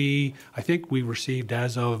that I think we received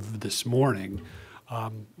as of this morning,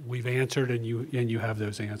 we've answered, and you have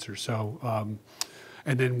those answers. So,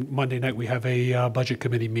 and then Monday night we have a budget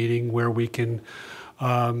committee meeting where we can.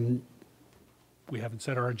 We haven't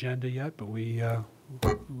set our agenda yet, but we're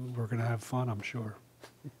going to have fun, I'm sure.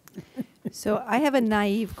 So I have a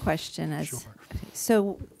naive question. Sure.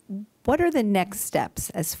 So what are the next steps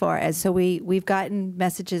as far as, so we've gotten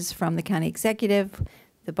messages from the county executive,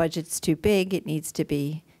 the budget's too big, it needs to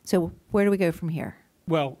be, so where do we go from here?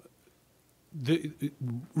 Well,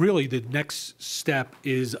 really the next step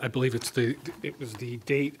is, I believe it was the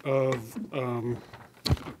date of,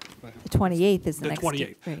 The 28th is the next.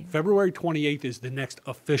 28th. Right. February 28th is the next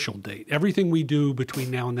official date. Everything we do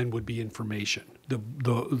between now and then would be information.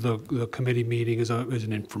 The committee meeting is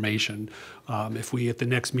an information. If we, at the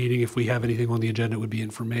next meeting, if we have anything on the agenda, it would be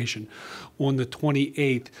information. On the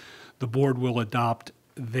 28th, the board will adopt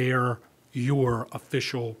your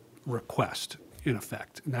official request, in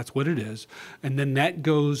effect, and that's what it is. And then that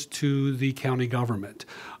goes to the county government.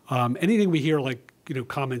 Anything we hear, like,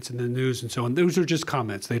 comments in the news and so on, those are just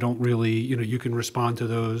comments. They don't really, you can respond to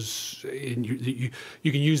those, and you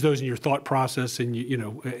can use those in your thought process and,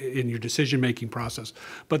 in your decision-making process.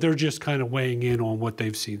 But they're just kind of weighing in on what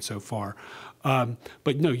they've seen so far.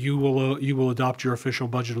 But no, you will adopt your official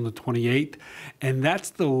budget on the 28th, and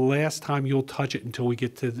that's the last time you'll touch it until we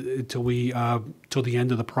get to till the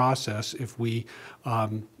end of the process. If we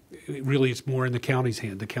really, it's more in the county's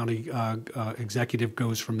hand. The county executive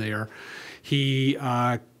goes from there. He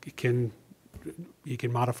can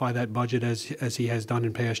modify that budget as he has done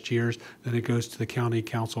in past years. Then it goes to the county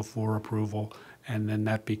council for approval, and then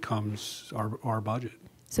that becomes our budget.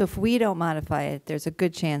 So if we don't modify it, there's a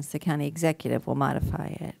good chance the county executive will modify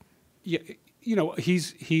it. Yeah,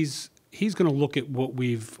 he's going to look at what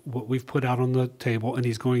we've put out on the table, and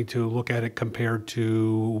he's going to look at it compared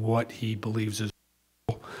to what he believes is.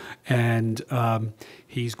 And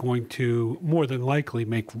he's going to more than likely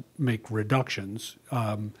make reductions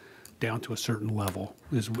down to a certain level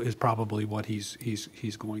is probably what he's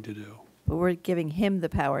going to do. But we're giving him the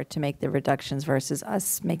power to make the reductions versus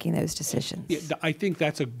us making those decisions. Yeah, I think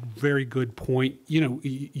that's a very good point.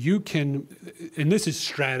 You can, and this is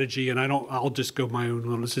strategy, and I'll just go my own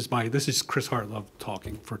little. This is Chris Hartlove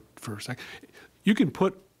talking for a second. You can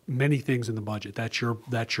put many things in the budget. That's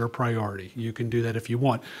your priority. You can do that if you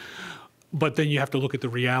want. But then you have to look at the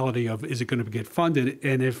reality of, is it going to get funded?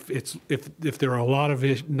 And if there are a lot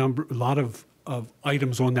of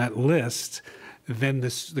items on that list, then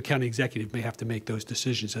the county executive may have to make those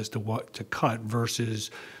decisions as to what to cut versus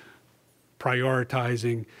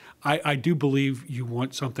prioritizing. I do believe you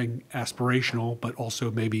want something aspirational, but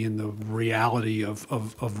also maybe in the reality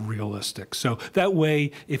of realistic. So that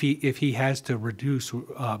way, if he has to reduce,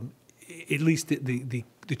 at least the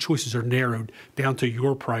choices are narrowed down to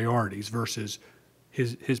your priorities versus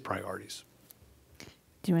his priorities.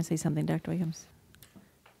 Do you want to say something, Dr. Williams?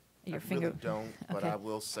 Your finger. Really don't, but Okay. I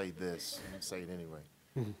will say this, and say it anyway.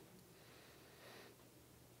 Mm-hmm.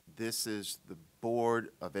 This is the Board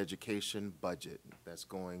of Education budget that's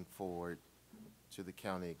going forward to the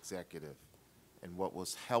county executive. And what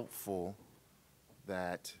was helpful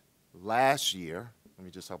that last year, let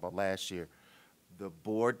me just talk about last year, the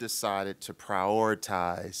board decided to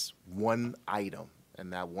prioritize one item,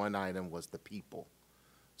 and that one item was the people.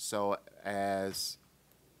 So as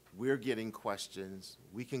we're getting questions,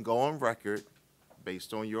 we can go on record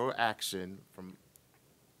based on your action from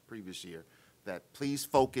previous year that please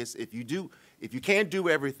focus, if you can't do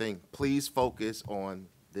everything, please focus on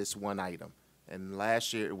this one item. And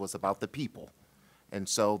last year it was about the people. And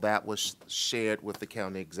so that was shared with the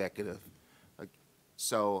county executive.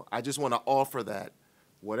 So I just want to offer that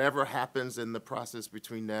whatever happens in the process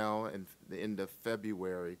between now and the end of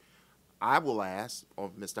February, I will ask, or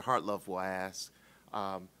Mr. Hartlove will ask,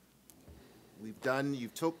 you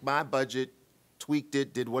took my budget, tweaked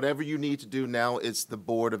it, did whatever you need to do. Now it's the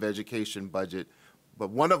Board of Education budget. But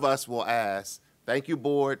one of us will ask, thank you,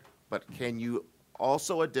 board, but can you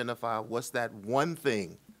also identify what's that one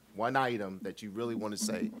thing, one item that you really want to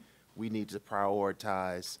say we need to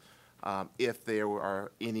prioritize if there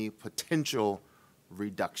are any potential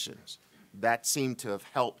reductions? That seemed to have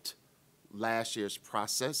helped last year's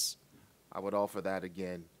process. I would offer that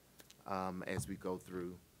again as we go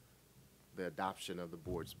through the adoption of the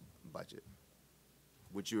board's budget.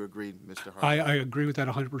 Would you agree, Mr. Hart? I agree with that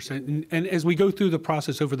 100%. And as we go through the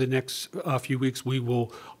process over the next few weeks, we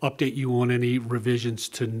will update you on any revisions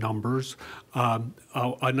to numbers. An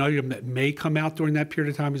item that may come out during that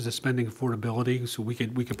period of time is the spending affordability. So we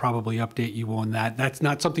could probably update you on that. That's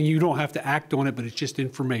not something you don't have to act on it, but it's just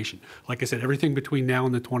information. Like I said, everything between now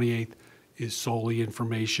and the 28th is solely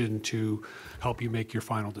information to help you make your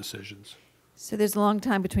final decisions. So there's a long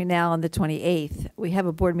time between now and the 28th. We have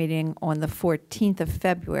a board meeting on the 14th of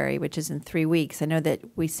February, which is in 3 weeks. I know that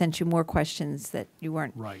we sent you more questions that you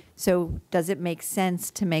weren't. Right. So does it make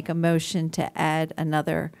sense to make a motion to add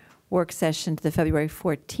another work session to the February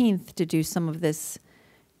 14th to do some of this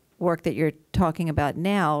work that you're talking about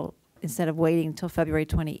now instead of waiting until February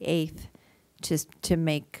 28th just to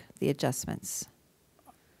make the adjustments?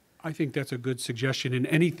 I think that's a good suggestion. And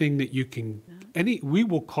anything that you can, we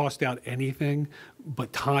will cost out anything,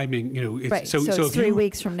 but timing, Right. So it's 3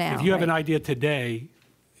 weeks from now. If you have an right? idea today,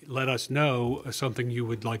 let us know something you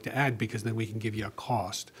would like to add, because then we can give you a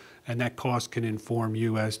cost. And that cost can inform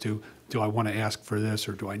you as to, do I want to ask for this,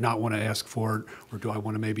 or do I not want to ask for it, or do I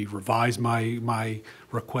want to maybe revise my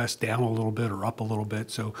request down a little bit or up a little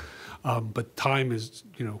bit? So, but time is,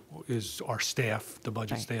 is our staff, the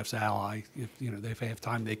budget staff's ally. If, if they have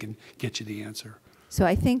time, they can get you the answer. So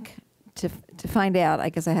I think to find out, I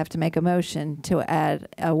guess I have to make a motion to add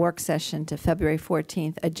a work session to February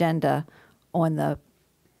 14th agenda on the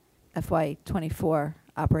FY24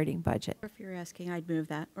 operating budget. If you're asking, I'd move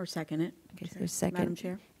that or second it. Okay, so second. Madam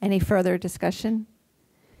Chair. Any further discussion?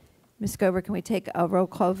 Ms. Gober, can we take a roll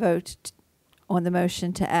call vote on the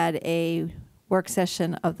motion to add a work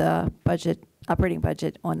session of the budget, operating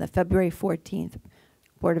budget, on the February 14th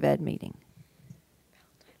Board of Ed meeting?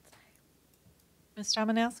 Ms.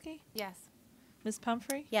 Dominowski? Yes. Ms.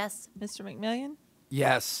 Pumphrey? Yes. Mr. McMillian?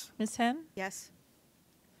 Yes. Ms. Henn? Yes.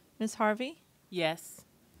 Ms. Harvey? Yes.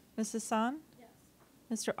 Ms. Hassan?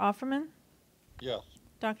 Yes. Mr. Offerman? Yes.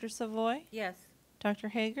 Dr. Savoy? Yes. Dr.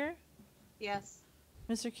 Hager? Yes.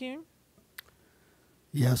 Mr. Kuhn?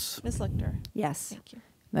 Yes. Ms. Lichter? Yes. Thank you.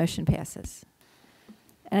 Motion passes.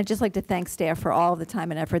 And I'd just like to thank staff for all of the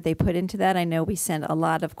time and effort they put into that. I know we sent a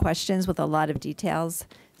lot of questions with a lot of details.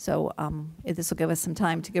 So this will give us some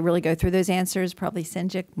time to really go through those answers, probably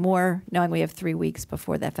send you more, knowing we have 3 weeks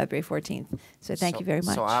before that February 14th. So thank you very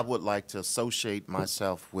much. So I would like to associate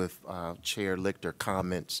myself with Chair Lichter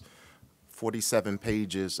comments. 47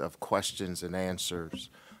 pages of questions and answers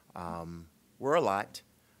were a lot.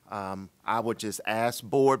 I would just ask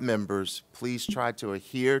board members, please try to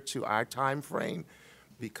adhere to our time frame,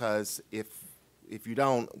 because if you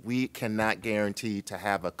don't, we cannot guarantee to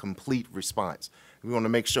have a complete response. We want to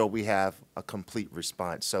make sure we have a complete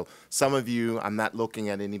response. So some of you, I'm not looking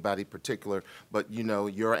at anybody particular, but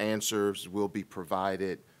your answers will be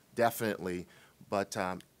provided definitely. But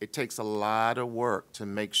it takes a lot of work to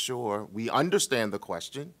make sure we understand the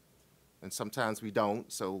question, and sometimes we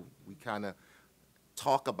don't, so we kind of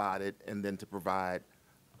talk about it and then to provide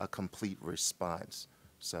a complete response.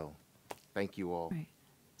 So thank you all. Right.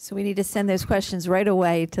 So we need to send those questions right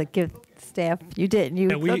away to give staff. You didn't. You.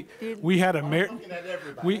 And we had a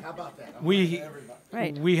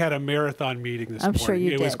we had a marathon meeting this morning. I'm sure you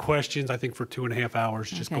It did. was questions, I think, for 2.5 hours,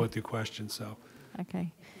 just going through questions. So.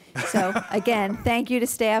 Okay. So again, thank you to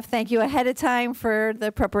staff. Thank you ahead of time for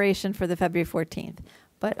the preparation for the February 14th.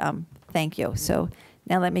 But thank you. So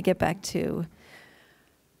now let me get back to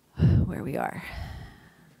where we are.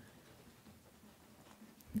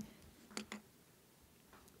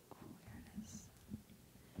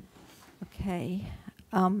 Okay,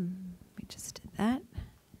 we just did that.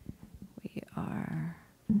 We are,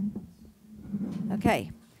 okay.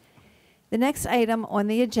 The next item on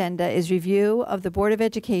the agenda is review of the Board of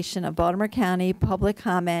Education of Baltimore County public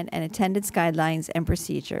comment and attendance guidelines and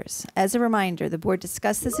procedures. As a reminder, the board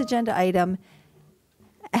discussed this agenda item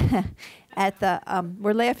at the,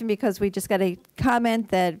 we're laughing because we just got a comment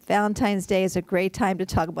that Valentine's Day is a great time to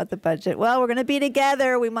talk about the budget. Well, we're going to be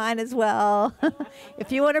together. We might as well.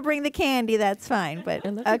 If you want to bring the candy, that's fine. But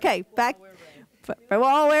okay, back. We'll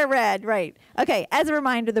all wear red, right. Okay, as a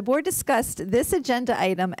reminder, the board discussed this agenda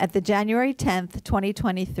item at the January 10th,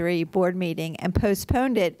 2023 board meeting and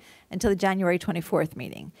postponed it until the January 24th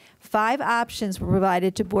meeting. 5 options were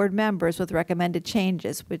provided to board members with recommended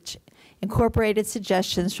changes, which incorporated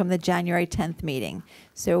suggestions from the January 10th meeting.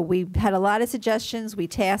 So we had a lot of suggestions. We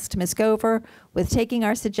tasked Ms. Gover with taking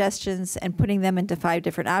our suggestions and putting them into 5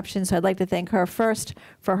 different options. So I'd like to thank her first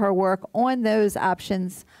for her work on those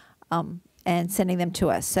options and sending them to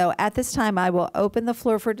us. So at this time, I will open the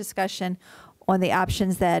floor for discussion on the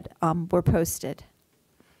options that were posted.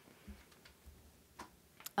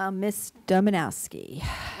 Ms. Dominowski.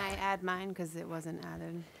 I add mine because it wasn't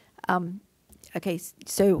added. Okay,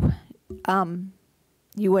 so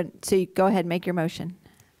you go ahead and make your motion.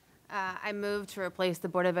 I move to replace the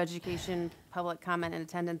Board of Education public comment and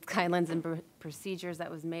attendance guidelines and procedures that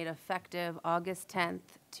was made effective August 10th,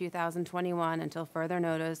 2021 until further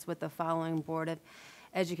notice with the following Board of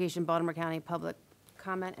Education Baltimore County public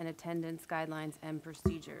comment and attendance guidelines and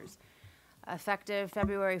procedures. Effective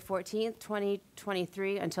February 14th,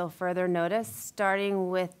 2023 until further notice, starting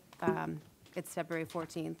with it's February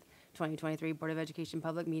 14th. 2023 Board of Education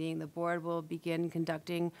public meeting, the board will begin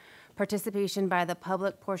conducting participation by the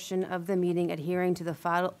public portion of the meeting adhering to the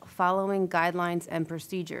following guidelines and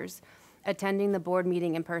procedures. Attending the board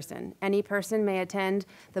meeting in person. Any person may attend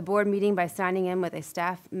the board meeting by signing in with a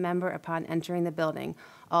staff member upon entering the building.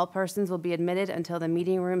 All persons will be admitted until the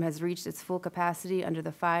meeting room has reached its full capacity under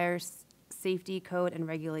the fire safety code and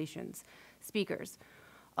regulations. Speakers.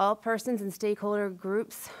 All persons and stakeholder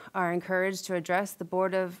groups are encouraged to address the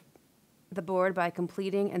board by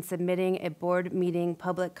completing and submitting a board meeting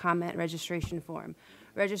public comment registration form.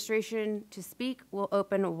 Registration to speak will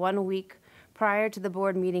open 1 week prior to the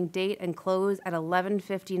board meeting date and close at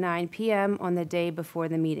 11:59 p.m. on the day before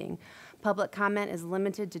the meeting. Public comment is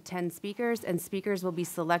limited to 10 speakers, and speakers will be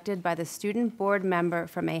selected by the student board member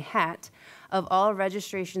from a hat of all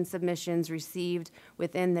registration submissions received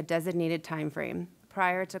within the designated timeframe.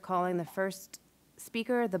 Prior to calling the first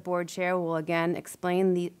speaker, the board chair will again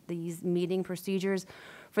explain these meeting procedures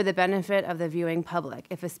for the benefit of the viewing public.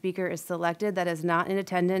 If a speaker is selected that is not in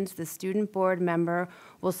attendance, the student board member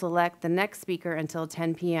will select the next speaker until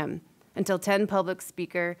 10 p.m., until 10 public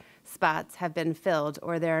speaker spots have been filled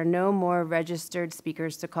or there are no more registered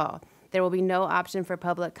speakers to call. There will be no option for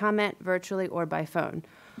public comment, virtually or by phone.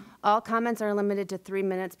 All comments are limited to 3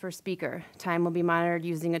 minutes per speaker. Time will be monitored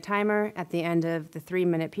using a timer. At the end of the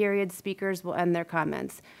 3-minute period, speakers will end their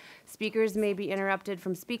comments. Speakers may be interrupted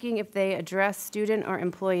from speaking if they address student or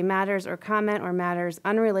employee matters or comment or matters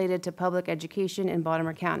unrelated to public education in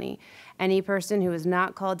Baltimore County. Any person who is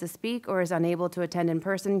not called to speak or is unable to attend in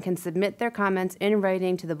person can submit their comments in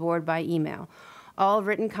writing to the board by email. All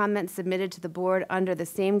written comments submitted to the board under the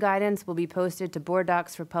same guidance will be posted to board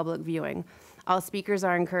docs for public viewing. All speakers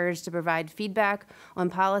are encouraged to provide feedback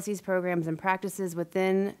on policies, programs, and practices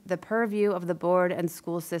within the purview of the board and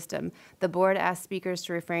school system. The board asks speakers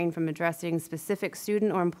to refrain from addressing specific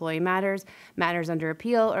student or employee matters, matters under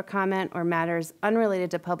appeal or comment, or matters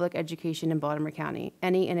unrelated to public education in Baltimore County.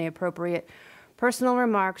 Any inappropriate personal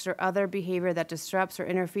remarks or other behavior that disrupts or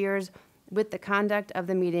interferes with the conduct of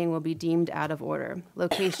the meeting will be deemed out of order.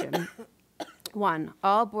 Location. 1,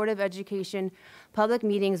 all Board of Education public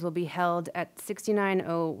meetings will be held at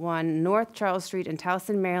 6901 North Charles Street in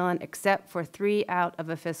Towson, Maryland, except for 3 out of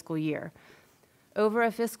a fiscal year. Over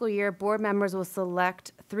a fiscal year, board members will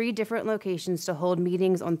select 3 different locations to hold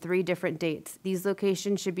meetings on 3 different dates. These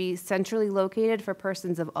locations should be centrally located for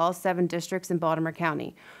persons of all 7 districts in Baltimore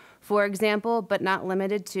County. For example, but not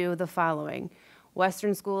limited to, the following: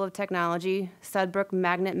 Western School of Technology, Sudbrook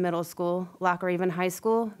Magnet Middle School, Lock Raven High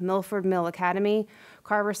School, Milford Mill Academy,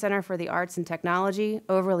 Carver Center for the Arts and Technology,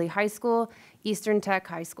 Overly High School, Eastern Tech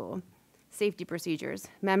High School. Safety procedures.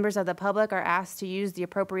 Members of the public are asked to use the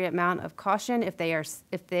appropriate amount of caution if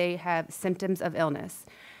they have symptoms of illness.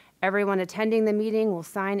 Everyone attending the meeting will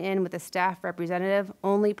sign in with a staff representative.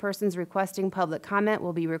 Only persons requesting public comment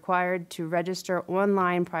will be required to register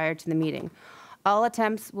online prior to the meeting. All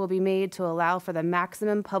attempts will be made to allow for the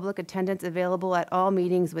maximum public attendance available at all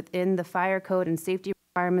meetings within the fire code and safety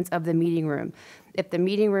requirements of the meeting room. If the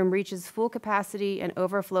meeting room reaches full capacity, an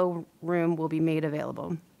overflow room will be made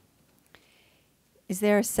available. Is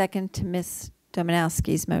there a second to Ms.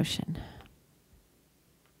 Domanowski's motion?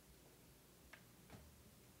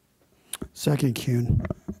 Second, Kuhn.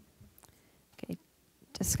 Okay,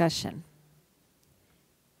 discussion.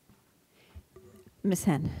 Ms.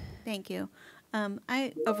 Henn. Thank you.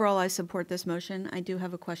 I support this motion. I do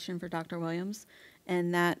have a question for Dr. Williams,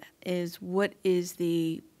 and that is, what is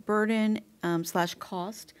the burden /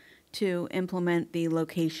 cost to implement the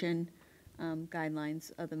location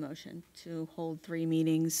guidelines of the motion to hold 3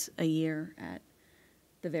 meetings a year at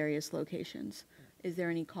the various locations? Is there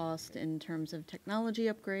any cost in terms of technology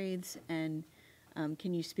upgrades, and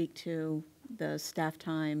can you speak to the staff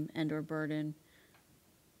time and or burden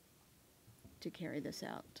to carry this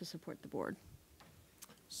out to support the board?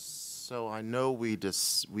 So I know we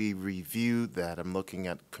reviewed that. I'm looking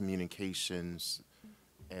at communications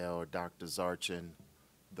or Dr. Zarchin,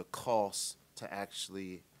 the cost to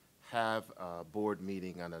actually have a board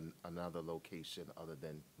meeting on another location other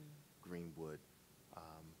than Greenwood.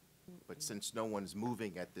 But since no one's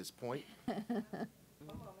moving at this point. One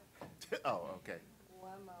moment. Oh, okay.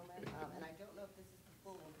 One moment. And I don't know if this is the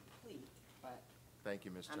full and complete, but thank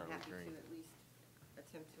you, Ms. I'm Charlie happy Green. to at least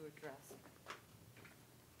attempt to address.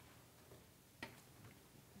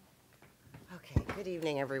 Okay, good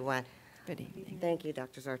evening, everyone. Good evening. Thank you,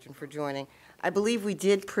 Dr. Zarchin, for joining. I believe we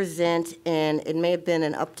did present, and it may have been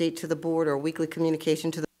an update to the board or weekly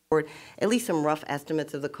communication to the board, at least some rough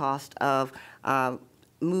estimates of the cost of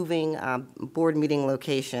moving board meeting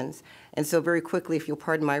locations. And so very quickly, if you'll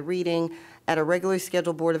pardon my reading, at a regularly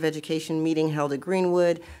scheduled Board of Education meeting held at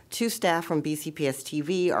Greenwood, 2 staff from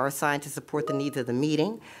BCPS-TV are assigned to support the needs of the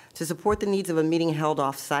meeting. To support the needs of a meeting held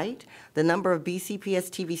off-site, the number of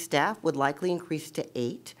BCPS-TV staff would likely increase to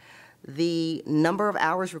 8. The number of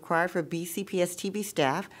hours required for BCPS-TV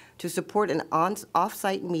staff to support an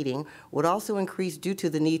off-site meeting would also increase due to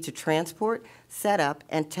the need to transport, set up,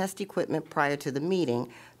 and test equipment prior to the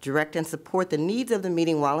meeting. direct and support the needs of the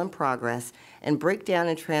meeting while in progress, and break down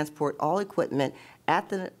and transport all equipment at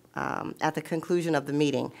the conclusion of the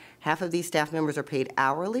meeting. Half of these staff members are paid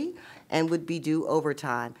hourly and would be due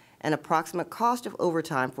overtime. An approximate cost of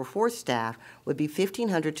overtime for 4 staff would be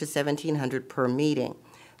 $1,500 to $1,700 per meeting.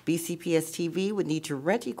 BCPS-TV would need to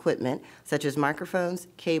rent equipment such as microphones,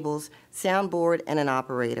 cables, soundboard, and an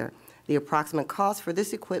operator. The approximate cost for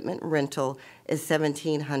this equipment rental is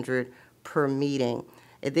 $1,700 per meeting.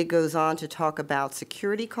 It then goes on to talk about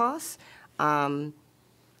security costs.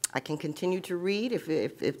 I can continue to read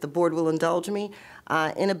if the board will indulge me.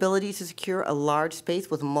 Inability to secure a large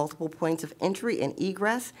space with multiple points of entry and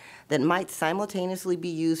egress that might simultaneously be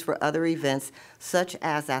used for other events such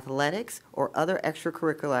as athletics or other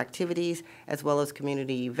extracurricular activities, as well as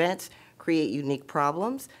community events, create unique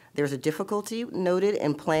problems. There's a difficulty noted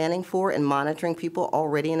in planning for and monitoring people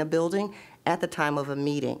already in a building at the time of a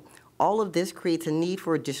meeting. All of this creates a need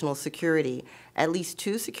for additional security. At least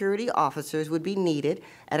 2 security officers would be needed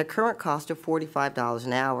at a current cost of $45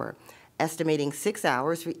 an hour. Estimating 6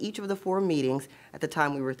 hours for each of the 4 meetings, at the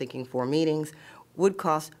time we were thinking 4 meetings, would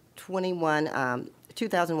cost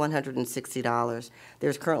 $2,160.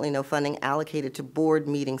 There's currently no funding allocated to board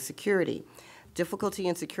meeting security. Difficulty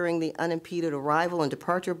in securing the unimpeded arrival and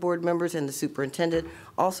departure of board members and the superintendent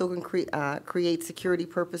also can create security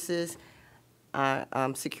purposes.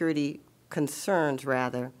 Security concerns,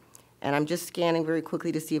 rather. And I'm just scanning very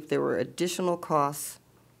quickly to see if there were additional costs.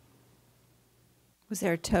 Was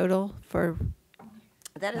there a total for?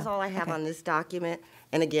 That is all I have on this document.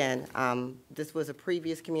 And again, this was a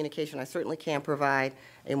previous communication. I certainly can provide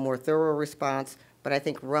a more thorough response, but I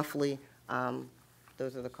think roughly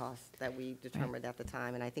those are the costs that we determined at the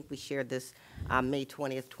time. And I think we shared this May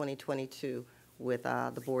 20th, 2022 with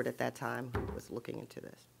the board at that time who was looking into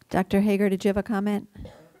this. Dr. Hager, did you have a comment?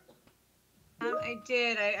 I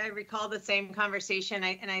did. I recall the same conversation,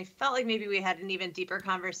 and I felt like maybe we had an even deeper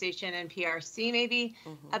conversation in PRC maybe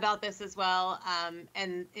about this as well.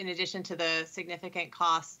 And in addition to the significant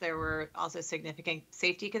costs, there were also significant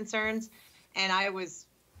safety concerns. And I was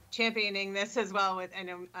championing this as well with, I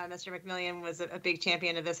know Mr. McMillian was a big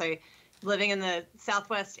champion of this. Living in the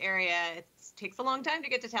Southwest area, it takes a long time to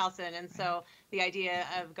get to Towson. And so the idea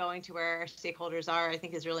of going to where our stakeholders are, I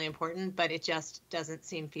think is really important, but it just doesn't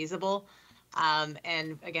seem feasible. And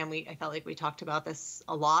again, I felt like we talked about this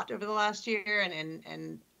a lot over the last year,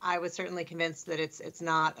 and I was certainly convinced that it's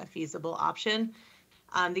not a feasible option.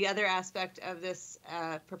 The other aspect of this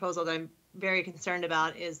proposal that I'm very concerned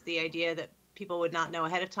about is the idea that people would not know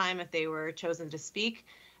ahead of time if they were chosen to speak.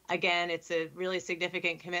 Again, it's a really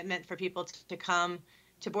significant commitment for people to come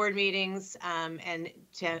to board meetings and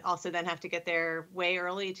to also then have to get there way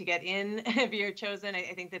early to get in if you're chosen. I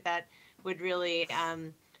think that would really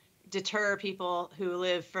deter people who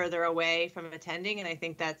live further away from attending. And I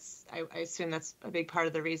think I assume that's a big part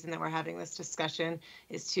of the reason that we're having this discussion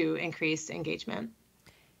is to increase engagement.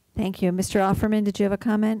 Thank you. Mr. Offerman, did you have a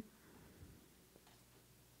comment?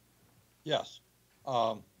 Yes.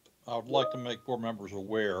 I would like to make board members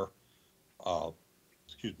aware, I'd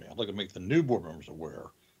like to make the new board members aware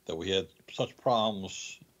that we had such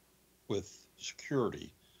problems with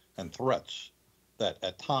security and threats that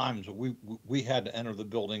at times we had to enter the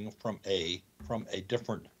building from a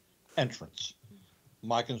different entrance.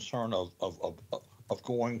 My concern of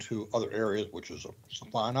going to other areas, which is a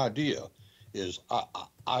fine idea, is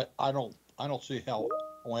I don't see how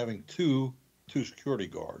only having two security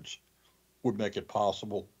guards would make it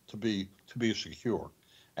possible to be secure.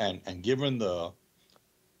 And given the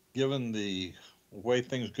way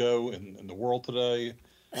things go in the world today,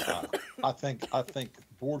 I think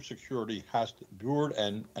board security board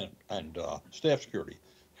and staff security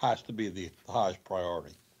has to be the highest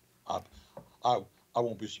priority. I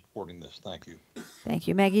won't be supporting this. Thank you. Thank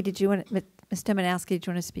you. Maggie, did you want to, Ms. Dominowski, did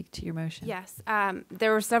you want to speak to your motion? Yes.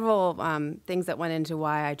 There were several things that went into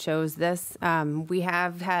why I chose this. We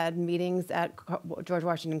have had meetings at George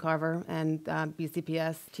Washington Carver, and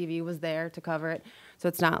BCPS-TV was there to cover it. So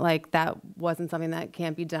it's not like that wasn't something that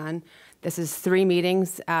can't be done. This is 3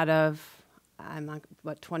 meetings out of,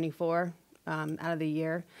 24 out of the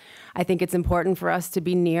year. I think it's important for us to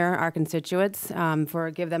be near our constituents,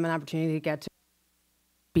 give them an opportunity to get to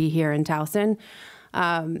be here in Towson.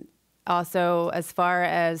 Also, as far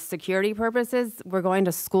as security purposes, we're going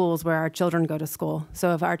to schools where our children go to school.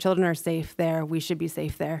 So if our children are safe there, we should be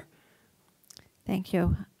safe there. Thank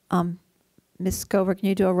you. Ms. Scover, can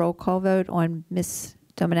you do a roll call vote on Ms.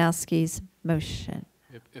 Dominowski's motion?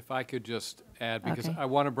 If I could just add, because Okay. I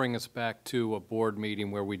want to bring us back to a board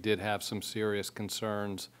meeting where we did have some serious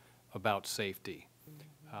concerns about safety.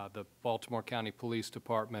 The Baltimore County Police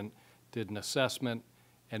Department did an assessment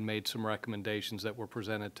and made some recommendations that were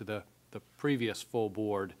presented to the previous full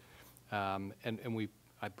board. And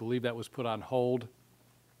I believe that was put on hold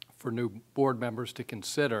for new board members to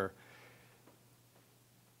consider.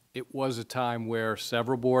 It was a time where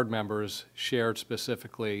several board members shared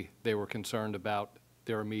specifically they were concerned about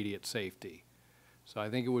their immediate safety. So I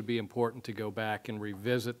think it would be important to go back and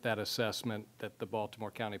revisit that assessment that the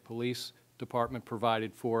Baltimore County Police Department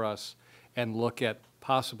provided for us and look at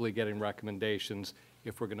possibly getting recommendations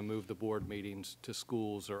if we're going to move the board meetings to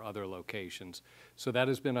schools or other locations. So that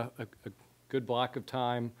has been a good block of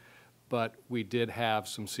time, but we did have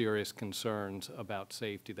some serious concerns about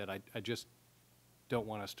safety that I just don't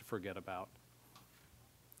want us to forget about.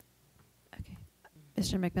 Okay.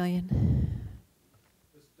 Mr. McMillian?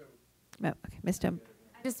 Oh, okay. Ms. Dome.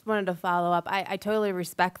 I just wanted to follow up. I totally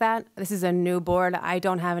respect that. This is a new board. I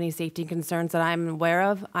don't have any safety concerns that I'm aware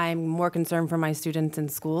of. I'm more concerned for my students in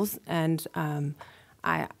schools, and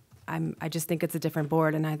I just think it's a different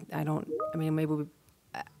board, and I mean, maybe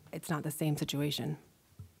it's not the same situation.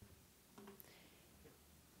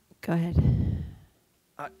 Go ahead.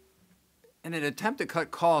 In an attempt to cut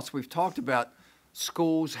costs, we've talked about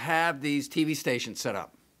schools have these TV stations set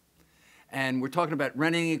up. And we're talking about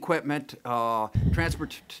renting equipment,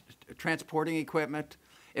 transporting equipment.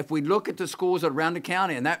 If we look at the schools around the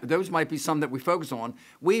county, and those might be some that we focus on,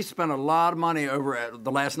 we've spent a lot of money over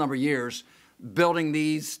the last number of years building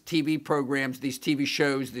these TV programs, these TV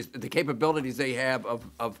shows, the capabilities they have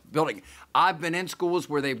of building. I've been in schools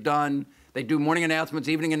where they do morning announcements,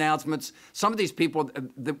 evening announcements. Some of these people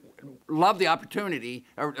love the opportunity,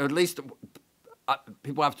 or at least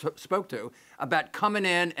people I've spoke to, about coming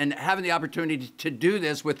in and having the opportunity to do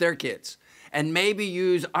this with their kids, and maybe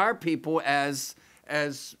use our people as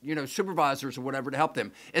you know, supervisors or whatever to help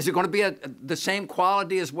them. Is it going to be the same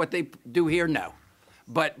quality as what they do here? No.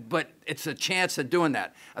 But it's a chance at doing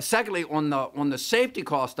that. Secondly, on the safety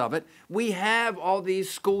cost of it, we have all these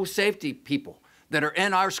school safety people that are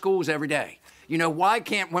in our schools every day. You know, why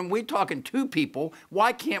can't, when we're talking 2 people,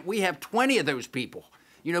 why can't we have 20 of those people?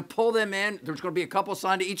 You know, pull them in. There's going to be a couple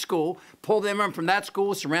assigned to each school. Pull them in from that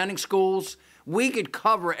school, surrounding schools. We could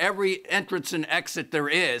cover every entrance and exit there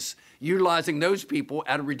is utilizing those people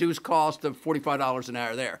at a reduced cost of $45 an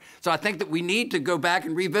hour there. So I think that we need to go back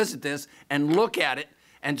and revisit this and look at it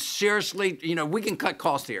and seriously, you know, we can cut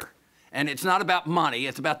costs here. And it's not about money.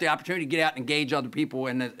 It's about the opportunity to get out and engage other people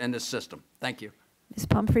in this system. Thank you. Ms.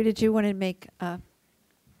 Pumphrey, did you want to make? I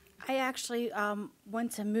actually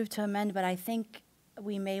want to move to amend, but I think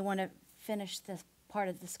we may want to finish this part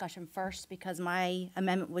of the discussion first, because my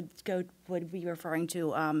amendment would be referring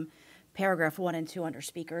to paragraph 1 and 2 under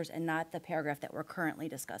speakers, and not the paragraph that we're currently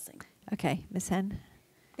discussing. Okay, Ms. Henn.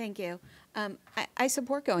 Thank you. I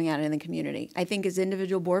support going out in the community. I think as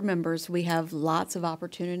individual board members, we have lots of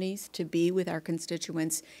opportunities to be with our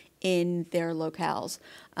constituents in their locales.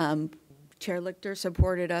 Chair Lichter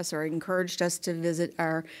supported us or encouraged us to visit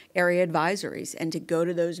our area advisories and to go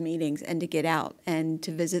to those meetings and to get out and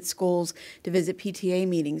to visit schools, to visit PTA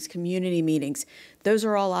meetings, community meetings. Those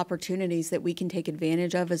are all opportunities that we can take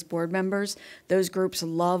advantage of as board members. Those groups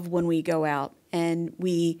love when we go out, and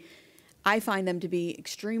I find them to be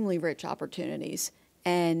extremely rich opportunities,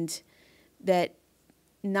 and that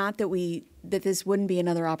not that this wouldn't be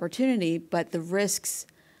another opportunity, but the risks,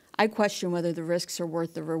 I question whether the risks are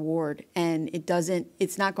worth the reward, and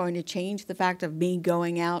it's not going to change the fact of me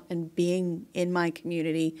going out and being in my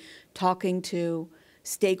community, talking to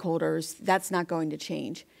stakeholders. That's not going to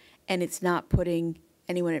change, and it's not putting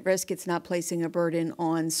anyone at risk. It's not placing a burden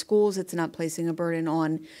on schools. It's not placing a burden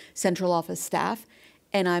on central office staff.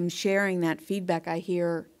 And I'm sharing that feedback I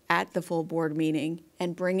hear at the full board meeting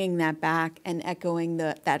and bringing that back and echoing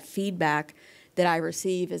that feedback that I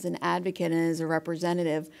receive as an advocate and as a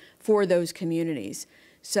representative for those communities.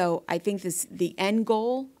 So I think the end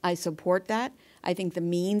goal, I support that. I think the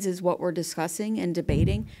means is what we're discussing and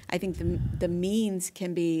debating. I think the means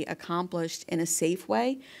can be accomplished in a safe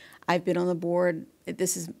way. I've been on the board,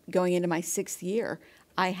 this is going into my 6th year.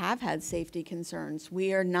 I have had safety concerns.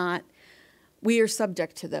 We are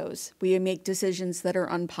subject to those. We make decisions that are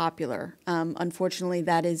unpopular. Unfortunately,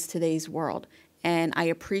 that is today's world. And I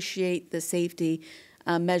appreciate the safety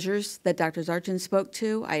measures that Dr. Zarchin spoke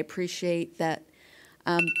to. I appreciate that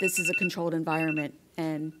this is a controlled environment,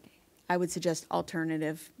 and I would suggest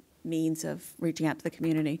alternative means of reaching out to the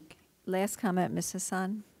community. Last comment, Ms.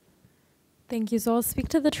 Hassan. Thank you. So I'll speak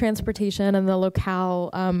to the transportation and the locale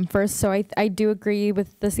first. So I do agree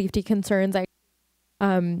with the safety concerns. I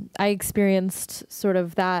experienced sort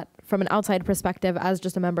of that from an outside perspective, as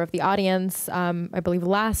just a member of the audience, I believe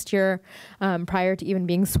last year, prior to even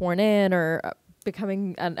being sworn in or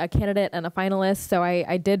becoming a candidate and a finalist. So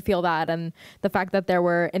I did feel that. And the fact that there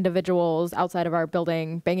were individuals outside of our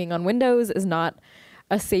building banging on windows is not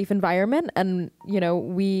a safe environment. And, you know,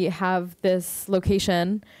 we have this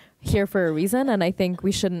location here for a reason. And I think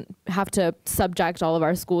we shouldn't have to subject all of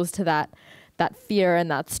our schools to that fear and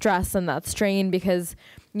that stress and that strain, because,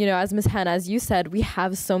 you know, as Ms. Henn, as you said, we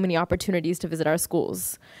have so many opportunities to visit our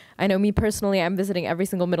schools. I know me personally, I'm visiting every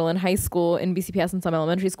single middle and high school in BCPS and some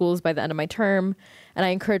elementary schools by the end of my term, and I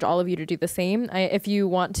encourage all of you to do the same. If you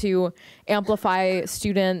want to amplify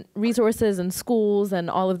student resources in schools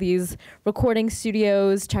and all of these recording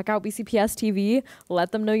studios, check out BCPS-TV.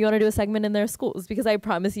 Let them know you want to do a segment in their schools, because I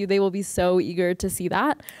promise you they will be so eager to see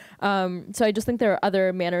that. So I just think there are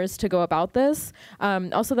other manners to go about this.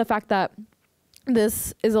 Also, the fact that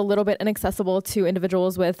this is a little bit inaccessible to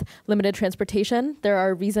individuals with limited transportation. There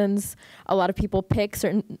are reasons a lot of people pick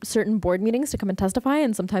certain board meetings to come and testify,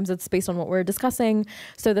 and sometimes it's based on what we're discussing.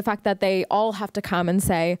 So the fact that they all have to come and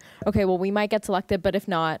say, okay, well, we might get selected, but if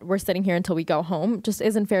not, we're sitting here until we go home, just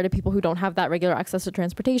isn't fair to people who don't have that regular access to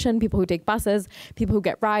transportation, people who take buses, people who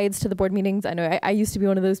get rides to the board meetings. I know I used to be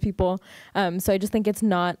one of those people. So I just think it's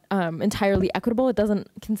not entirely equitable. It doesn't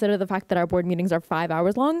consider the fact that our board meetings are 5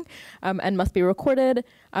 hours long and must be recorded.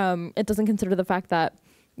 It doesn't consider the fact that,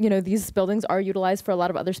 you know, these buildings are utilized for a lot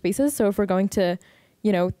of other spaces. So if we're going to,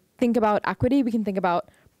 you know, think about equity, we can think about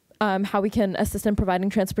how we can assist in providing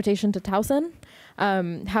transportation to Towson,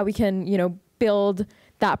 how we can, you know, build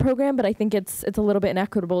that program. But I think it's a little bit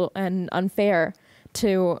inequitable and unfair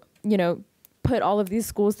to, you know, put all of these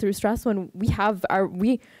schools through stress when we have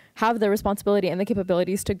the responsibility and the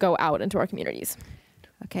capabilities to go out into our communities.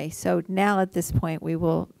 Okay, so now at this point, we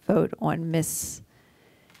will vote on Ms.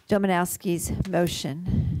 Domanowski's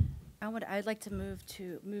motion. I'd like to move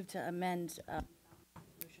to amend.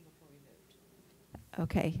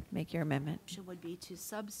 Okay, make your amendment. Motion would be to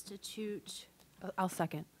substitute. I'll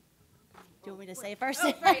second. Do you want me to say it first?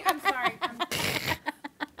 Oh, right, I'm sorry.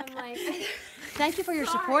 I'm like. Thank you for your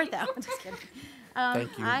support, though. I'm just kidding.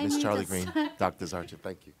 Thank you, Ms. Charlie Green. Dr. Zarcher,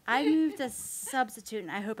 thank you. I move to substitute,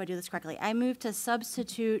 and I hope I do this correctly. I move to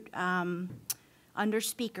substitute under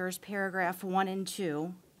speakers, paragraph 1 and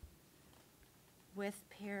 2, with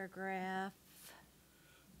paragraph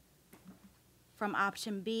from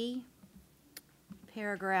option B,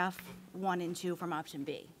 paragraph 1 and 2 from option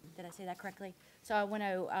B. Did I say that correctly? So I want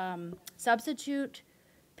to substitute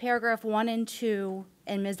paragraph 1 and 2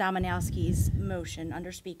 in Ms. Domanowski's motion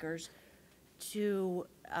under speakers to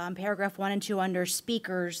paragraph 1 and 2 under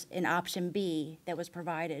speakers in option B that was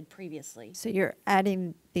provided previously. So you're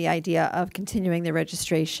adding the idea of continuing the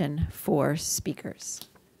registration for speakers.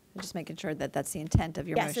 I'm just making sure that that's the intent of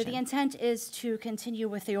your motion. Yeah, so the intent is to continue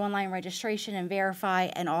with the online registration and verify,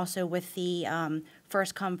 and also with the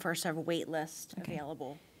first come, first served wait list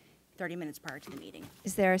available 30 minutes prior to the meeting.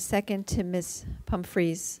 Is there a second to Ms.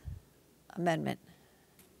 Pumphrey's amendment?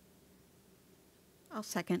 I'll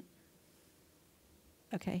second.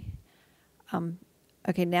 Okay.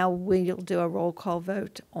 Okay, now we'll do a roll call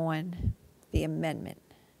vote on the amendment.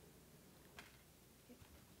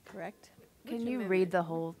 Correct? Can you read the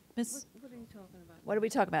whole? Miss, What are you talking about? What are we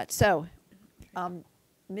talking about? So,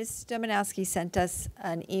 Ms. Domanowski sent us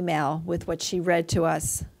an email with what she read to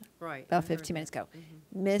us Right. about 15 minutes ago.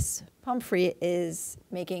 Ms. Pumphrey is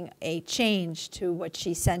making a change to what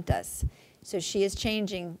she sent us. So she is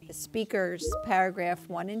changing the speaker's paragraph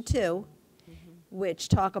 1 and 2, which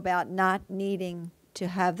talk about not needing to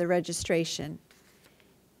have the registration,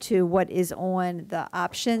 to what is on the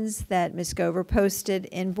options that Ms. Gover posted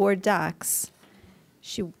in board docs.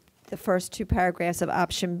 The first 2 paragraphs of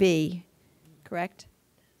option B, correct?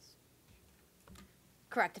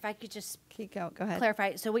 Correct. If I could just Go ahead.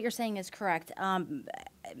 clarify. So what you're saying is correct.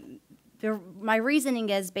 My reasoning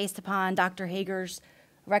is based upon Dr. Hager's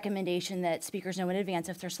recommendation that speakers know in advance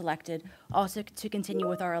if they're selected, also to continue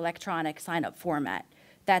with our electronic sign-up format.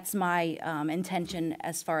 That's my intention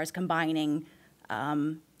as far as combining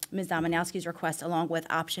Ms. Domanowski's request along with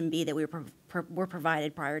option B that we were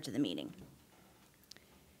provided prior to the meeting.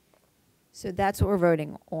 So that's what we're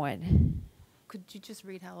voting on. Could you just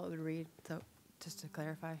read how it would read, so, just to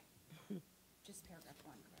clarify? Just paragraph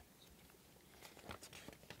 1, correct.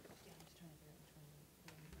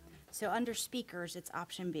 So under speakers, it's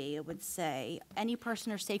option B. It would say, any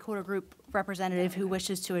person or stakeholder group representative who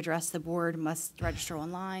wishes to address the board must register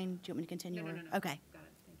online. Do you want me to continue? No. Okay. Got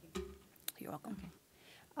it, thank you. You're welcome.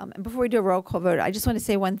 And before we do a roll call vote, I just want to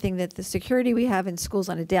say one thing, that the security we have in schools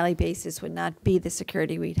on a daily basis would not be the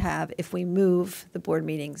security we'd have if we move the board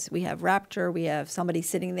meetings. We have Rapture, we have somebody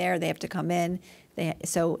sitting there, they have to come in.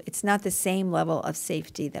 So it's not the same level of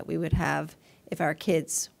safety that we would have if our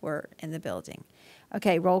kids were in the building.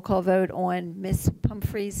 Okay, roll call vote on Ms.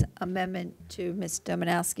 Pumphrey's amendment to Ms.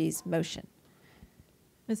 Domanowski's motion.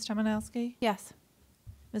 Ms. Domanowski? Yes.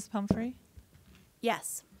 Ms. Pumphrey?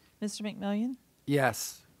 Yes. Mr. McMillian?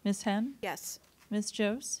 Yes. Ms. Henn? Yes. Ms.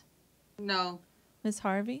 Jose? No. Ms.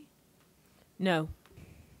 Harvey? No.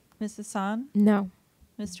 Ms. Hassan? No.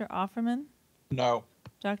 Mr. Offerman? No.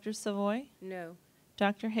 Dr. Savoy? No.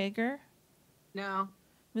 Dr. Hager? No.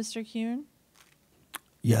 Mr. Kuhn?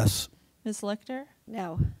 Yes. Ms. Lichter?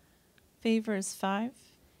 No. Favor is 5.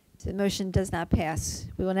 So the motion does not pass.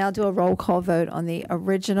 We will now do a roll call vote on the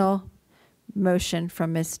original motion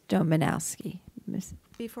from Ms. Domanowski. Ms.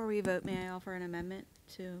 Before we vote, may I offer an amendment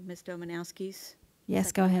to Ms. Domanowski's?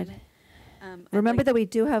 Yes, go ahead. I'd Remember like- that we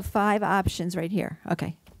do have 5 options right here.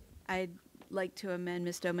 Okay. I'd like to amend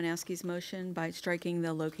Ms. Domanowski's motion by striking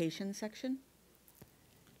the location section.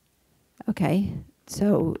 Okay.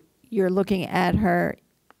 So you're looking at her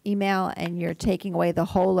email and you're taking away the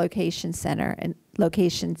whole location center and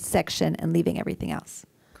location section and leaving everything else.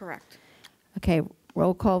 Correct. Okay.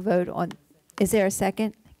 Roll call vote on. Is there a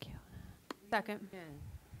second? Second.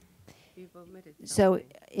 So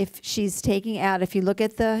if she's taking out, if you look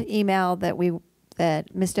at the email that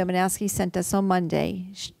Ms. Domanowski sent us on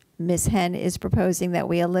Monday, Ms. Henn is proposing that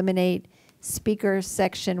we eliminate speaker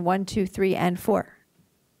section 1, 2, 3, and 4.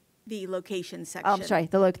 The location section. Oh, I'm sorry.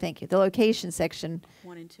 Thank you. The location section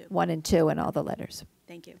 1 and 2. 1 and 2 and all the letters.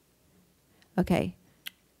 Thank you. Okay.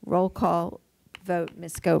 Roll call vote,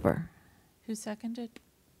 Ms. Gober. Who seconded?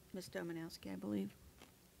 Ms. Domanowski, I believe.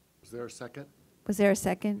 Is there a second? Was there a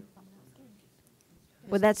second?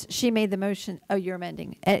 Well, she made the motion. Oh, you're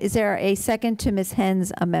amending. Is there a second to Ms.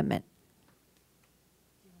 Henn's amendment?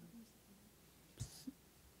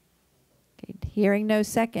 Okay, hearing no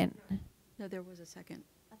second. No, there was a second.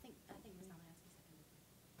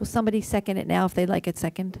 Will somebody second it now if they'd like it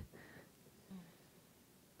second?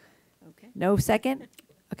 Okay. No second?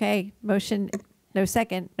 Okay, motion, no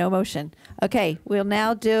second, no motion. Okay, we'll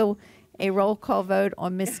now do a roll call vote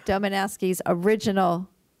on Ms. Domanowski's original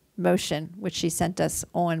motion, which she sent us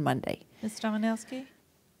on Monday. Ms. Domanowski?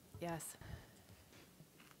 Yes.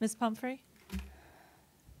 Ms. Pumphrey?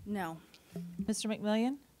 No. Mr.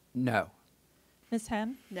 McMillian? No. Ms.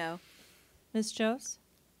 Henn? No. Ms. Jose?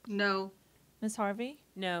 No. Ms. Harvey?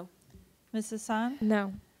 No. Ms. Hassan?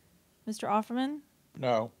 No. Mr. Offerman?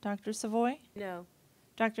 No. Dr. Savoy? No.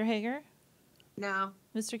 Dr. Hager? No.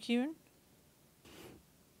 Mr. Kuhn?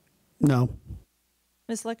 No.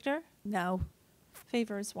 Ms. Lichter? No.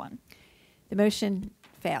 Favor is 1. The motion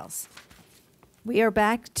fails. We are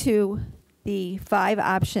back to the 5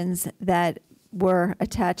 options that were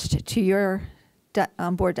attached to your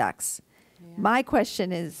board docs. My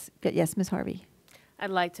question is, yes, Ms. Harvey. I'd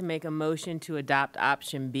like to make a motion to adopt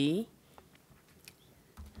option B.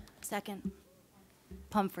 Second.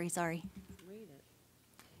 Pumphrey, sorry.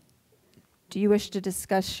 Do you wish to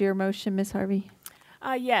discuss your motion, Ms. Harvey?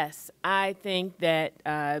 Yes, I think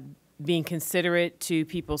that being considerate to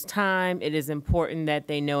people's time, it is important that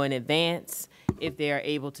they know in advance if they are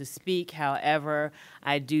able to speak. However,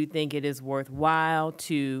 I do think it is worthwhile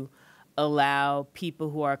to allow people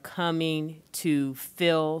who are coming to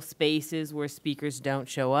fill spaces where speakers don't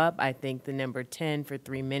show up. I think the number 10 for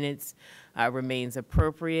 3 minutes remains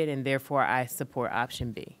appropriate, and therefore I support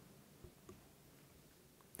option B.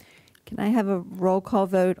 Can I have a roll call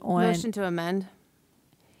vote on? Motion to amend.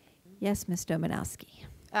 Yes, Ms. Domanowski.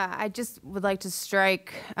 I just would like to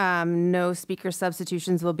strike no speaker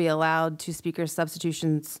substitutions will be allowed. 2 speaker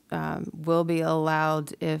substitutions will be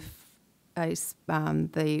allowed if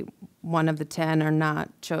the one of the 10 are not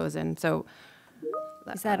chosen. So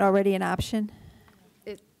Is that already an option?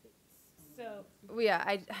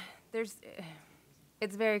 yeah,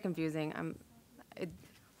 it's very confusing.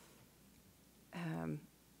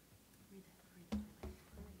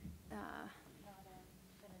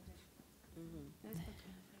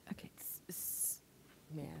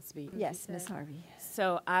 May I speak? Yes, Ms. Harvey.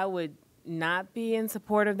 So I would not be in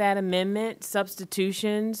support of that amendment.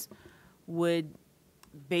 Substitutions would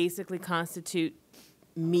basically constitute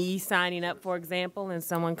me signing up, for example, and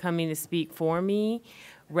someone coming to speak for me.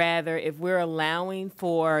 Rather, if we're allowing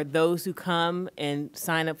for those who come and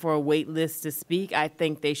sign up for a wait list to speak, I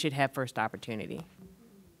think they should have first opportunity.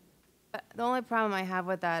 The only problem I have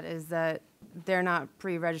with that is that they're not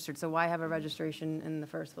pre-registered, so why have a registration in the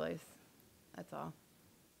first place? That's all.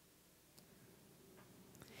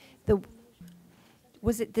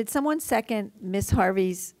 Did someone second Ms.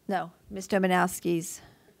 Harvey's, no, Ms. Domanowski's?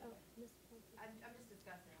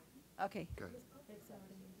 Okay.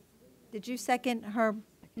 Did you second her?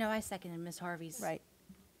 No, I seconded Ms. Harvey's. Right.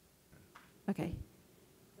 Okay.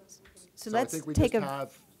 So I let's think we take just a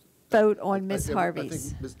have- vote on I Ms. think- Harvey's. I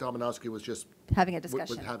think Ms. Dominowski was just. Having a was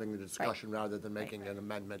discussion. having a discussion rather than making an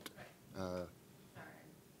amendment.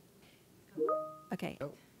 Okay,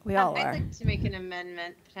 we all I'd are. like to make an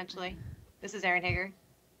amendment, potentially. This is Erin Hager.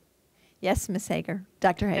 Yes, Ms. Hager,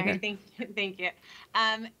 Dr. Sorry, Hager. thank you.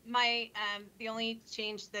 The only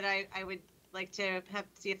change that I would like to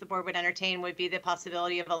see if the board would entertain would be the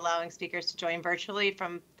possibility of allowing speakers to join virtually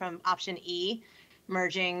from option E,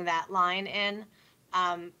 merging that line in.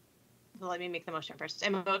 So let me make the motion first.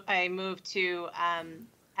 I move to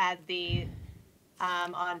add the,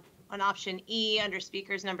 on option E under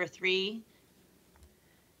speakers number 3.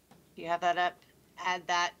 Do you have that up? Add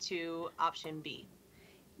that to option B.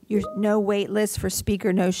 Your no wait list for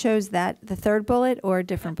speaker no-shows, that the third bullet or a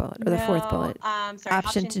different bullet, or the fourth bullet? Sorry,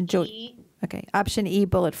 option to join. E. Okay, option E,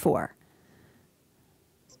 bullet 4.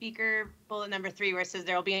 Speaker bullet number 3, where it says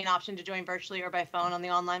there will be an option to join virtually or by phone on the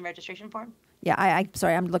online registration form. Yeah,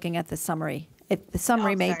 sorry, I'm looking at the summary. The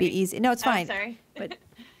summary may be easy. No, it's fine. Sorry. But,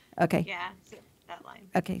 okay. Yeah, so that line.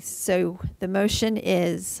 Okay, so the motion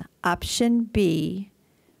is option B.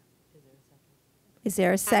 Is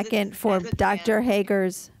there a second for Dr.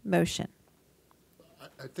 Hager's motion?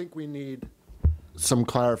 I think we need some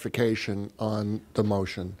clarification on the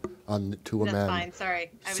motion, to amend. That's fine,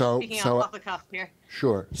 sorry. I was speaking off the cuff here.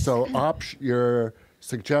 Sure. So you're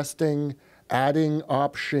suggesting adding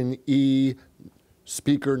option E,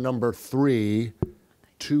 speaker number 3,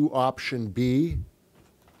 to option B?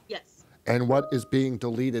 Yes. And what is being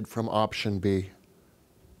deleted from option B?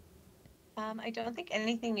 I don't think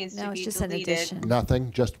anything needs to No, be it's just an deleted. addition.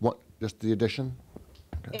 Nothing? Just the addition?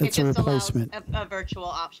 It It's a just allows replacement. a virtual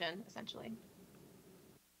option, essentially,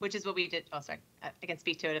 which is what we did. Oh, sorry. I can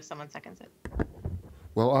speak to it if someone seconds it.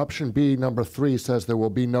 Well, option B, number 3, says there will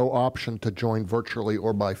be no option to join virtually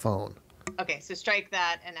or by phone. Okay, so strike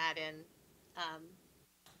that and add in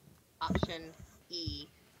option E,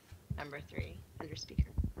 number 3, under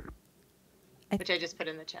speaker, which I just put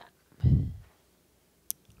in the chat.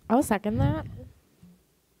 I'll second that.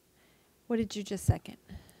 What did you just second?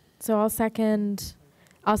 So I'll second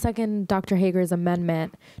Dr. Hager's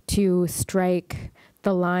amendment to strike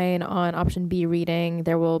the line on option B reading,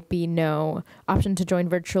 there will be no option to join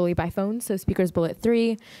virtually by phone, so speakers bullet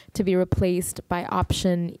 3, to be replaced by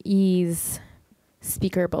option E's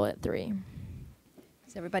speaker bullet 3.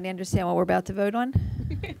 Does everybody understand what we're about to vote on?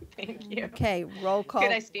 Thank you. Okay, roll call.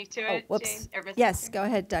 Could I speak to it, whoops. Jane? Or Ms. Yes, Hester? go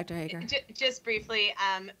ahead, Dr. Hager. Just briefly,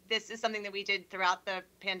 this is something that we did throughout the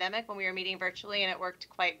pandemic when we were meeting virtually, and it worked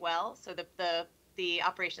quite well. So the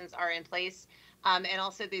operations are in place. And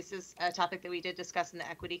also, this is a topic that we did discuss in the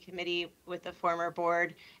Equity Committee with the former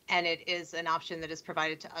board, and it is an option that is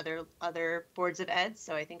provided to other boards of ed.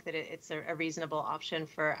 So I think that it's a reasonable option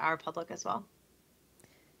for our public as well.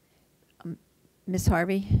 Ms.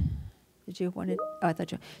 Harvey, did you want to? Oh, I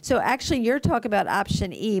thought you. So actually, you're talking about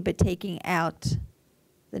option E, but taking out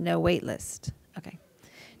the no wait list. Okay,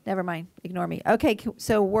 never mind. Ignore me. Okay,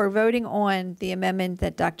 so we're voting on the amendment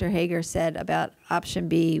that Dr. Hager said about option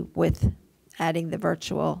B with adding the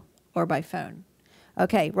virtual or by phone.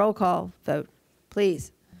 Okay, roll call vote,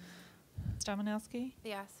 please. Ms. Dominowski?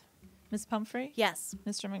 Yes. Ms. Pumphrey? Yes.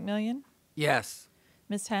 Mr. McMillian? Yes.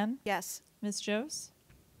 Ms. Henn? Yes. Ms. Jose?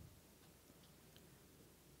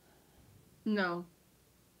 No.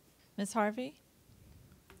 Ms. Harvey?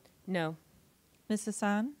 No. Ms.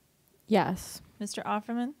 Hassan? Yes. Mr.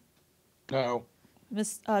 Offerman? No.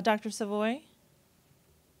 Dr. Savoy?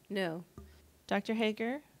 No. Dr.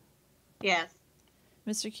 Hager? Yes.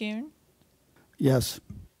 Mr. Kuhn? Yes.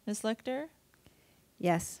 Ms. Lichter?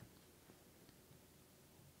 Yes.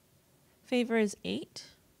 Favor is 8.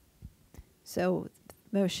 So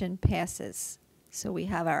motion passes. So we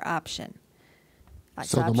have our option. That's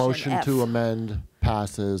So the option motion F. to amend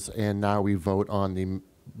passes, and now we vote on the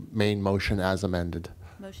main motion as amended.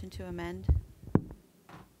 Motion to amend.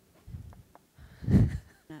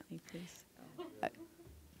 Not me, please.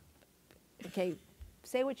 Okay,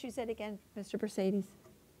 say what you said again, Mr. Mercedes.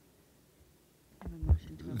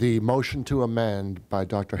 The motion to amend by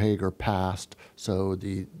Dr. Hager passed, so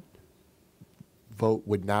the vote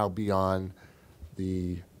would now be on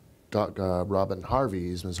the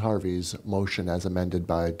Ms. Harvey's motion as amended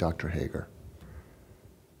by Dr. Hager.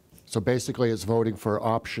 So basically, it's voting for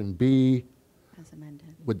option B As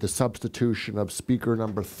amended. with the substitution of speaker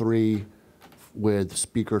number 3 with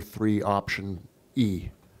speaker 3 option E.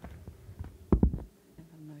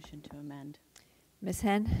 amend. Ms.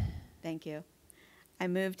 Hen? Thank you. I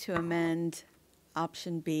move to amend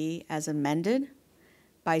option B as amended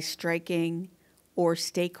by striking or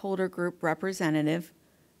stakeholder group representative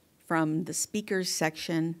from the speakers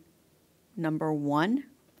section number 1,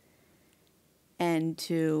 and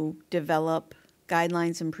to develop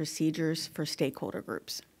guidelines and procedures for stakeholder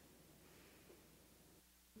groups.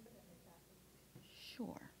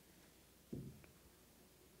 Sure.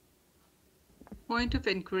 Point of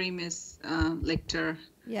inquiry, Ms. Lictor.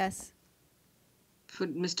 Yes. For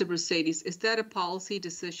Mr. Brusadis, is that a policy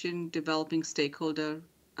decision developing stakeholder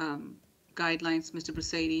guidelines, Mr.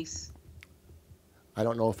 Brusadis? I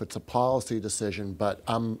don't know if it's a policy decision, but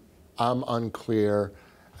I'm unclear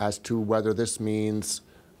as to whether this means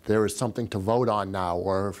there is something to vote on now,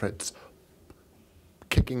 or if it's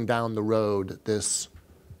kicking down the road this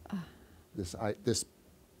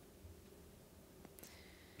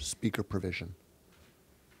speaker provision.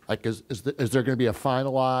 Like, is there going to be a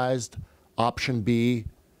finalized option B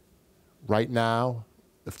right now?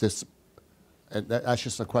 If this, and that's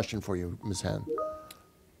just a question for you, Ms. Hen.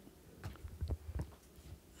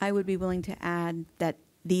 I would be willing to add that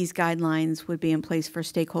these guidelines would be in place for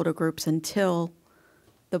stakeholder groups until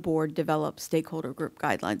the board develops stakeholder group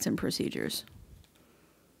guidelines and procedures.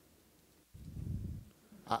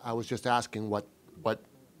 I was just asking what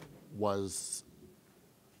was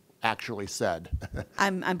actually said.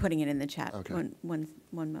 I'm putting it in the chat. Okay. One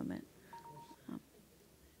moment.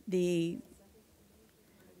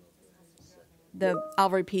 I'll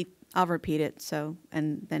repeat it. So,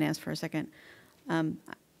 and then ask for a second.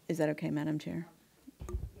 Is that okay, Madam Chair?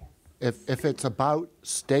 If it's about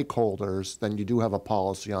stakeholders, then you do have a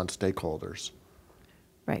policy on stakeholders.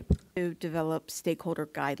 Right. To develop stakeholder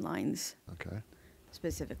guidelines. Okay.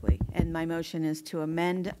 Specifically. And my motion is to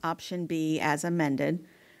amend option B as amended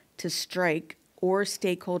to strike or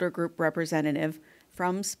stakeholder group representative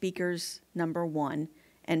from speakers number 1,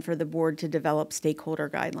 and for the board to develop stakeholder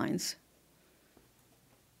guidelines.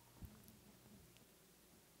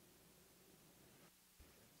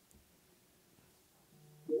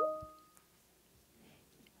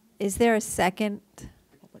 Is there a second?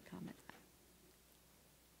 Public comment.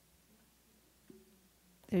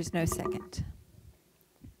 There's no second.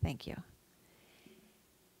 Thank you.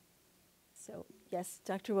 So, yes,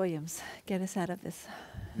 Dr. Williams, get us out of this.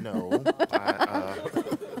 No.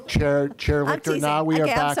 Chair I'm Lichter, teasing. now we are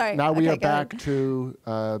Okay, I'm back. sorry. Now we Okay, are go ahead. back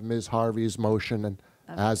to Ms. Harvey's motion and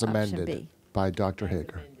as Option amended B. by Dr.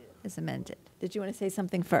 Hager. Is amended. Did you want to say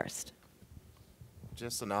something first?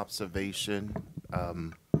 Just an observation.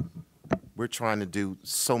 We're trying to do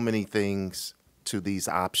so many things to these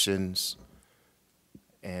options,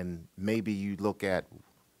 and maybe you look at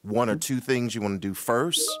one or two things you want to do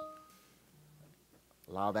first,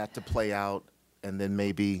 allow that to play out, and then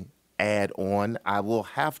maybe add on. I will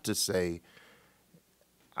have to say,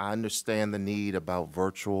 I understand the need about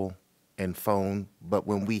virtual and phone, but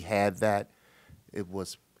when we had that, it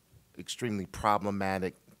was extremely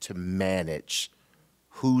problematic to manage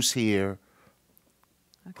who's here,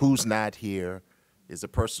 who's not here, is a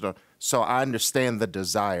person. So I understand the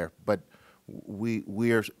desire, but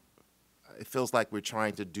we're, it feels like we're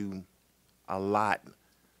trying to do a lot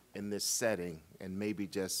in this setting, and maybe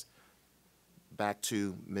just back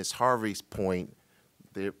to Ms. Harvey's point,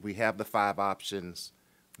 that we have the 5 options,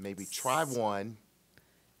 maybe try one,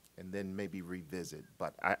 and then maybe revisit.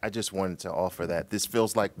 But I just wanted to offer that. This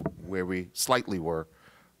feels like where we slightly were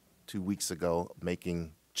 2 weeks ago,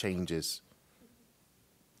 making changes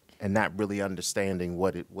and not really understanding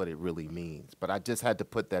what it really means. But I just had to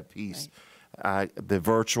put that piece. The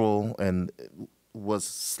virtual and was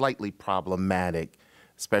slightly problematic,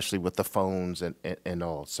 especially with the phones and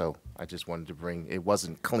all. So I just wanted to bring, it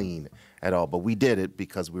wasn't clean at all, but we did it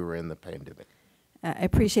because we were in the pandemic. I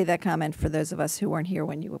appreciate that comment for those of us who weren't here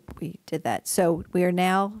when we did that. So we are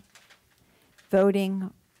now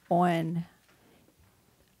voting on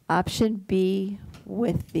option B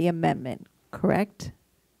with the amendment, correct?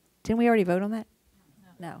 Didn't we already vote on that?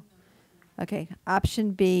 No. Okay,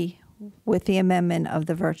 option B with the amendment of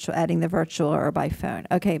the virtual, adding the virtual or by phone.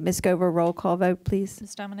 Okay, Ms. Gover, roll call vote, please.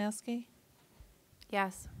 Ms. Domanowski?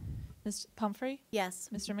 Yes. Ms. Pumphrey? Yes.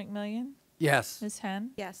 Mr. McMillian? Yes. Ms.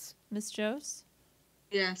 Hen? Yes. Ms. Jose?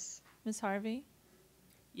 Yes. Ms. Harvey?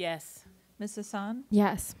 Yes. Ms. Hassan?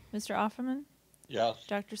 Yes. Mr. Offerman? Yes.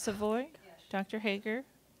 Dr. Savoy? Dr. Hager?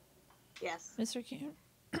 Yes. Mr.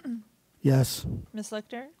 Kuhn? Yes. Ms.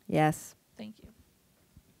 Lictor? Yes. Thank you.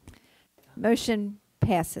 Motion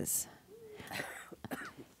passes.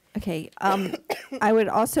 Okay, I would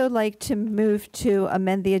also like to move to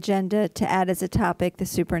amend the agenda to add as a topic the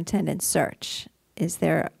superintendent search. Is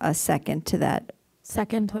there a second to that?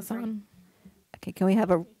 Second, Hassan. Okay, can we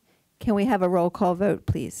have a roll call vote,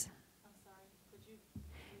 please?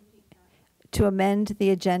 To amend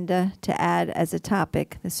the agenda to add as a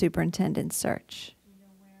topic the superintendent search.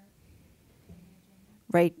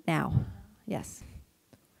 Right now, yes.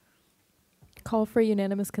 Call for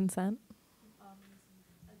unanimous consent.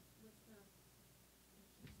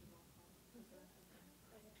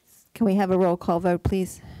 Can we have a roll call vote,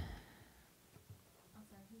 please?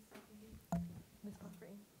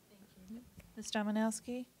 Ms.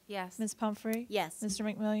 Dominowski? Yes. Ms. Pumphrey? Yes. Mr.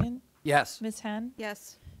 McMillian? Yes. Ms. Henn?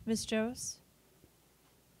 Yes. Ms. Jose?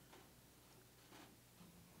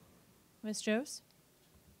 Ms. Jose?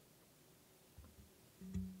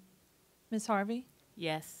 Ms. Harvey?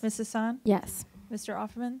 Yes. Ms. Hassan? Yes. Mr.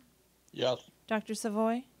 Offerman? Yes. Dr.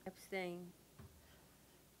 Savoy? Abstain.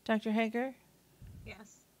 Dr. Hager?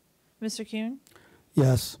 Yes. Mr. Kuhn?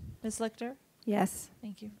 Yes. Ms. Lichter? Yes.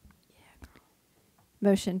 Thank you.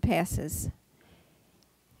 Motion passes.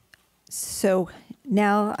 So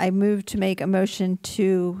now I move to make a motion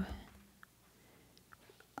to,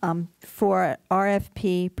 for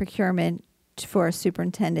RFP procurement for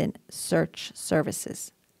superintendent search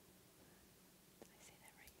services.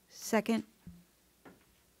 Second.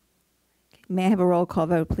 May I have a roll call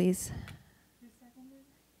vote, please?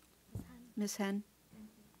 Ms. Henn.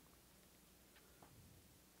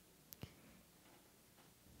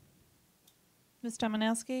 Ms.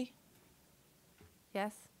 Dominowski?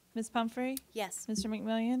 Yes. Ms. Pumphrey? Yes. Mr.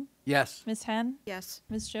 McMillian? Yes. Ms. Henn? Yes.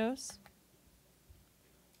 Ms. Jose?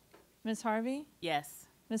 Ms. Harvey? Yes.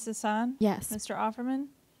 Ms. Hassan? Yes. Mr. Offerman?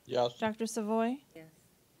 Yes. Dr. Savoy? Yes.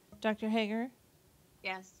 Dr. Hager?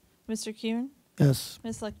 Yes. Mr. Kuhn? Yes.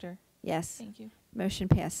 Ms. Lichter? Yes. Thank you. Motion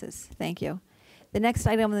passes. Thank you. The next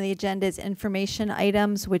item on the agenda is information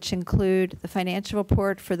items, which include the financial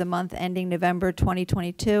report for the month ending November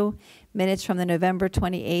 2022, minutes from the November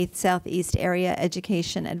 28th Southeast Area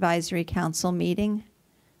Education Advisory Council meeting.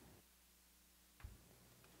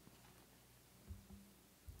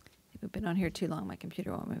 We've been on here too long. My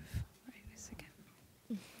computer won't move. Wait a second.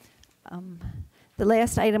 The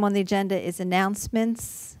last item on the agenda is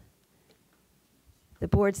announcements. The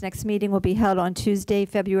board's next meeting will be held on Tuesday,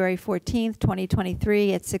 February 14th,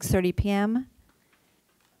 2023 at 6:30 p.m.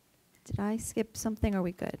 Did I skip something? Are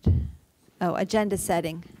we good? Oh, agenda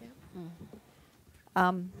setting.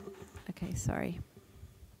 Okay, sorry.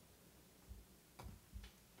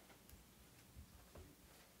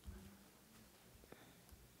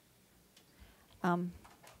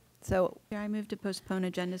 So I move to postpone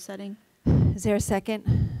agenda setting. is there a second?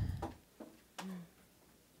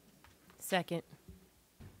 Second.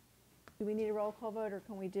 Do we need a roll call vote, or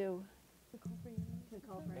can we do?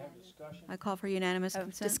 I call for unanimous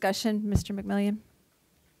consent. Discussion, Mr. McMillian?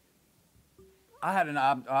 I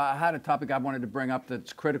had a topic I wanted to bring up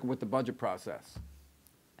that's critical with the budget process.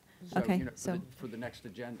 So, Okay, you know, so- for the next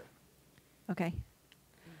agenda. Okay.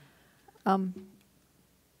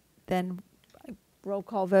 Then roll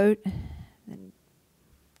call vote. Then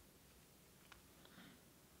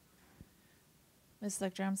Ms.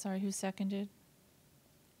 Lichter, I'm sorry, who seconded?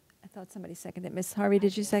 I thought somebody seconded it. Ms. Harvey,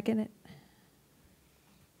 did you second it?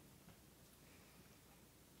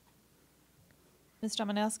 Ms.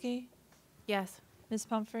 Dominowski? Yes. Ms.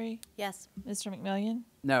 Pumphrey? Yes. Mr. McMillian?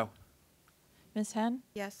 No. Ms. Henn?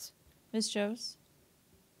 Yes. Ms. Jose?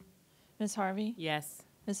 Ms. Harvey? Yes.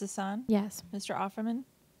 Ms. Hassan? Yes. Mr. Offerman?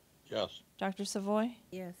 Yes. Dr. Savoy?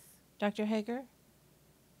 Yes. Dr. Hager?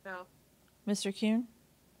 No. Mr. Kuhn?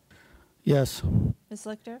 Yes. Ms.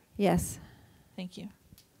 Lichter? Yes. Thank you.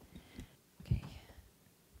 Okay.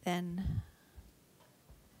 Then,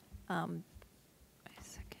 wait a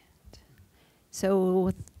second.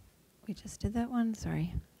 So we just did that one,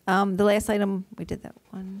 sorry. The last item, we did that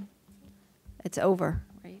one. It's over,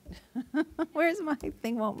 right? Where's my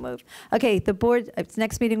thing won't move? Okay, the board, its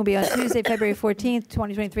next meeting will be on Tuesday, February 14th,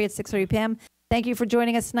 2023 at 6:30 p.m. Thank you for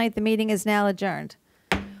joining us tonight. The meeting is now adjourned.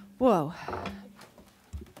 Whoa.